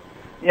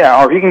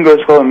 Yeah, or he can go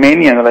to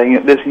Mania and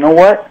like this. You know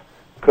what?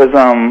 Because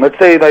let's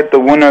say like the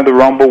winner of the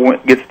Rumble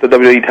gets the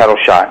WWE title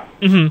shot.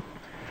 Mm-hmm.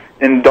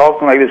 And Dolph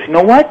can like this. You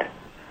know what?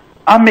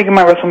 I'm making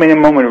my WrestleMania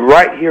moment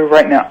right here,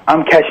 right now.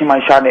 I'm cashing my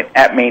shot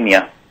at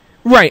Mania.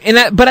 Right,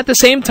 but at the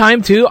same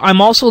time too,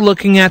 I'm also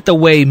looking at the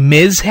way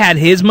Miz had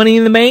his Money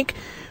in the Bank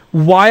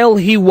while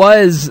he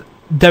was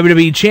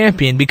WWE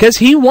champion, because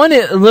he won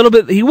it a little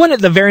bit. He won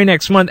it the very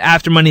next month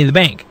after Money in the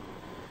Bank,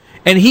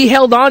 and he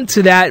held on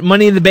to that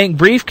Money in the Bank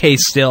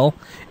briefcase still,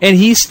 and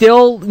he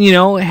still,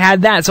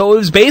 had that. So it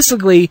was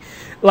basically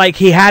like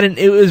he had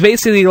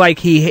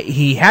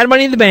he had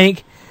Money in the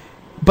Bank,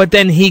 but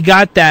then he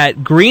got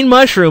that green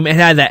mushroom and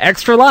had that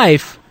extra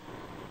life,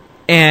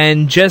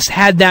 and just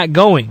had that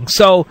going.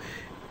 So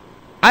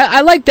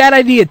I like that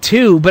idea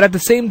too, but at the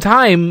same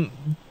time,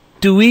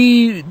 do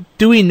we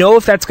know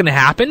if that's going to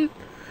happen?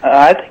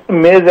 I think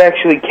Miz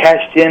actually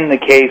cashed in the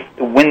case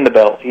to win the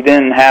belt. He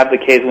didn't have the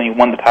case when he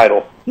won the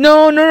title.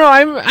 No.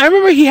 I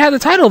remember he had the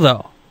title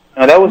though.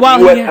 No, that was the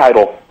U.S.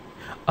 title.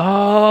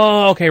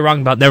 Oh, okay,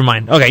 wrong belt. Never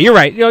mind. Okay, you're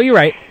right. You're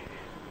right.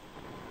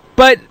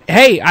 But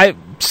hey, I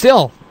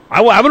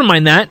wouldn't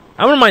mind that.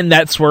 I wouldn't mind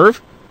that swerve.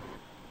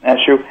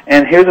 That's true.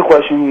 And here's a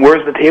question: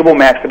 where's the table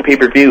match for the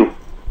pay-per-view?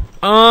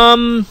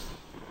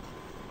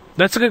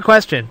 That's a good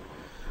question.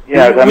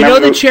 Yeah, we know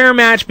the chair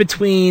match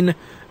between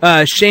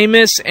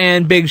Sheamus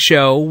and Big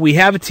Show. We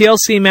have a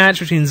TLC match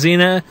between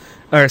Cena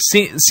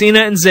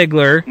and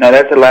Ziggler. No,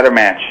 that's a ladder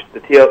match.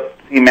 The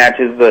TLC match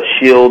is the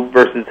Shield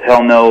versus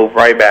Hell No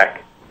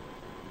Ryback.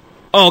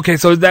 Oh, okay.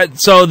 So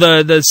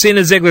the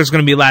Cena Ziggler is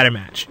going to be a ladder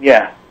match.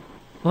 Yeah.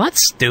 Well,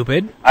 that's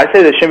stupid. I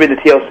say there should be the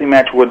TLC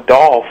match with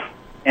Dolph,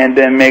 and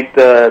then make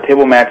the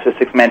table match a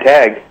 6-man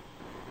tag.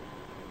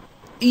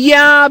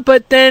 Yeah,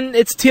 but then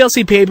it's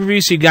TLC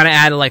pay-per-view, so you got to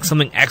add like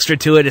something extra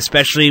to it,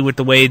 especially with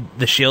the way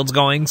the Shield's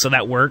going, so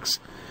that works.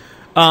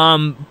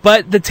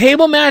 But the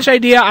table match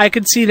idea, I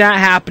could see that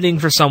happening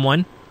for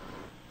someone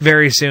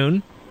very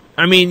soon.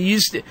 I mean,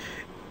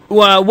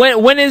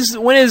 when is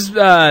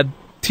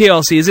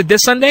TLC? Is it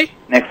this Sunday?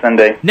 Next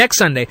Sunday. Next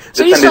Sunday.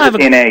 So you still have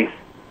TNA.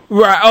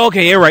 Right.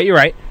 Okay. You're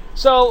right.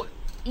 So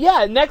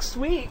yeah, next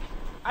week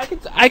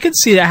I could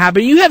see that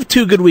happen. You have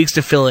 2 good weeks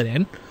to fill it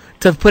in,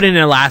 to put in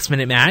a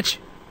last-minute match.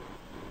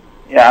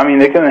 Yeah, I mean,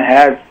 they couldn't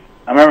have...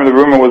 I remember the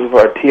rumor was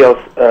for a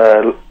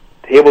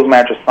tables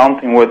match or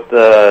something with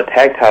the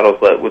tag titles,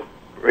 but with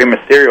Rey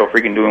Mysterio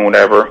freaking doing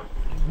whatever.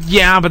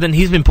 Yeah, but then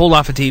he's been pulled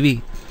off of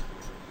TV.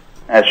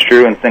 That's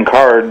true, and Sin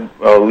Cara,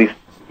 well, at least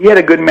he had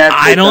a good match.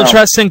 I don't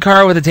trust Sin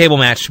Cara with a table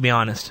match, to be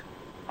honest.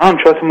 I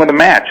don't trust him with a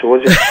match.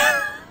 We'll just...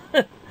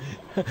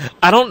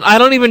 I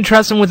don't even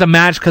trust him with a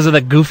match because of the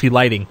goofy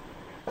lighting.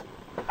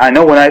 I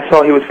know when I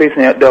saw he was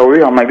facing Del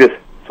Rio, I'm like this.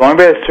 So I'm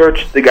going to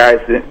search the guys.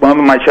 One of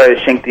them might try to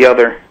shank the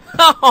other.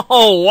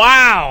 Oh,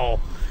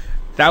 wow.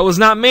 That was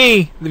not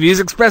me. The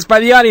views expressed by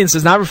the audience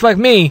does not reflect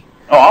me.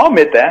 Oh, I'll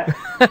admit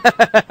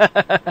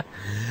that.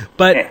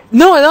 But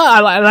no,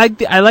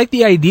 I like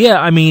the idea.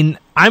 I mean,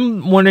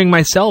 I'm wondering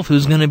myself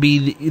who's going to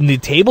be in the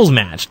tables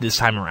match this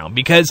time around,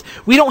 because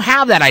we don't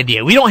have that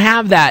idea. We don't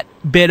have that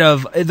bit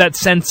of that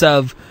sense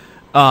of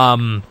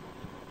what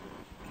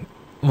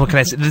can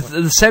I say?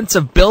 The sense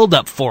of build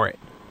up for it.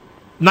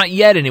 Not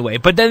yet, anyway.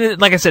 But then,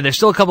 like I said, there's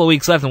still a couple of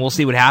weeks left, and we'll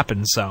see what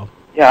happens. So.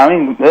 Yeah, I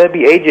mean, that'd be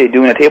AJ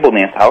doing a table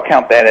dance. I'll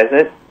count that as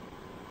it.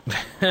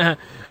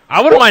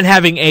 I wouldn't mind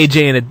having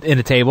AJ in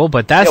a table,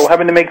 but that's... Yeah, we're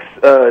having to make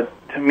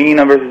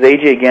Tamina versus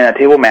AJ again a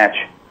table match.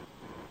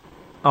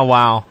 Oh,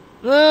 wow.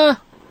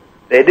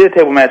 They did a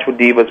table match with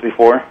Divas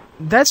before.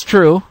 That's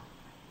true.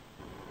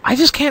 I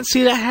just can't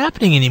see that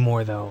happening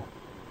anymore, though.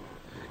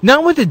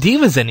 Not with the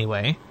Divas,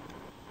 anyway.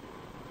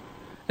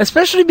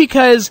 Especially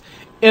because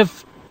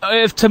if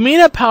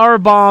Tamina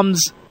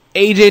powerbombs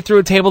AJ through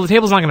a table, the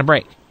table's not going to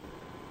break.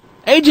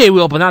 AJ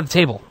will, but not the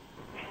table.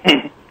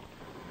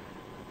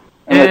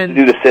 And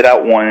do the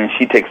sit-out one, and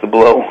she takes the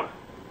blow.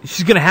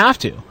 She's going to have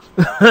to.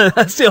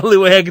 That's the only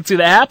way I can see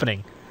that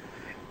happening.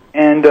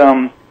 And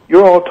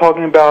you're all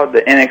talking about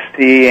the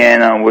NXT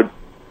and with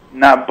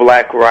not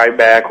Black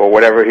Ryback or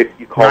whatever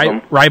you call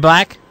them.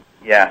 Ryback?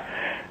 Yeah.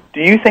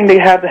 Do you think they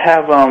have to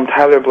have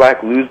Tyler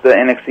Black lose the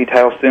NXT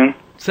title soon?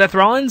 Seth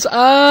Rollins?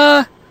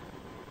 Yeah,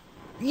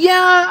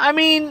 I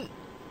mean,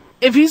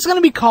 if he's going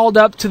to be called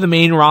up to the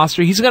main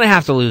roster, he's going to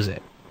have to lose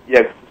it.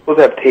 Yeah, cause they're supposed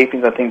to have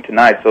tapings, I think,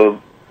 tonight,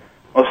 so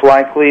most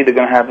likely they're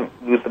going to have to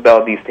lose the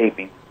belt at these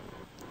tapings.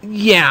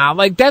 Yeah,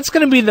 like, that's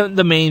going to be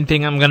the main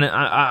thing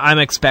I'm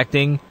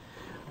expecting.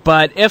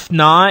 But if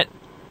not,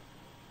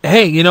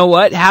 hey, you know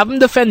what? Have him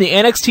defend the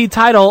NXT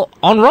title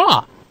on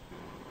Raw.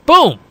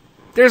 Boom!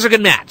 There's a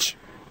good match.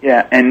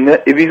 Yeah, and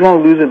if he's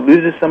going to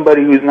lose to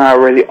somebody who's not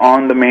already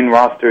on the main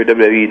roster of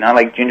WWE, not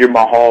like Jinder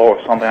Mahal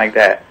or something like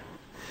that.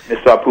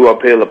 Mr. Apu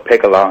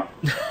Pekala.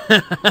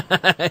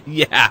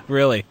 Yeah,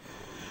 really.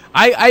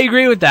 I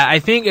agree with that. I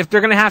think if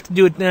they're going to have to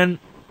do it, then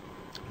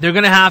he's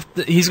going to have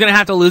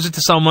to lose it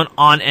to someone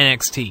on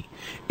NXT.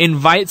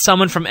 Invite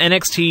someone from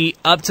NXT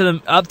up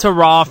to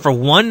Raw for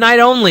one night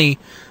only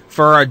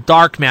for a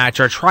dark match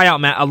or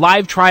a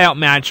live tryout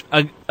match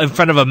in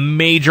front of a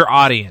major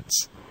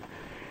audience.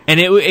 And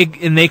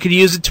and they could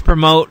use it to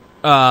promote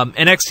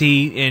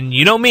NXT. And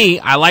you know me,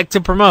 I like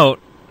to promote,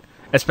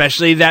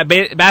 especially that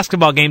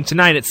basketball game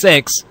tonight at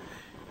 6.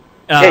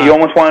 Yeah, you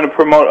almost wanted to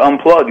promote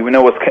Unplugged, even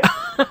though it was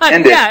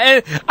ended. Yeah,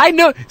 and I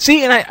know.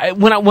 See,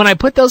 and when I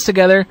put those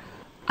together,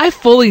 I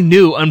fully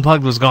knew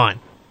Unplugged was gone,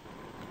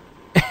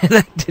 and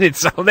I did it.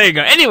 So there you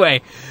go.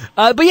 Anyway,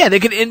 but yeah, they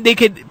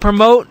could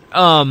promote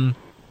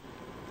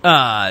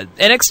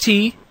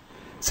NXT.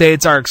 Say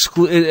it's our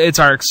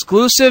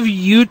exclusive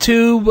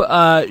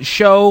YouTube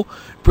show,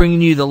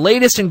 bringing you the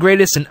latest and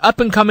greatest and up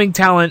and coming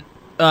talent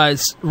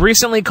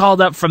recently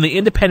called up from the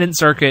independent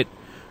circuit.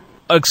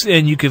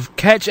 And you can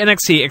catch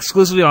NXT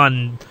exclusively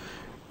on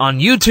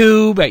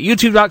YouTube at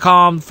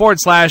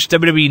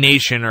youtube.com/WWE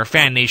Nation or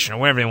Fan Nation or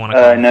whatever they want to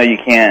call it. No, you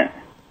can't.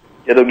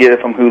 It'll get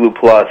it from Hulu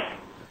Plus.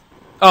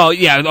 Oh,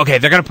 yeah, okay.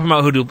 They're going to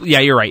promote Hulu.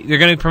 Yeah, you're right. They're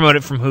going to promote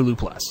it from Hulu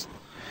Plus.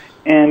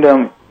 And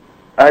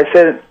I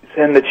said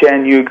in the chat,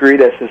 and you agree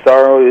that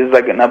Cesaro is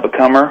like an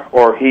up-and-comer,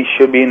 or he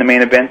should be in the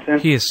main event soon?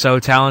 He is so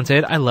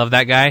talented. I love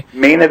that guy.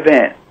 Main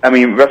event.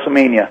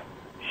 WrestleMania.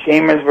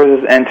 Sheamus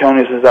versus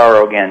Antonio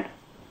Cesaro again.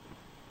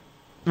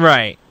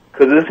 Right.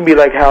 Because this can be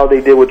like how they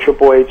did with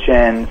Triple H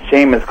and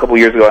Sheamus a couple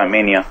years ago at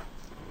Mania.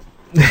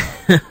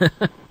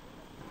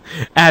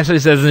 Ashley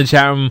says in the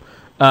chat room,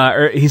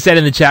 he said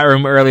in the chat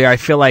room earlier, I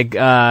feel like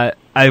I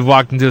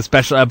walked into a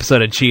special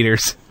episode of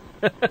Cheaters.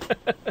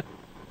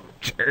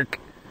 Jerk.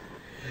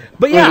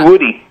 But yeah. Who's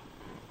Woody?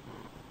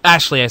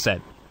 Ashley, I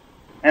said.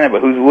 I know,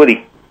 but who's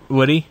Woody?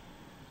 Woody?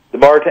 The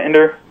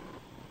bartender?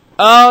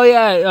 Oh,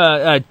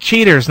 yeah,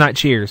 Cheaters, not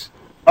Cheers.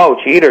 Oh,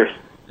 Cheaters.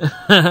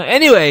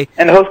 Anyway.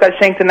 And the host got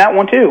shanked in that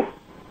one, too.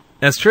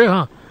 That's true,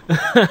 huh?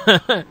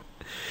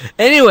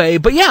 Anyway,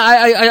 but yeah,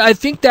 I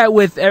think that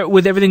with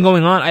everything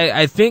going on,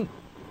 I think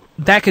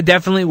that could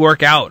definitely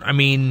work out. I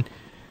mean,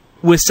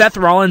 with Seth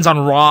Rollins on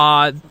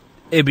Raw,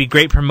 it'd be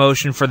great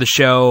promotion for the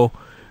show.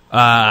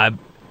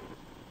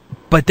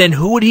 But then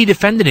who would he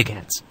defend it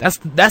against? That's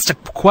the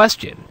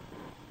question.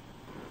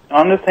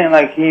 I'm just saying,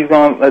 like, he's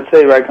going, let's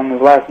say, right, on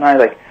his last night,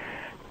 like,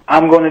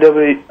 I'm going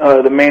to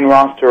the main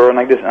roster, and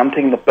like this, I'm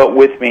taking the belt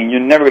with me, and you're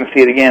never going to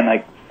see it again.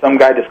 Like, some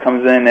guy just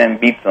comes in and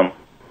beats him.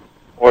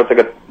 Or it's like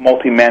a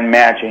multi-man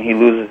match, and he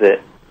loses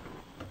it.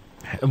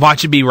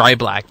 Watch it be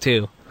Ryback,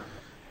 too.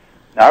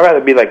 Now, I'd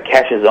rather be like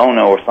Cassius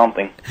Ohno or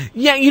something.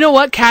 Yeah, you know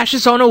what?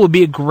 Cassius Ohno would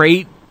be a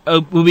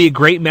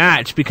great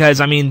match,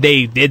 because, I mean,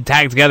 they did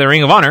tag together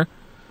Ring of Honor.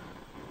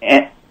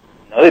 No,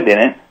 they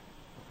didn't.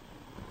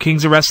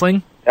 Kings of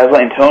Wrestling? That was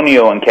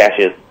Antonio and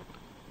Cassius.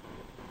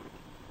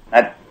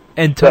 Not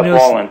Antonio.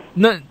 Seth Rollins.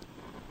 No.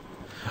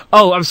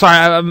 Oh, I'm sorry.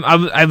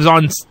 I was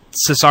on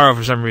Cesaro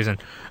for some reason.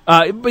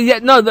 But yeah,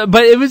 no.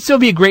 But it would still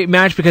be a great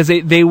match because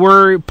they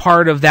were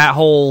part of that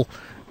whole.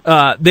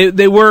 They're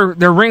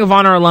Ring of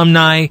Honor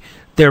alumni.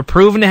 They're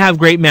proven to have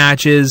great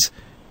matches,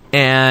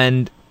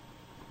 and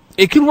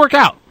it could work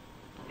out.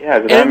 Yeah,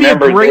 because it'd be a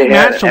great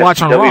match to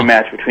watch on Raw.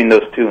 Match between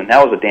those two, and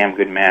that was a damn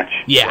good match.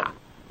 Yeah.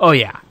 Oh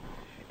yeah.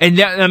 And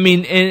that, I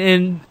mean,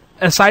 and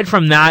aside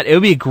from that, it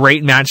would be a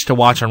great match to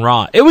watch on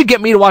Raw. It would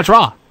get me to watch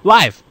Raw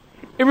live.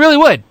 It really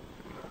would.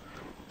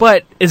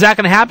 But is that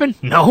going to happen?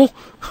 No.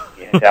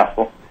 Yeah,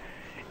 doubtful.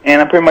 And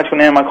I'm pretty much going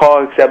to end my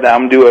call, except that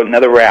I'm going to do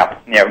another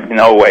rap. Yeah,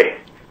 no way.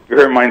 If you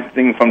heard my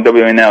thing from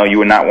WNL, you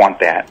would not want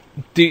that.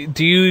 Do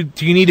you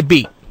need a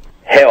beat?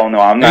 Hell no,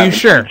 I'm not. Are you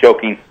sure? I'm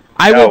joking.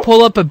 I will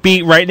pull up a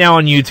beat right now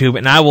on YouTube,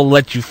 and I will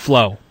let you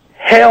flow.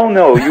 Hell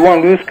no. You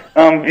want to lose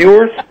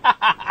viewers?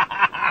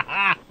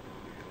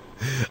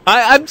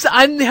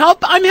 I'm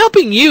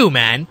helping you,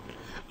 man.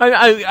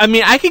 I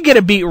mean, I could get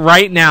a beat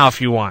right now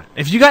if you want.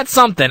 If you got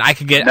something, I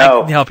can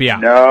help you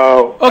out.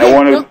 No.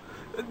 Okay, no,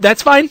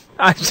 that's fine.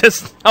 I'm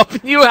just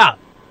helping you out.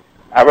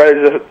 I'd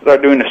rather just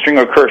start doing a string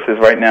of curses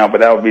right now,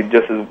 but that would be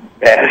just as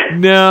bad.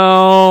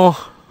 No,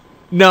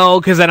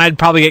 because then I'd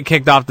probably get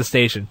kicked off the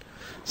station.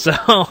 So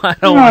I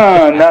don't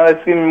want now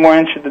that's even more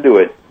interesting to do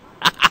it.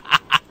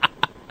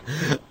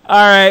 All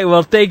right,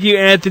 well, thank you,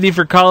 Anthony,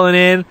 for calling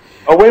in.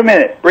 Oh, wait a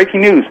minute.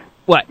 Breaking news.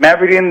 What?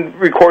 Maverick didn't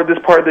record this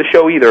part of the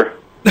show either.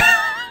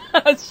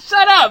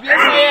 Shut up. Yes,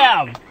 I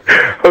am.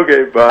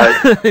 Okay,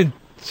 bye.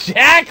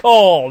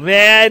 Jackhole,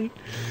 man.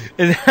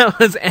 And that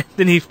was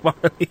Anthony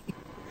Farley.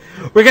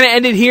 We're going to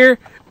end it here,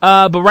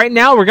 but right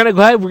now we're going to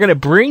go ahead. We're going to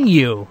bring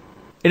you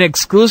an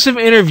exclusive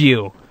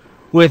interview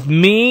with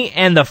me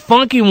and the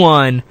funky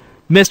one,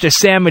 Mr.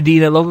 Sam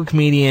Medina, local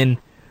comedian.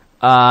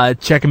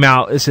 Check him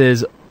out. This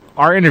is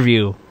our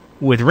interview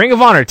with Ring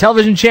of Honor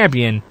television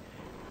champion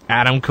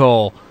Adam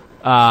Cole.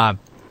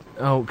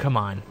 Oh, come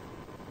on.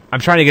 I'm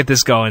trying to get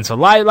this going. So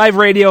live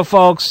radio,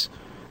 folks.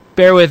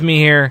 Bear with me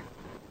here.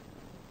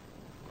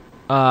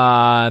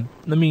 Let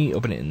me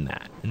open it in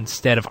that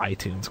instead of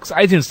iTunes, because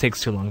iTunes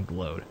takes too long to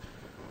load.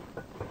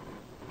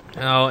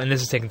 Oh, and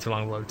this is taking too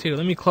long to load too.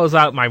 Let me close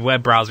out my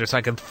web browser so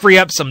I can free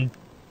up some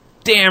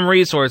damn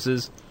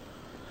resources.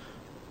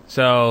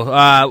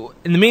 So,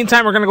 in the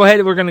meantime, we're going to go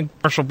ahead. We're going to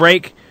commercial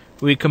break.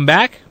 When we come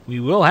back, we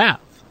will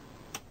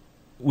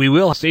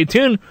stay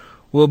tuned.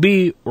 We'll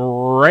be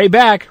right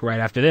back right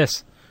after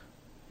this.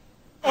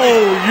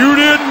 Oh, you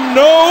didn't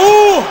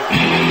know?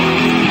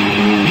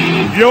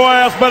 Your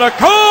ass better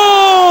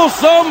call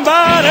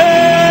somebody!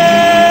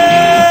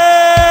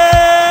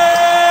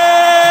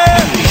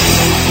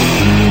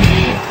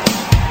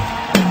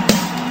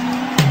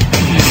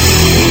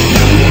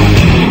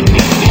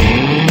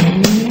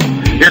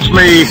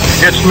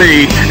 It's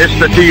me, it's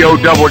the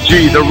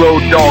D-O-double-G, the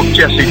road dog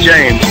Jesse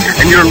James,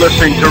 and you're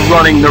listening to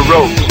Running the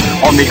Ropes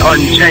on the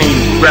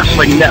Unchained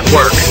Wrestling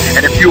Network.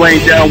 And if you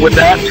ain't down with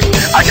that,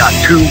 I got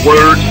 2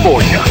 words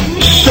for you.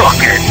 Suck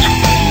it!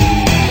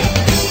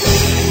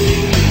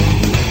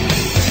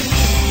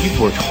 You've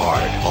worked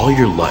hard all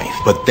your life,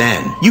 but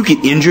then you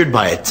get injured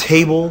by a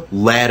table,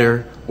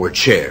 ladder, or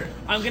chair.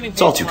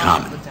 It's all too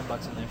common.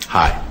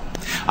 Hi.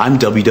 I'm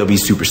WWE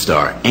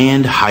superstar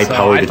and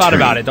high-powered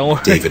attorney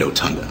David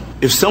Otunga.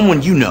 If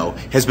someone you know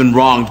has been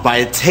wronged by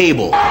a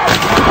table,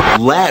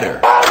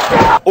 ladder,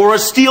 or a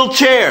steel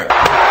chair,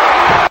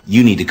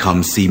 you need to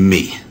come see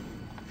me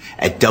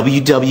at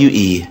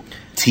WWE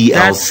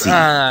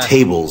TLC.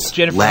 Tables,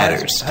 Jennifer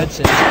ladders,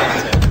 Hudson.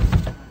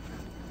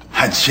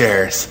 and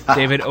chairs.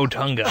 David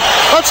Otunga.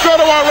 Let's go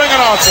to our ring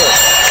announcer.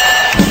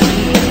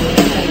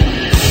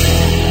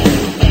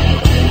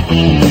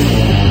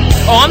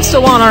 Oh, I'm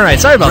still on. All right.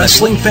 Sorry about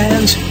Wrestling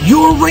fans,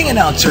 your ring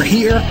announcer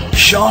here,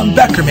 Sean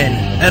Beckerman,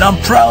 and I'm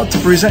proud to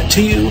present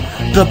to you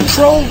the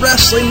Pro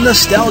Wrestling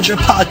Nostalgia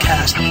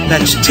Podcast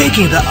that is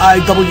taking the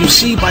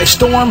IWC by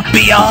storm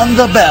beyond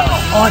the bell.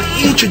 On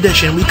each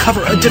edition, we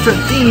cover a different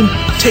theme,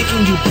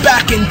 taking you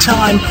back in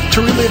time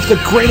to relive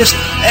the greatest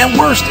and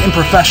worst in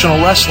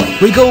professional wrestling.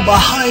 We go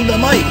behind the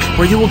mic,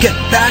 where you will get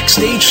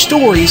backstage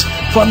stories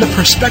from the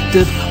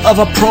perspective of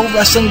a pro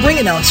wrestling ring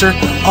announcer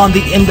on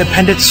the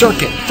independent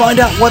circuit. Find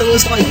out what it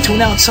was like to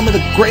announce some of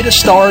the greatest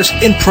stars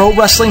in pro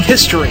wrestling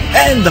history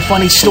and the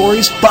funny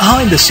stories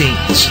behind the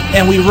scenes.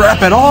 And we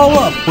wrap it all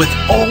up with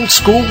old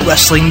school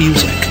wrestling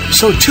music.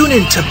 So tune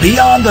in to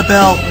Beyond the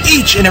Bell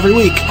each and every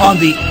week on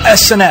the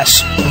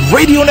SNS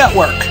Radio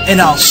Network.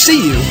 And I'll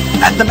see you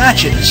at the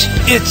matches.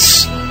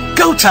 It's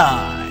go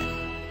time.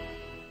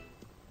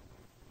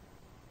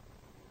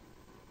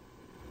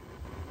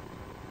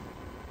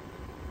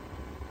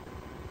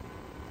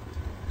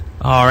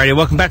 Alrighty,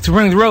 welcome back to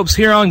Running the Ropes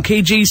here on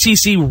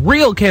KJCC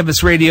Real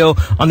Campus Radio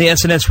on the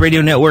SNS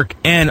Radio Network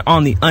and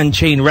on the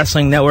Unchained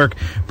Wrestling Network.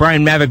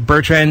 Brian Maverick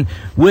Bertrand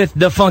with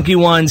the Funky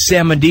One,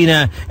 Sam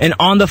Medina, and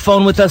on the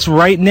phone with us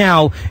right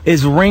now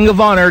is Ring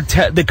of Honor,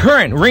 the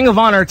current Ring of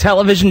Honor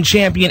television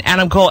champion,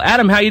 Adam Cole.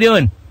 Adam, how you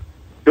doing?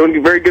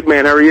 Doing very good,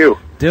 man. How are you?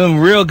 Doing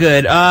real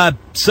good.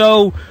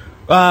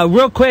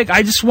 Real quick,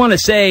 I just want to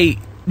say,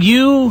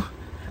 you,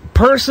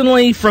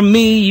 personally, from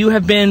me, you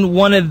have been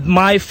one of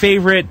my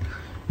favorite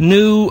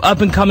new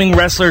up-and-coming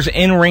wrestlers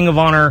in Ring of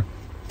Honor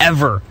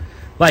ever.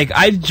 Like,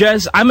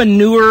 I'm a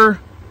newer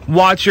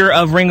watcher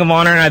of Ring of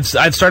Honor, and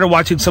I've started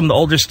watching some of the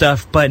older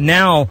stuff, but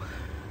now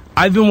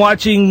I've been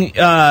watching,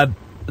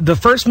 the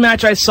first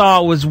match I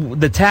saw was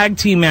the tag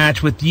team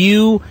match with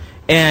you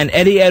and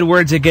Eddie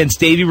Edwards against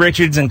Davey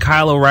Richards and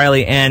Kyle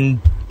O'Reilly, and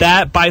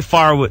that by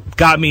far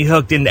got me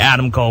hooked into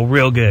Adam Cole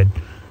real good.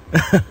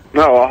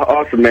 No,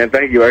 awesome, man.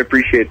 Thank you. I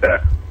appreciate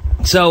that.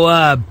 So,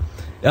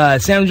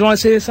 Sam, do you want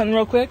to say something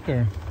real quick,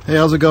 or? Hey,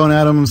 how's it going,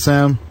 Adam and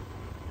Sam?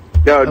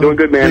 Yeah, doing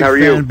good, man. How are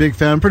you? Big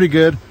fan. Pretty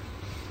good.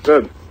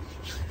 Good.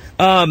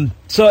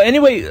 So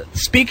anyway,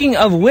 speaking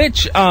of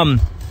which,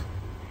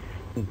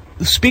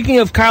 speaking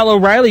of Kyle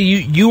O'Reilly,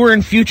 you were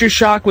in Future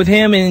Shock with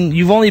him, and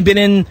you've only been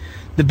in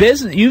the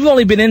business. You've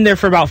only been in there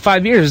for about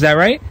 5 years. Is that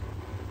right?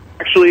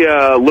 Actually,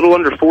 a little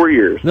under 4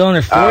 years. A little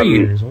under 4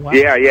 years. Wow.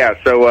 Yeah.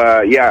 So,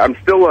 I'm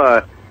still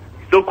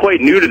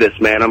quite new to this,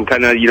 man. I'm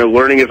kind of,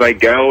 learning as I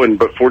go,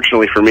 but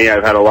fortunately for me,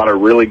 I've had a lot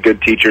of really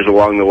good teachers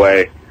along the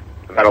way.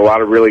 I've had a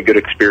lot of really good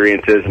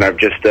experiences, and I've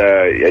just,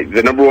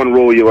 the number one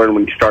rule you learn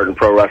when you start in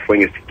pro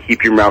wrestling is to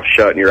keep your mouth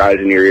shut and your eyes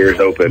and your ears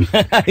open.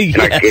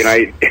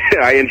 Yes.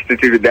 And I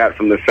instituted that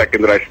from the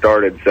second that I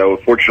started. So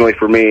fortunately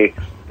for me,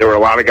 there were a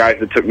lot of guys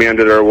that took me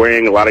under their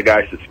wing, a lot of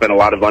guys that spent a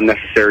lot of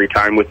unnecessary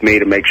time with me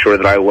to make sure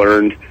that I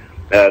learned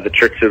the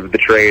tricks of the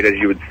trade, as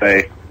you would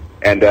say.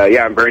 And,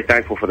 I'm very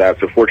thankful for that.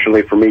 So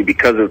fortunately for me,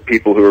 because of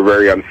people who are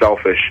very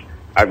unselfish,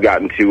 I've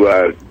gotten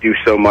to do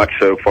so much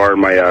so far in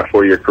my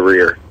 4-year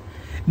career.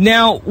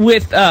 Now,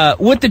 with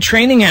the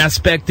training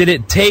aspect, did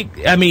it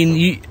take, I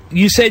mean,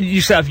 you said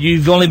yourself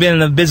you've only been in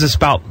the business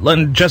about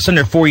just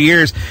under 4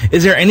 years.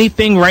 Is there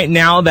anything right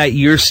now that do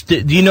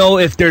you know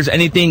if there's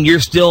anything you're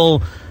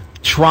still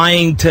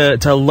trying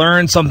to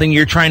learn something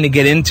you're trying to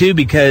get into?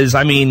 Because,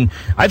 I mean,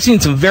 I've seen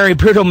some very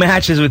brutal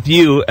matches with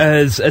you,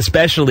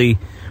 especially.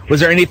 Was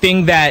there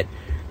anything that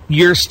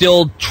you're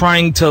still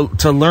trying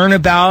to learn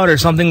about, or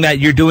something that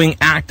you're doing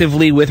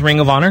actively with Ring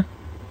of Honor?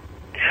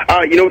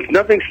 It's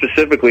nothing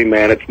specifically,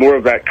 man. It's more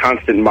of that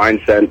constant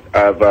mindset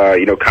of,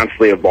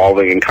 constantly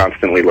evolving and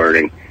constantly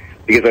learning.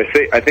 Because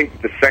I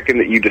think the second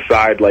that you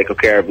decide, like,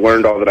 okay, I've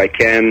learned all that I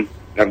can,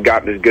 I've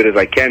gotten as good as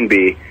I can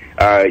be,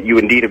 you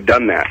indeed have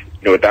done that.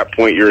 At that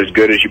point, you're as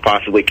good as you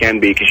possibly can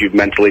be because you've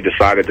mentally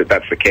decided that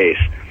that's the case.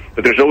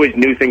 But there's always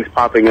new things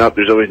popping up.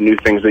 There's always new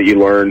things that you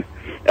learn.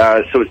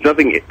 So it's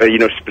nothing,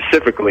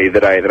 specifically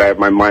that I have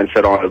my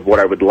mindset on of what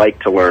I would like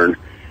to learn.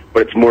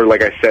 But it's more,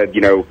 like I said,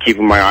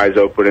 keeping my eyes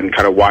open and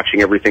kind of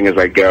watching everything as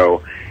I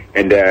go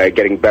and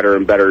getting better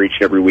and better each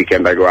and every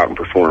weekend I go out and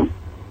perform.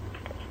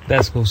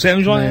 That's cool.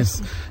 Sam,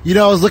 nice.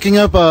 I was looking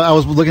up. I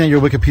was looking at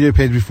your Wikipedia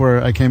page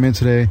before I came in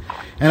today,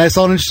 and I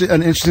saw an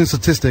interesting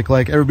statistic.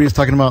 Like, everybody's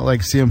talking about,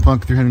 like, CM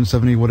Punk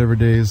 370 whatever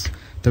days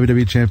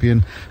WWE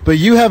champion, but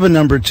you have a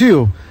number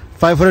too,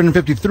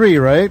 553,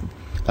 right?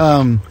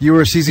 You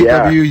were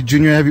CZW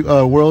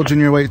junior world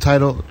junior weight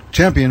title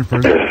champion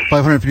for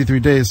 553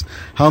 days.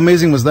 How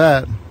amazing was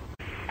that?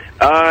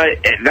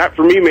 That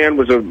for me, man,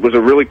 was a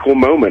really cool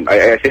moment.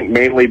 I think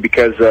mainly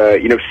because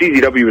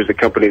CZW was the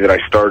company that I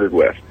started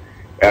with.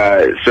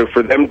 So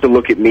for them to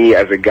look at me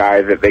as a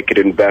guy that they could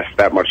invest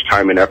that much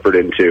time and effort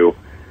into,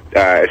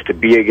 as to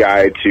be a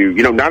guy to,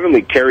 not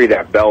only carry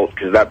that belt,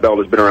 because that belt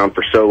has been around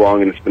for so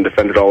long and it's been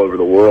defended all over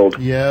the world,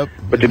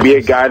 but to be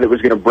a guy that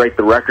was going to break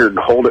the record and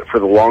hold it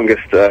for the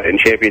longest in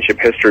championship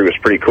history was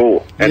pretty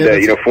cool. And,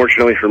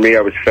 fortunately for me,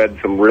 I was fed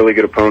some really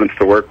good opponents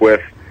to work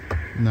with.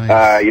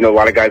 Nice. A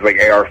lot of guys like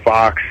A.R.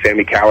 Fox,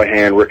 Sammy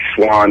Callahan, Rich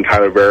Swann,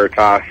 Tyler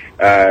Veritas,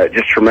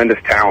 just tremendous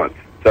talent.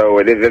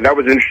 So that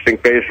was an interesting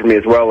phase for me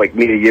as well. Like,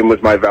 Mia Yim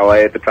was my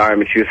valet at the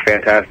time, and she was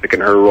fantastic in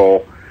her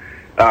role.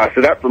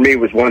 So that, for me,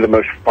 was one of the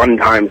most fun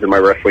times in my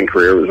wrestling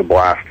career. It was a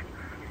blast.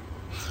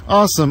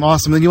 Awesome.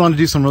 Then you wanted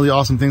to do some really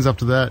awesome things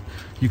after that.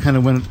 You kind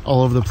of went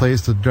all over the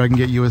place to Dragon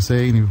Gate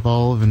USA and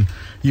Evolve, and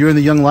you were in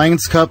the Young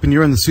Lions Cup, and you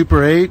were in the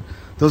Super 8.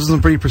 Those are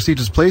some pretty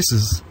prestigious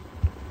places.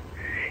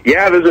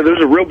 Yeah, those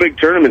are real big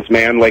tournaments,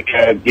 man. Like,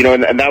 and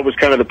that was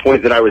kind of the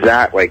point that I was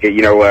at. Like,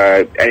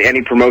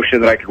 any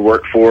promotion that I could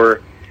work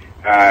for,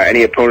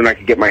 any opponent I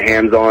could get my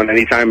hands on,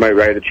 anytime I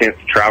had a chance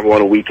to travel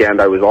on a weekend,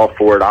 I was all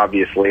for it,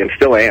 obviously, and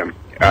still am.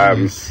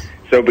 Nice.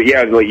 But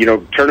yeah,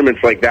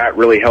 tournaments like that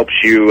really helps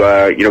you,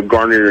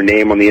 garner your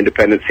name on the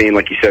independent scene,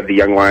 like you said, the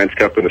Young Lions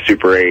Cup and the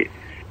Super 8.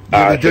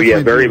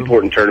 Very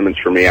important tournaments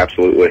for me,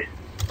 absolutely.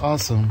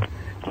 Awesome.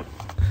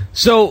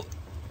 So,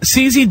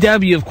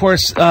 CZW, of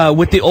course,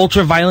 with the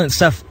ultra-violent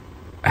stuff,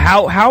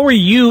 how were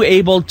you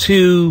able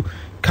to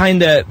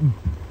kind of,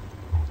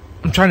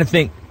 I'm trying to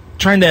think,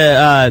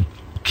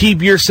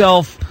 keep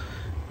yourself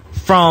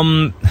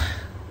from,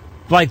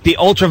 like, the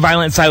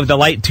ultra-violent side with the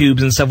light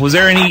tubes and stuff? Was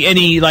there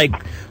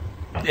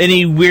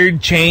any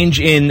weird change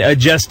in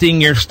adjusting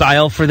your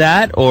style for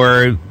that,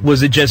 or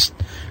was it just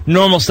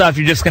normal stuff,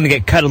 you're just going to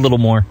get cut a little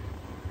more?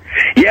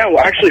 Yeah, well,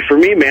 actually, for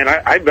me, man,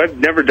 I've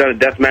never done a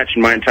death match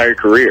in my entire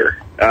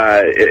career.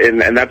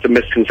 And that's a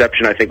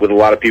misconception, I think, with a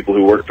lot of people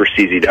who work for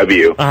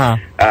CZW.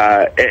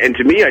 And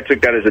to me, I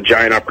took that as a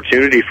giant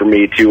opportunity for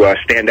me to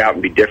stand out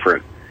and be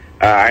different.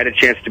 I had a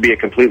chance to be a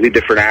completely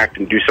different act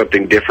and do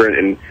something different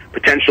and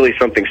potentially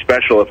something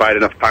special if I had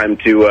enough time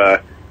to,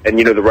 and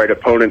the right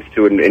opponents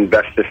to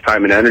invest this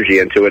time and energy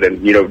into it. And,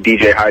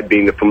 DJ Hyde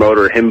being the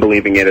promoter, him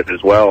believing in it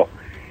as well.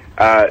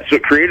 So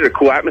it created a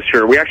cool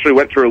atmosphere. We actually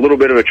went through a little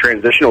bit of a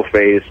transitional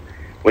phase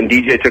when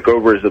DJ took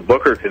over as the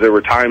booker, because there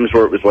were times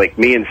where it was like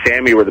me and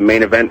Sammy were the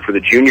main event for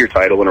the junior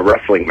title in a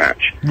wrestling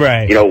match.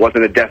 Right. It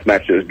wasn't a death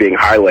match that was being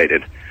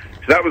highlighted.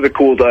 So that was a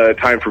cool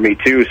time for me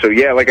too. So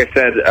yeah, like I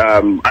said,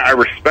 I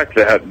respect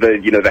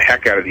the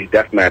heck out of these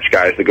deathmatch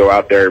guys that go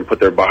out there and put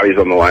their bodies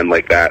on the line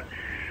like that.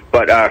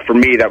 But for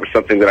me, that was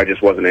something that I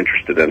just wasn't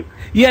interested in.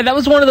 Yeah, that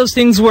was one of those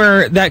things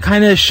where that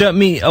kind of shut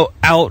me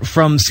out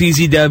from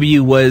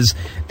CZW, was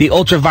the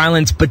ultra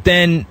violence. But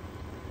then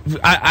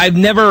I've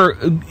never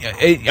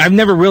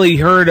really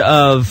heard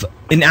of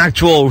an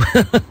actual.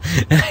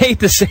 I hate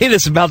to say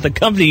this about the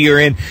company you're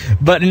in,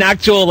 but an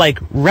actual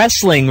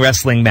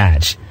wrestling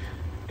match.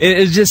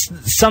 It's just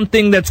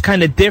something that's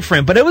kind of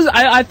different, but it was.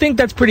 I think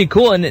that's pretty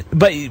cool.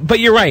 But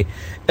you're right.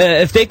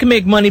 If they can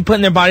make money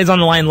putting their bodies on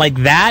the line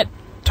like that,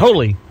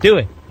 totally do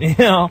it.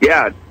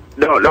 Yeah.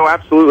 No,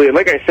 absolutely. And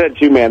like I said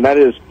too, man, that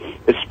is,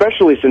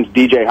 especially since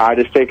DJ Hyde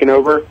has taken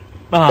over.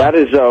 That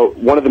is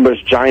one of the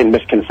most giant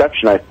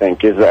misconceptions, I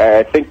think.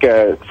 I think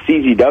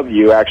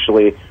CZW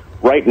actually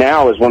right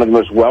now is one of the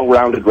most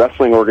well-rounded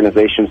wrestling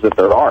organizations that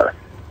there are.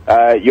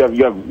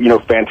 You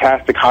have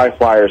fantastic high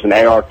flyers and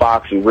A.R.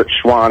 Fox and Rich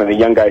Swann and the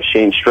young guy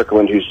Shane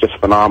Strickland, who's just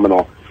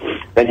phenomenal.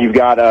 Then you've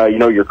got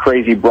your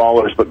crazy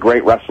brawlers but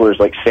great wrestlers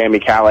like Sammy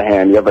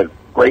Callahan. You have a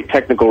great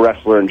technical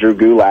wrestler in Drew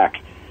Gulak.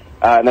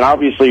 And then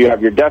obviously you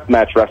have your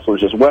deathmatch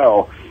wrestlers as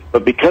well.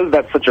 But because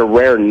that's such a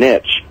rare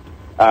niche,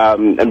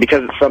 And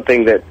because it's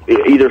something that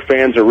either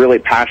fans are really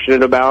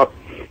passionate about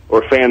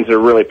or fans are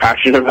really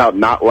passionate about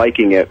not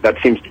liking it,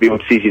 that seems to be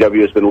what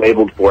CZW has been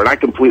labeled for, and I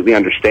completely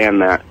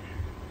understand that.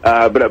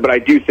 But I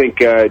do think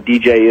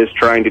DJ is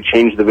trying to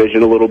change the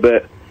vision a little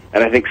bit,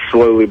 and I think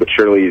slowly but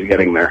surely he's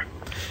getting there.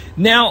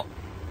 Now,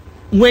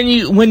 when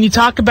you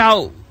talk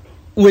about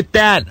with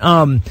that,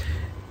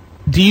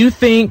 do you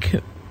think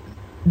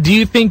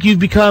you've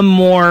become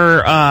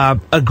more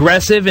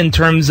aggressive in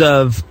terms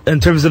of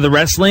the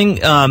wrestling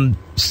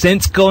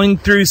since going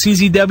through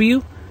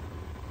CZW?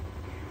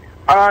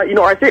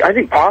 I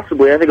think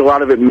possibly. I think a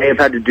lot of it may have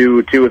had to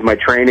do too with my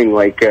training.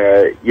 Like,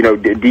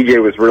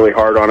 DJ was really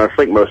hard on us,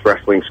 like most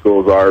wrestling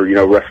schools are.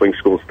 Wrestling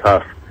school's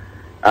tough.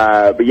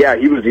 But yeah,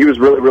 he was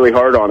really, really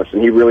hard on us,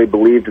 and he really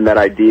believed in that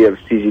idea of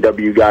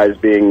CZW guys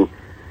being,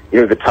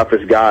 the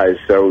toughest guys.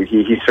 So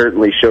he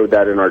certainly showed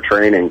that in our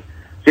training.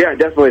 So yeah, I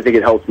definitely think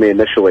it helped me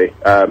initially.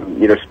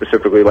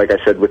 Specifically, like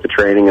I said, with the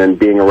training and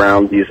being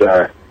around these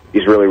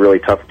really, really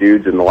tough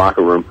dudes in the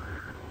locker room.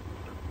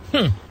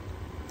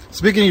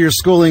 Speaking of your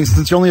schooling,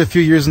 since you're only a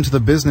few years into the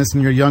business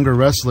and you're a younger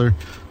wrestler,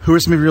 who are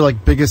some of your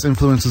biggest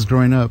influences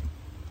growing up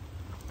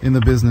in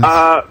the business?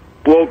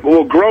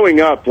 Well,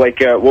 growing up,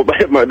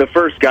 the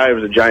first guy I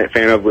was a giant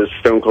fan of was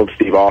Stone Cold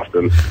Steve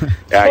Austin.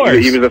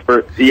 He was the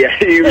first. Yeah,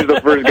 he was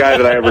the first guy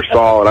that I ever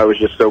saw, and I was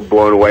just so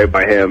blown away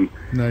by him.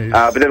 Nice.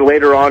 But then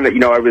later on,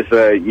 I was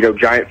a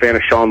giant fan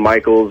of Shawn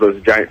Michaels. I was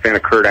a giant fan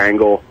of Kurt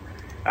Angle.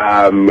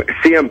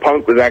 CM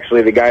Punk was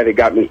actually the guy that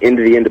got me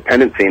into the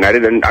independent scene.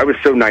 I was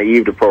so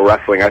naive to pro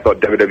wrestling. I thought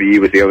WWE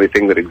was the only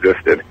thing that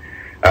existed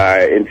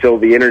until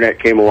the internet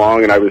came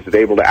along and I was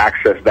able to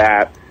access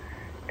that.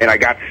 And I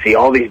got to see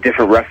all these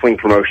different wrestling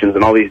promotions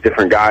and all these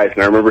different guys.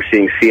 And I remember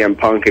seeing CM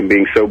Punk and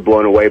being so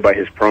blown away by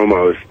his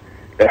promos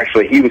that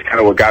actually he was kind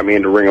of what got me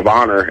into Ring of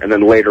Honor. And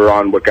then later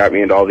on, what got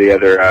me into all the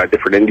other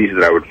different indies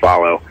that I would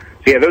follow.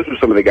 So yeah, those were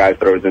some of the guys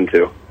that I was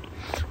into.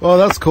 Well,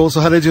 that's cool. So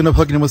how did you end up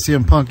hooking in with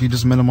CM Punk? You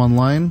just met him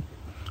online?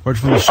 Or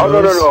from the shows?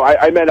 Oh, no.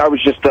 I meant I was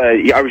just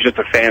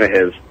a fan of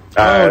his.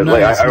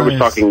 Nice, I was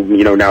talking,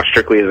 now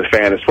strictly as a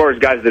fan. As far as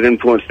guys that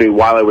influenced me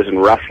while I was in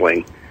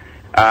wrestling,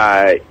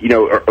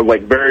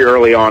 very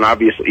early on,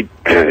 obviously,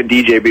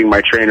 DJ being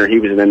my trainer, he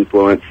was an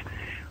influence.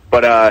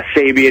 But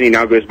Sabian, he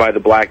now goes by the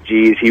Black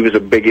G's. He was a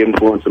big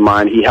influence of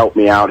mine. He helped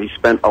me out. He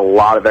spent a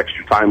lot of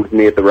extra time with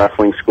me at the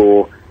wrestling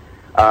school.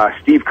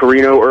 Steve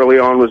Corino early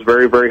on was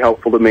very, very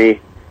helpful to me.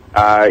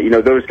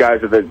 Those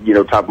guys at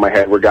the top of my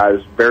head were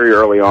guys very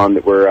early on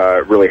that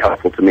were really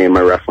helpful to me in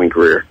my wrestling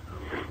career.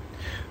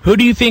 Who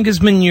do you think has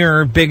been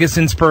your biggest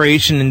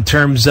inspiration in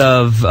terms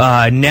of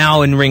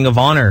now in Ring of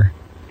Honor?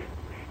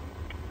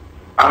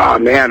 Oh,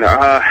 man.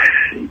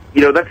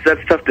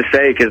 That's tough to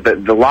say because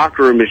the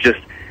locker room is just...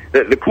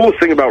 The coolest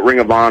thing about Ring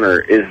of Honor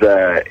is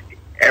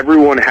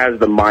everyone has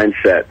the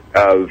mindset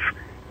of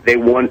they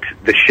want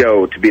the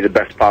show to be the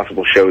best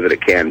possible show that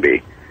it can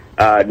be.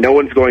 No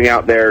one's going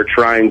out there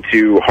trying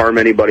to harm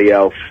anybody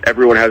else.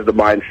 Everyone has the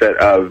mindset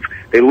of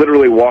they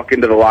literally walk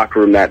into the locker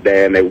room that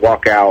day and they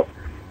walk out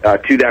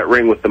to that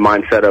ring with the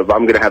mindset of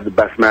I'm going to have the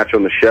best match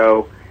on the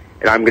show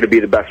and I'm going to be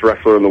the best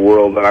wrestler in the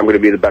world and I'm going to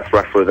be the best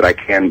wrestler that I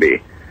can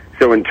be.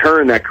 So in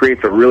turn, that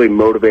creates a really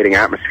motivating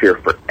atmosphere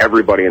for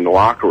everybody in the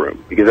locker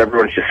room because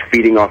everyone's just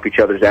feeding off each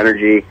other's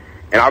energy.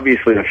 And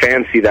obviously the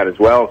fans see that as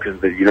well because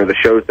the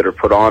shows that are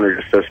put on are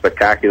just so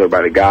spectacular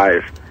by the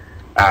guys.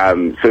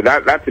 So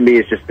that to me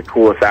is just the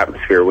coolest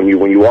atmosphere when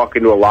you walk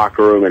into a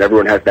locker room and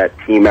everyone has that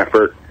team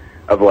effort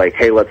of like,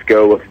 hey, let's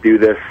go, let's do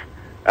this,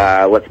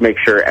 let's make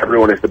sure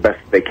everyone is the best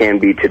they can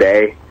be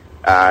today.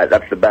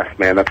 That's the best,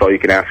 man. That's all you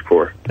can ask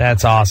for.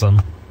 That's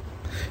awesome.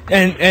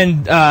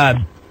 And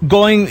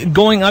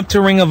going up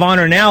to Ring of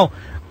Honor now,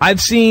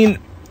 I've seen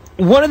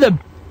one of the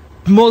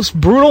most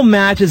brutal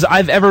matches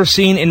I've ever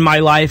seen in my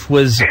life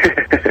was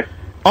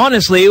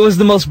honestly, it was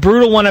the most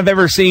brutal one I've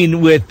ever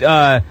seen with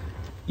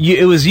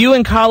it was you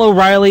and Kyle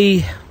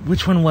O'Reilly.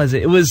 Which one was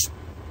it? It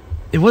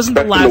wasn't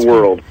the last Best in the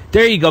World.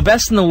 There you go,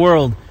 Best in the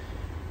World.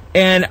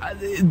 And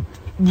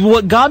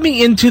what got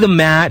me into the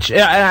match,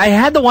 I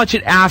had to watch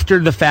it after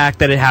the fact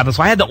that it happened,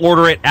 so I had to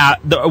order it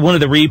at one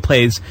of the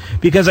replays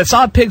because I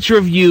saw a picture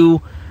of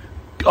you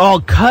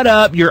all cut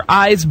up, your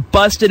eyes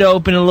busted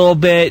open a little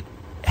bit,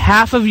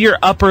 half of your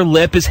upper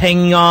lip is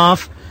hanging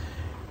off,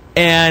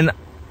 and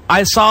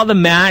I saw the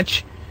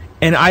match,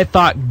 and I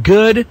thought,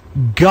 good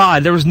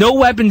God, there was no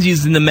weapons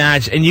used in the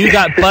match, and you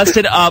got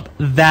busted up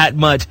that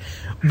much.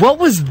 What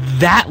was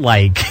that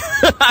like?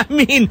 I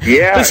mean,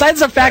 besides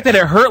the fact that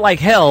it hurt like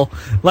hell,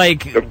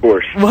 of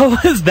course,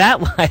 what was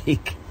that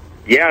like?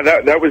 Yeah,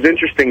 that was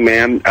interesting,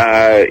 man.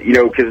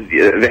 Because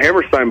the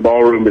Hammerstein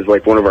Ballroom is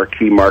like one of our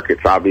key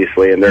markets,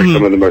 obviously, and they're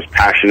some of the most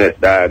passionate,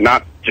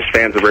 not just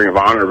fans of Ring of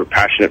Honor, but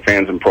passionate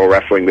fans in pro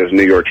wrestling. Those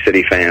New York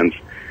City fans.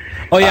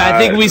 Oh yeah, I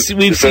think we've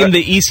seen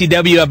the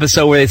ECW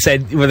episode where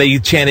they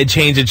chanted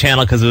 "change the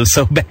channel" because it was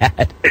so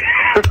bad.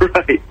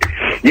 Right.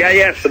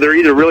 Yeah. So they're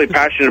either really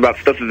passionate about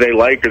stuff that they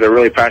like, or they're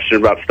really passionate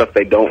about stuff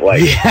they don't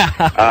like.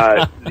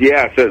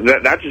 Yeah. So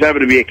that just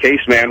happened to be a case,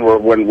 man, where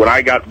when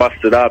I got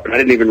busted up, and I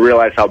didn't even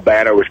realize how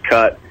bad I was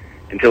cut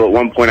until at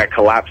one point I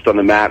collapsed on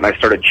the mat and I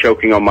started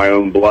choking on my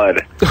own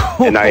blood,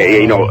 and I,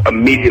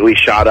 immediately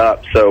shot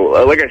up.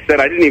 So, like I said,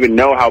 I didn't even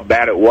know how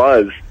bad it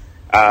was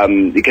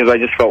because I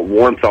just felt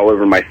warmth all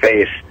over my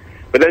face.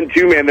 But then,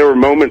 too, man, there were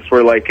moments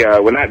where, like,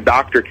 when that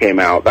doctor came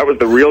out, that was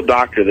the real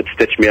doctor that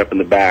stitched me up in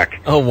the back.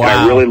 Oh, wow. And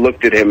I really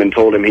looked at him and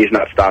told him he's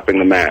not stopping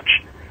the match.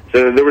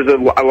 So there was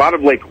a lot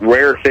of, like,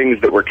 rare things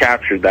that were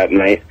captured that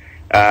night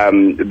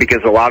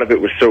because a lot of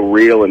it was so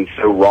real and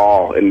so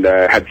raw and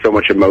had so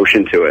much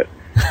emotion to it.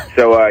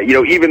 So,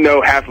 even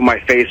though half of my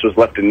face was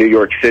left in New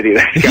York City,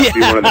 that's got to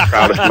be one of the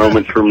proudest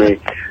moments for me.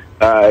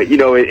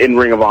 In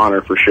Ring of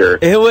Honor, for sure.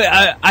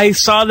 I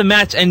saw the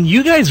match, and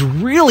you guys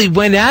really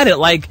went at it.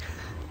 Like,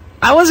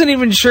 I wasn't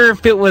even sure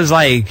if it was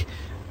like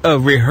a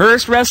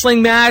rehearsed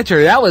wrestling match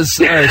or that was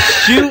a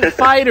shoot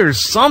fight or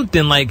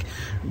something. Like,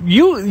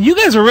 you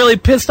guys were really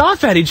pissed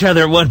off at each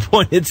other at one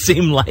point, it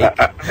seemed like.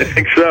 I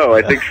think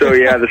so,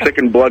 yeah. The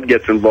second blood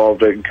gets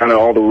involved, kind of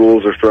all the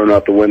rules are thrown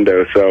out the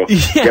window. So,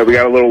 yeah, we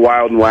got a little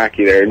wild and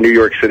wacky there. New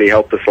York City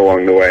helped us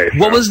along the way. So.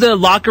 What was the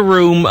locker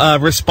room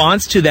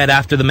response to that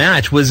after the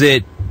match? Was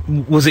it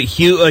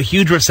a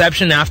huge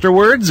reception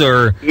afterwards,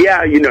 or?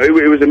 Yeah,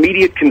 it was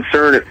immediate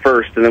concern at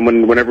first, and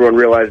then when everyone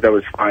realized I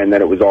was fine,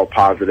 then it was all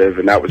positive,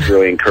 and that was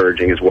really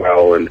encouraging as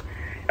well. And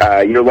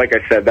like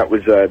I said, that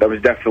was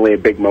definitely a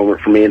big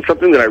moment for me, and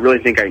something that I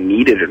really think I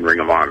needed in Ring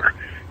of Honor.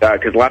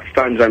 Because lots of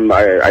times I'm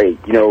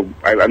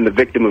the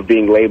victim of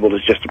being labeled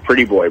as just a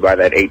pretty boy by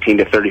that 18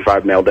 to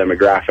 35 male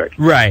demographic.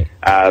 Right.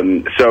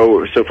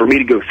 So for me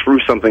to go through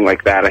something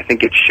like that, I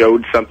think it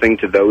showed something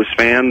to those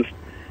fans.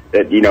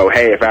 That,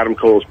 hey, if Adam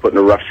Cole's put in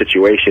a rough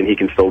situation, he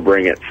can still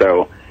bring it.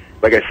 So,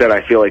 like I said,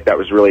 I feel like that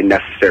was really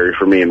necessary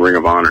for me in Ring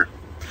of Honor.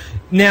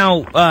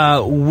 Now,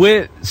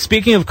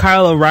 speaking of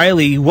Kyle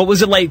O'Reilly, what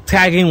was it like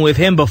tagging with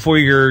him before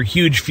your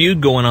huge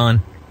feud going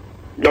on?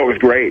 No, it was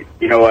great.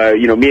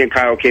 Me and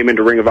Kyle came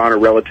into Ring of Honor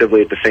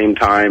relatively at the same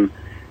time.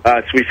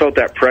 So we felt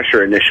that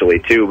pressure initially,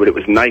 too, but it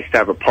was nice to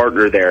have a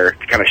partner there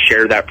to kind of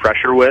share that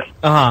pressure with.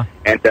 Uh-huh.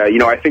 And,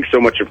 I think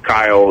so much of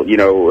Kyle, in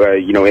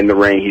the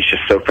ring, he's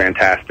just so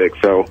fantastic.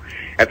 So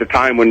at the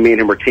time when me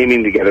and him were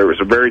teaming together, it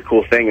was a very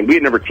cool thing. And we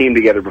had never teamed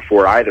together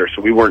before either,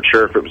 so we weren't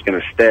sure if it was going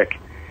to stick.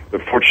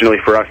 But fortunately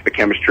for us, the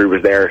chemistry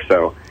was there.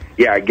 So,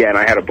 yeah, again,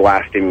 I had a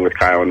blast teaming with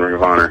Kyle in Ring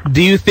of Honor.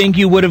 Do you think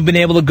you would have been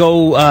able to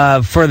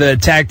go for the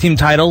tag team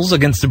titles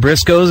against the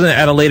Briscoes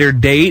at a later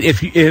date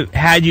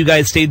had you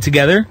guys stayed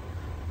together?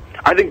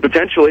 I think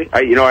potentially.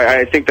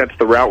 I think that's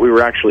the route we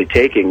were actually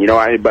taking.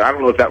 But I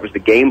don't know if that was the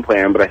game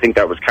plan, but I think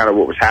that was kind of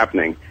what was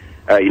happening.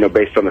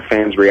 Based on the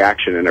fans'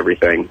 reaction and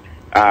everything,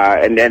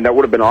 and that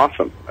would have been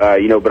awesome.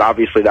 But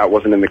obviously that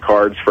wasn't in the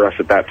cards for us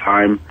at that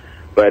time.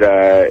 But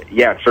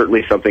yeah,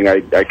 certainly something I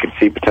could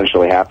see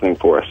potentially happening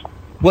for us.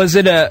 Was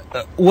it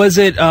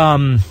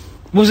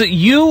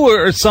you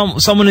or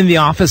someone in the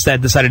office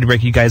that decided to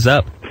break you guys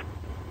up?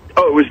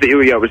 Oh, it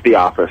was the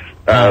office.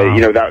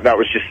 That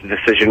was just a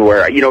decision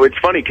where, it's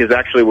funny because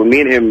actually when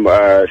me and him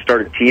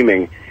started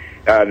teaming,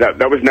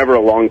 that was never a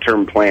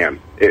long-term plan.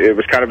 It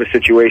was kind of a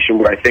situation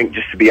where I think,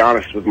 just to be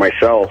honest with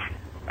myself,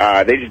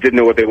 they just didn't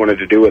know what they wanted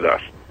to do with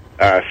us.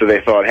 So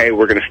they thought, hey,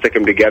 we're going to stick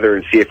them together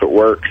and see if it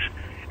works.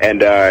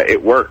 And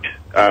it worked.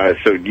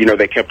 So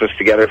they kept us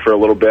together for a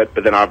little bit,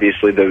 but then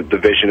obviously the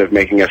vision of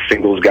making us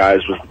singles guys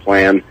was the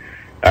plan.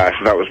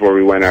 So that was where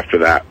we went after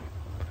that.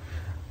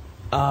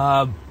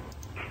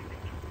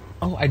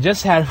 I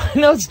just had my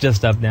notes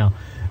just up now.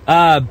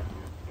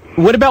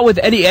 What about with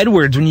Eddie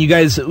Edwards when you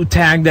guys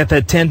tagged at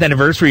the 10th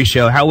anniversary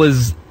show? How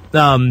was?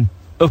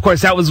 Of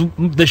course, that was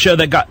the show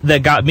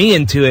that got me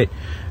into it.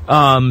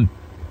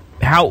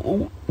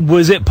 How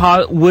was it?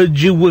 Would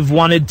you have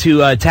wanted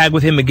to tag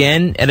with him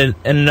again at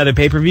another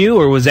pay-per-view,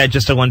 or was that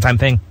just a one-time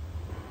thing?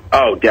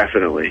 Oh,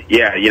 definitely.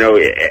 Yeah,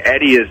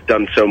 Eddie has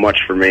done so much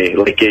for me.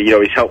 Like,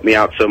 he's helped me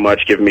out so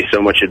much, given me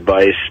so much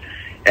advice.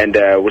 And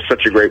was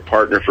such a great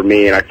partner for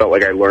me, and I felt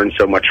like I learned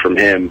so much from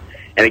him.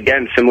 And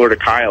again, similar to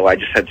Kyle, I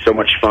just had so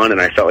much fun,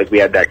 and I felt like we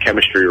had that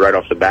chemistry right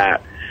off the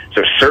bat.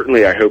 So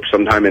certainly, I hope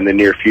sometime in the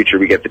near future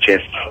we get the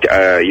chance,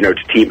 to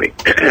team.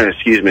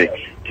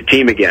 To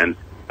team again,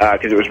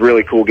 because it was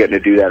really cool getting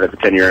to do that at the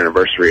 10-year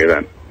anniversary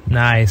event.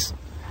 Nice.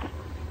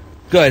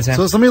 Go ahead, Sam.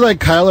 So somebody like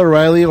Kyle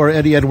O'Reilly or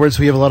Eddie Edwards,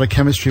 who you have a lot of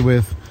chemistry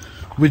with,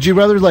 would you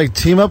rather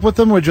team up with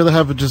them, or would you rather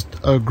have just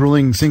a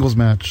grueling singles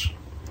match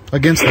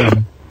against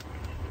them?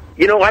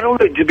 I don't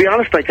know. To be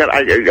honest,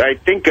 I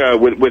think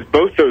with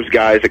both those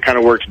guys, it kind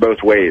of works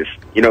both ways.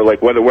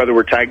 Whether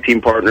we're tag team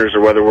partners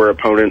or whether we're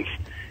opponents,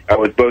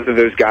 with both of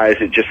those guys,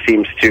 it just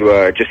seems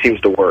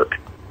to work.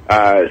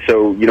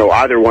 So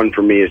either one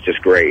for me is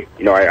just great.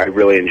 I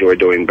really enjoy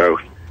doing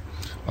both.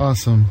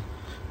 Awesome.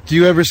 Do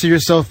you ever see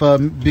yourself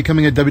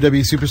becoming a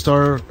WWE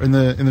superstar in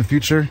the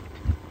future?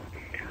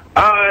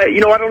 I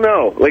don't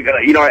know.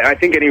 I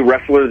think any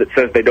wrestler that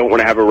says they don't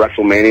want to have a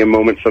WrestleMania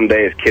moment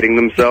someday is kidding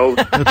themselves.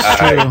 That's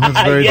true.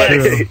 That's very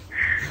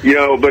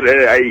true. But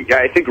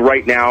I think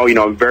right now,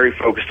 I'm very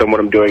focused on what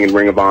I'm doing in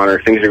Ring of Honor.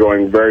 Things are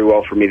going very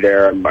well for me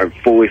there. I'm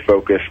fully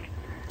focused.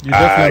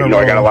 I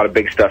got a lot of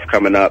big stuff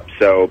coming up.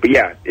 So, but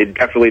yeah, it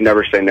definitely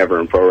never say never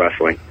in pro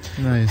wrestling.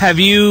 Nice. Have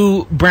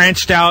you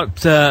branched out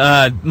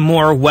to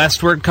more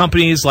westward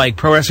companies like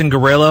Pro Wrestling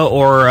Guerrilla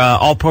or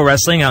All Pro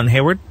Wrestling out in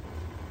Hayward?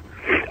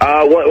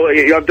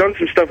 I've done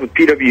some stuff with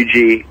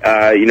PWG,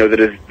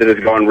 that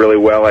has gone really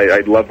well.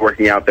 I love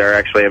working out there.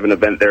 Actually, I have an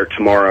event there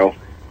tomorrow,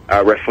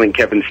 wrestling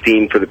Kevin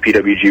Steen for the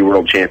PWG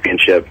World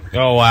Championship.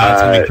 Oh, wow,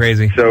 that's going to be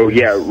crazy. So,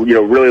 yeah,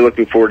 really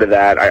looking forward to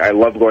that. I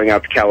love going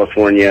out to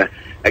California.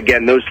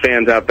 Again, those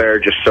fans out there are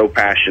just so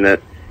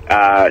passionate.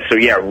 So,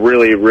 yeah,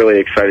 really, really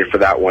excited for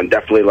that one.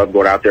 Definitely love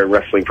going out there and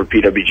wrestling for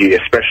PWG,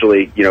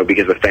 especially,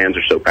 because the fans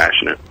are so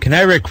passionate. Can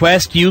I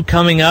request you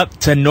coming up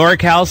to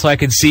NorCal so I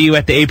could see you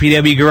at the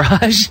APW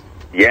Garage?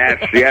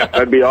 Yes,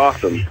 that'd be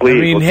awesome.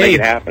 Please, let's make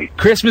it happen.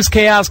 Christmas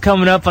Chaos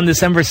coming up on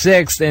December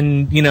 6th,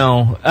 and,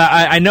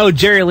 I know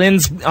Jerry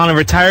Lynn's on a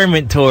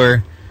retirement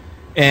tour,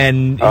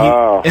 and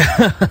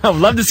I'd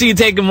love to see you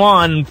take him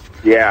on.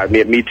 Yeah,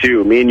 me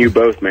too. Me and you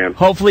both, man.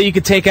 Hopefully you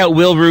could take out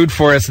Will Rude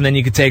for us, and then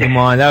you could take him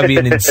on. That would be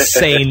an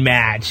insane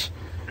match.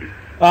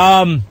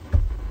 So,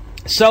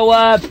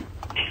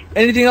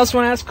 anything else you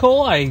want to ask,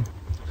 Cole?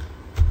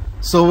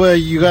 So,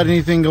 you got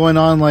anything going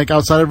on, like,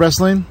 outside of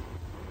wrestling?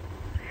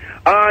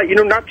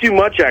 Not too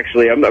much,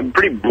 actually. I'm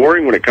pretty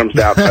boring when it comes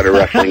to outside of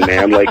wrestling,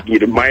 man. Like,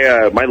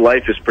 my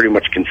life is pretty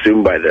much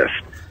consumed by this.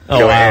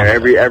 Wow.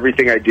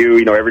 Everything I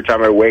do, every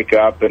time I wake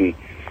up, and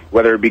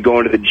whether it be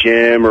going to the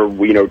gym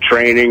or,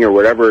 training or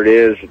whatever it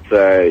is,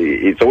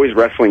 it's always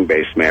wrestling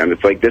based, man.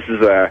 It's like,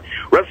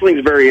 wrestling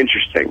is very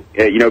interesting,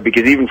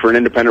 because even for an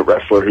independent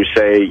wrestler who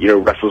say,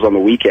 wrestles on the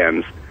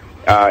weekends,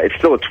 it's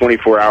still a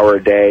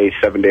 24-hour-a-day,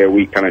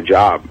 7-day-a-week kind of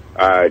job.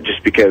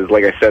 Just because,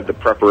 like I said, the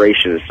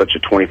preparation is such a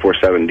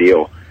 24/7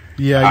 deal.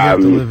 Yeah, you have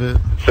to live it.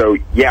 So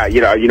yeah,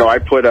 I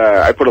put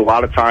a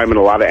lot of time and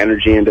a lot of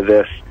energy into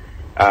this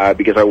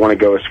because I want to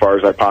go as far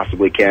as I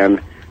possibly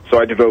can. So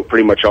I devote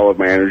pretty much all of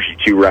my energy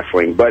to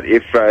wrestling. But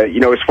if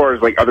as far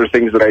as like other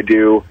things that I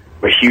do,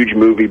 I'm a huge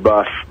movie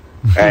buff,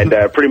 and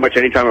pretty much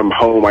anytime I'm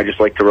home, I just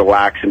like to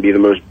relax and be the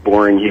most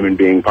boring human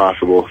being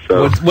possible.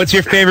 So what's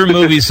your favorite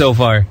movie so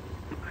far?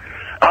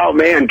 Oh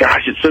man,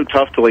 gosh, it's so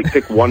tough to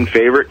pick one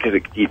favorite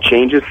because it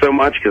changes so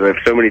much because I have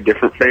so many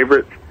different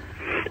favorites.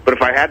 But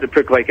if I had to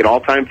pick an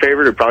all-time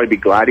favorite, it'd probably be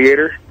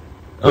Gladiator.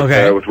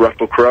 With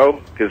Russell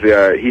Crowe, because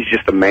he's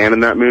just a man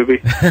in that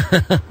movie.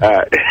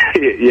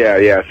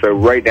 Yeah. So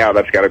right now,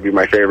 that's got to be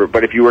my favorite.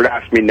 But if you were to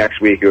ask me next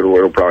week,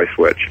 it'll probably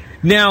switch.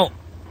 Now,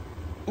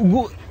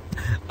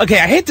 okay,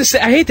 I hate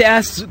to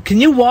ask. Can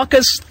you walk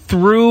us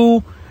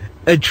through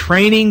a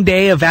training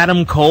day of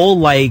Adam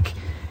Cole?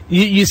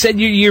 You said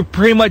you're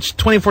pretty much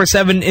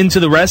 24/7 into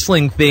the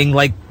wrestling thing.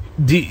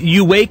 Do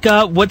you wake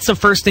up? What's the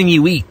first thing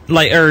you eat?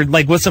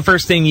 What's the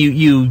first thing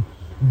you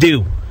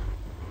do?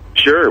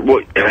 Sure.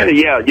 Well,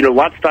 yeah.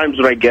 Lots of times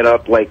when I get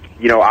up,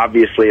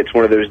 obviously it's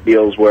one of those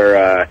deals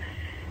where,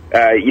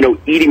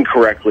 eating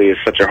correctly is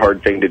such a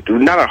hard thing to do.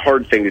 Not a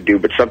hard thing to do,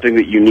 but something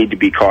that you need to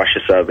be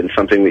cautious of and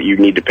something that you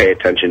need to pay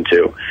attention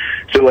to.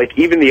 So,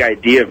 even the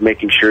idea of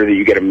making sure that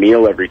you get a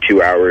meal every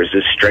 2 hours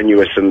is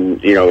strenuous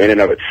and, in and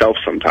of itself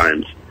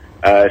sometimes.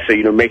 So,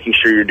 making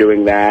sure you're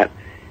doing that.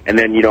 And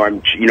then,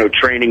 I'm,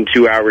 training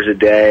 2 hours a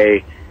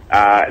day.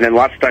 And then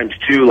lots of times,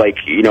 too,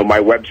 my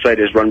website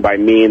is run by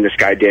me and this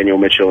guy, Daniel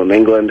Mitchell, in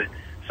England.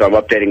 So I'm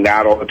updating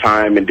that all the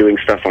time and doing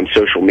stuff on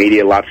social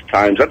media lots of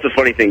times. That's the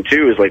funny thing,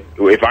 too, is,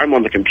 if I'm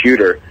on the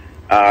computer,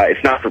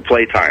 it's not for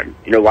playtime.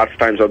 Lots of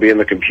times I'll be in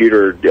the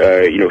computer,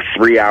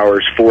 3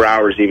 hours, 4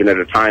 hours even at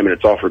a time, and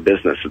it's all for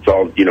business. It's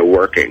all,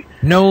 working.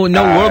 No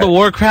World of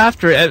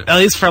Warcraft, or at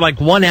least for,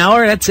 1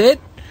 hour? That's it?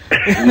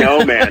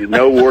 No, man.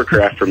 No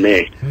Warcraft for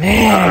me.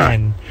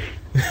 Man.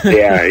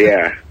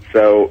 Yeah.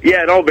 So,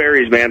 yeah, it all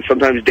varies, man.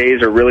 Sometimes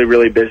days are really,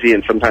 really busy,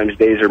 and sometimes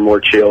days are more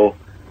chill.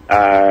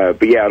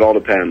 But, yeah, it all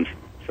depends.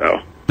 So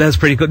that's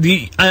pretty cool.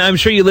 I'm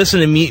sure you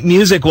listen to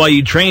music while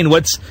you train.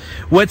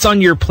 What's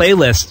on your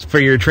playlist for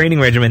your training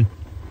regimen?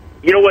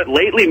 You know what?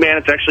 Lately, man,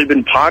 it's actually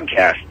been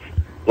podcasts.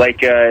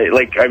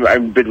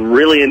 I've been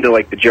really into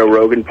the Joe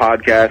Rogan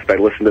podcast. I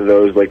listen to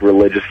those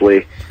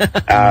religiously,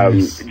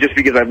 just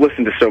because I've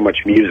listened to so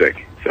much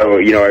music. So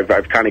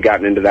I've kind of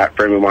gotten into that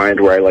frame of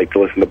mind where I like to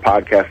listen to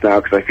podcasts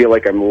now because I feel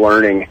like I'm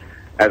learning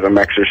as I'm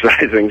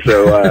exercising.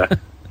 So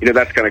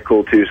that's kind of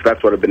cool too. So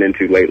that's what I've been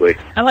into lately.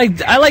 I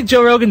like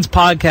Joe Rogan's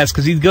podcast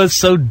because he goes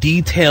so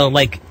detailed,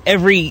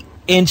 every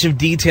inch of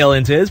detail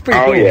into it. It's pretty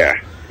cool. Oh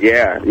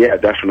yeah,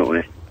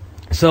 definitely.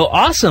 So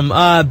awesome.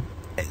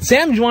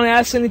 Sam, do you want to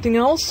ask anything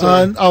else?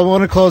 I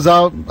want to close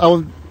out. I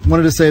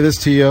wanted to say this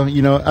to you.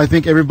 I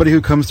think everybody who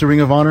comes to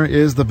Ring of Honor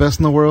is the best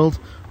in the world,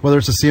 whether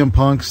it's the CM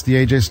Punks, the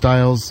AJ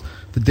Styles,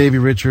 the Davey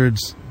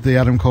Richards, the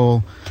Adam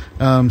Cole.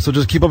 So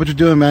just keep up what you're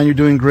doing, man. You're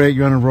doing great.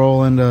 You're on a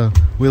roll, and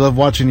we love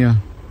watching you.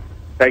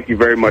 Thank you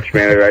very much,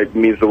 man. It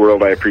means the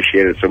world. I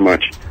appreciate it so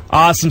much.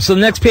 Awesome. So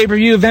the next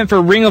pay-per-view event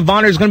for Ring of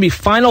Honor is going to be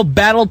Final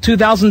Battle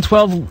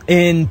 2012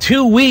 in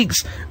 2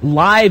 weeks,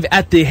 live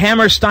at the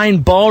Hammerstein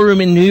Ballroom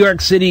in New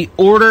York City.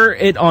 Order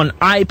it on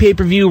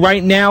iPay-per-view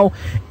right now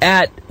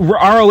at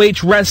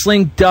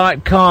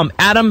ROHWrestling.com.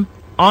 Adam,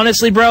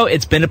 honestly, bro,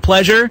 it's been a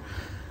pleasure.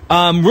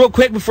 Real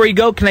quick before you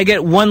go, can I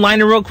get one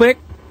liner real quick?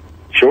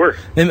 Sure.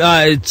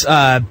 It's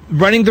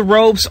Running the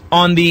Ropes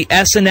on the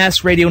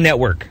SNS Radio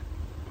Network.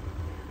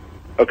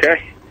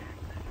 Okay.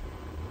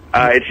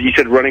 You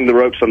said Running the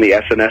Ropes on the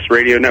SNS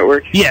Radio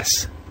Network?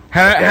 Yes.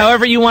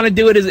 However you want to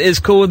do it is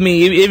cool with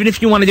me, even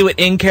if you want to do it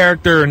in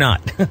character or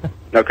not.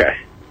 Okay.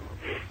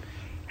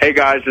 Hey,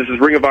 guys, this is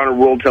Ring of Honor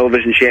World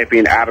Television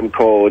Champion Adam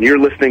Cole, and you're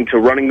listening to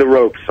Running the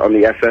Ropes on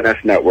the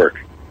SNS Network.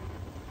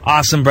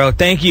 Awesome, bro.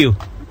 Thank you.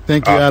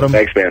 Thank you, Adam.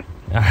 Thanks, man.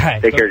 All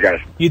right. Take care, guys.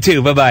 You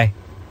too. Bye-bye.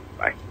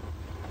 Bye.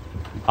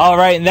 All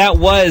right, and that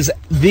was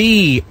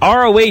the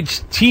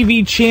ROH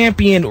TV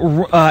champion,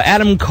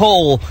 Adam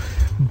Cole.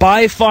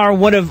 By far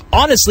one of,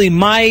 honestly,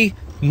 my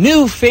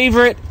new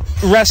favorite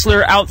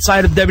wrestler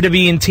outside of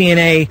WWE and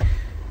TNA.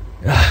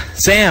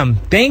 Sam,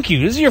 thank you.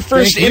 This is your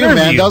first interview.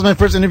 Man. That was my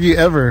first interview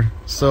ever,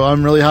 so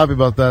I'm really happy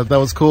about that. That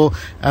was cool.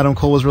 Adam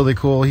Cole was really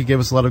cool. He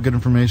gave us a lot of good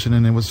information,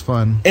 and it was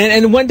fun.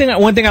 And one thing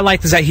I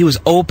liked is that he was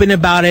open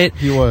about it.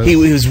 He was. He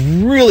was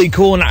really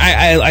cool, and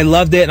I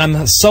loved it, and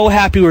I'm so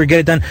happy we were getting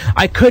it done.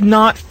 I could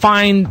not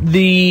find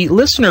the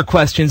listener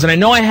questions, and I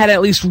know I had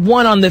at least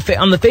one on the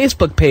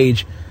Facebook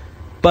page,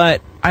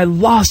 but I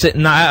lost it,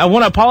 and I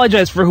want to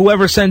apologize for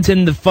whoever sent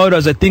in the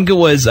photos. I think it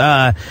was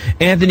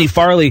Anthony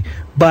Farley,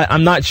 but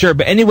I'm not sure.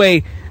 But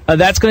anyway,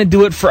 that's going to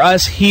do it for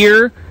us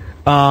here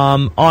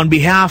on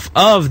behalf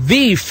of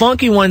the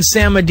Funky One,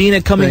 Sam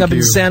Medina, coming up in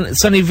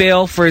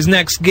Sunnyvale for his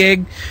next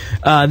gig.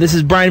 This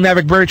is Brian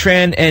Maverick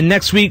Bertrand, and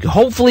next week,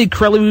 hopefully,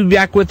 Crowley will be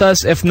back with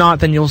us. If not,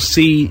 then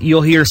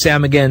you'll hear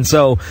Sam again.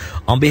 So,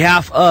 on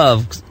behalf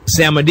of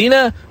Sam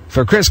Medina,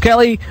 for Chris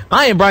Kelly,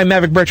 I am Brian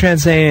Maverick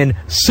Bertrand saying,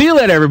 see you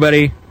later,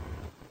 everybody.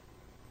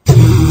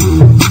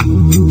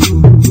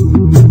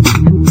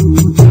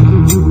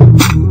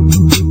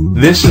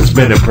 This has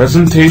been a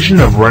presentation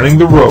of Running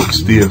the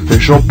Ropes, the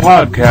official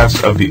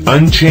podcast of the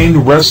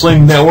Unchained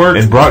Wrestling Network,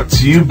 and brought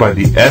to you by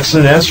the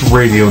SNS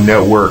Radio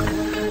Network.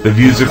 The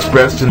views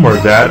expressed are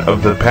that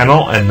of the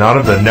panel and not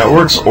of the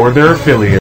networks or their affiliates.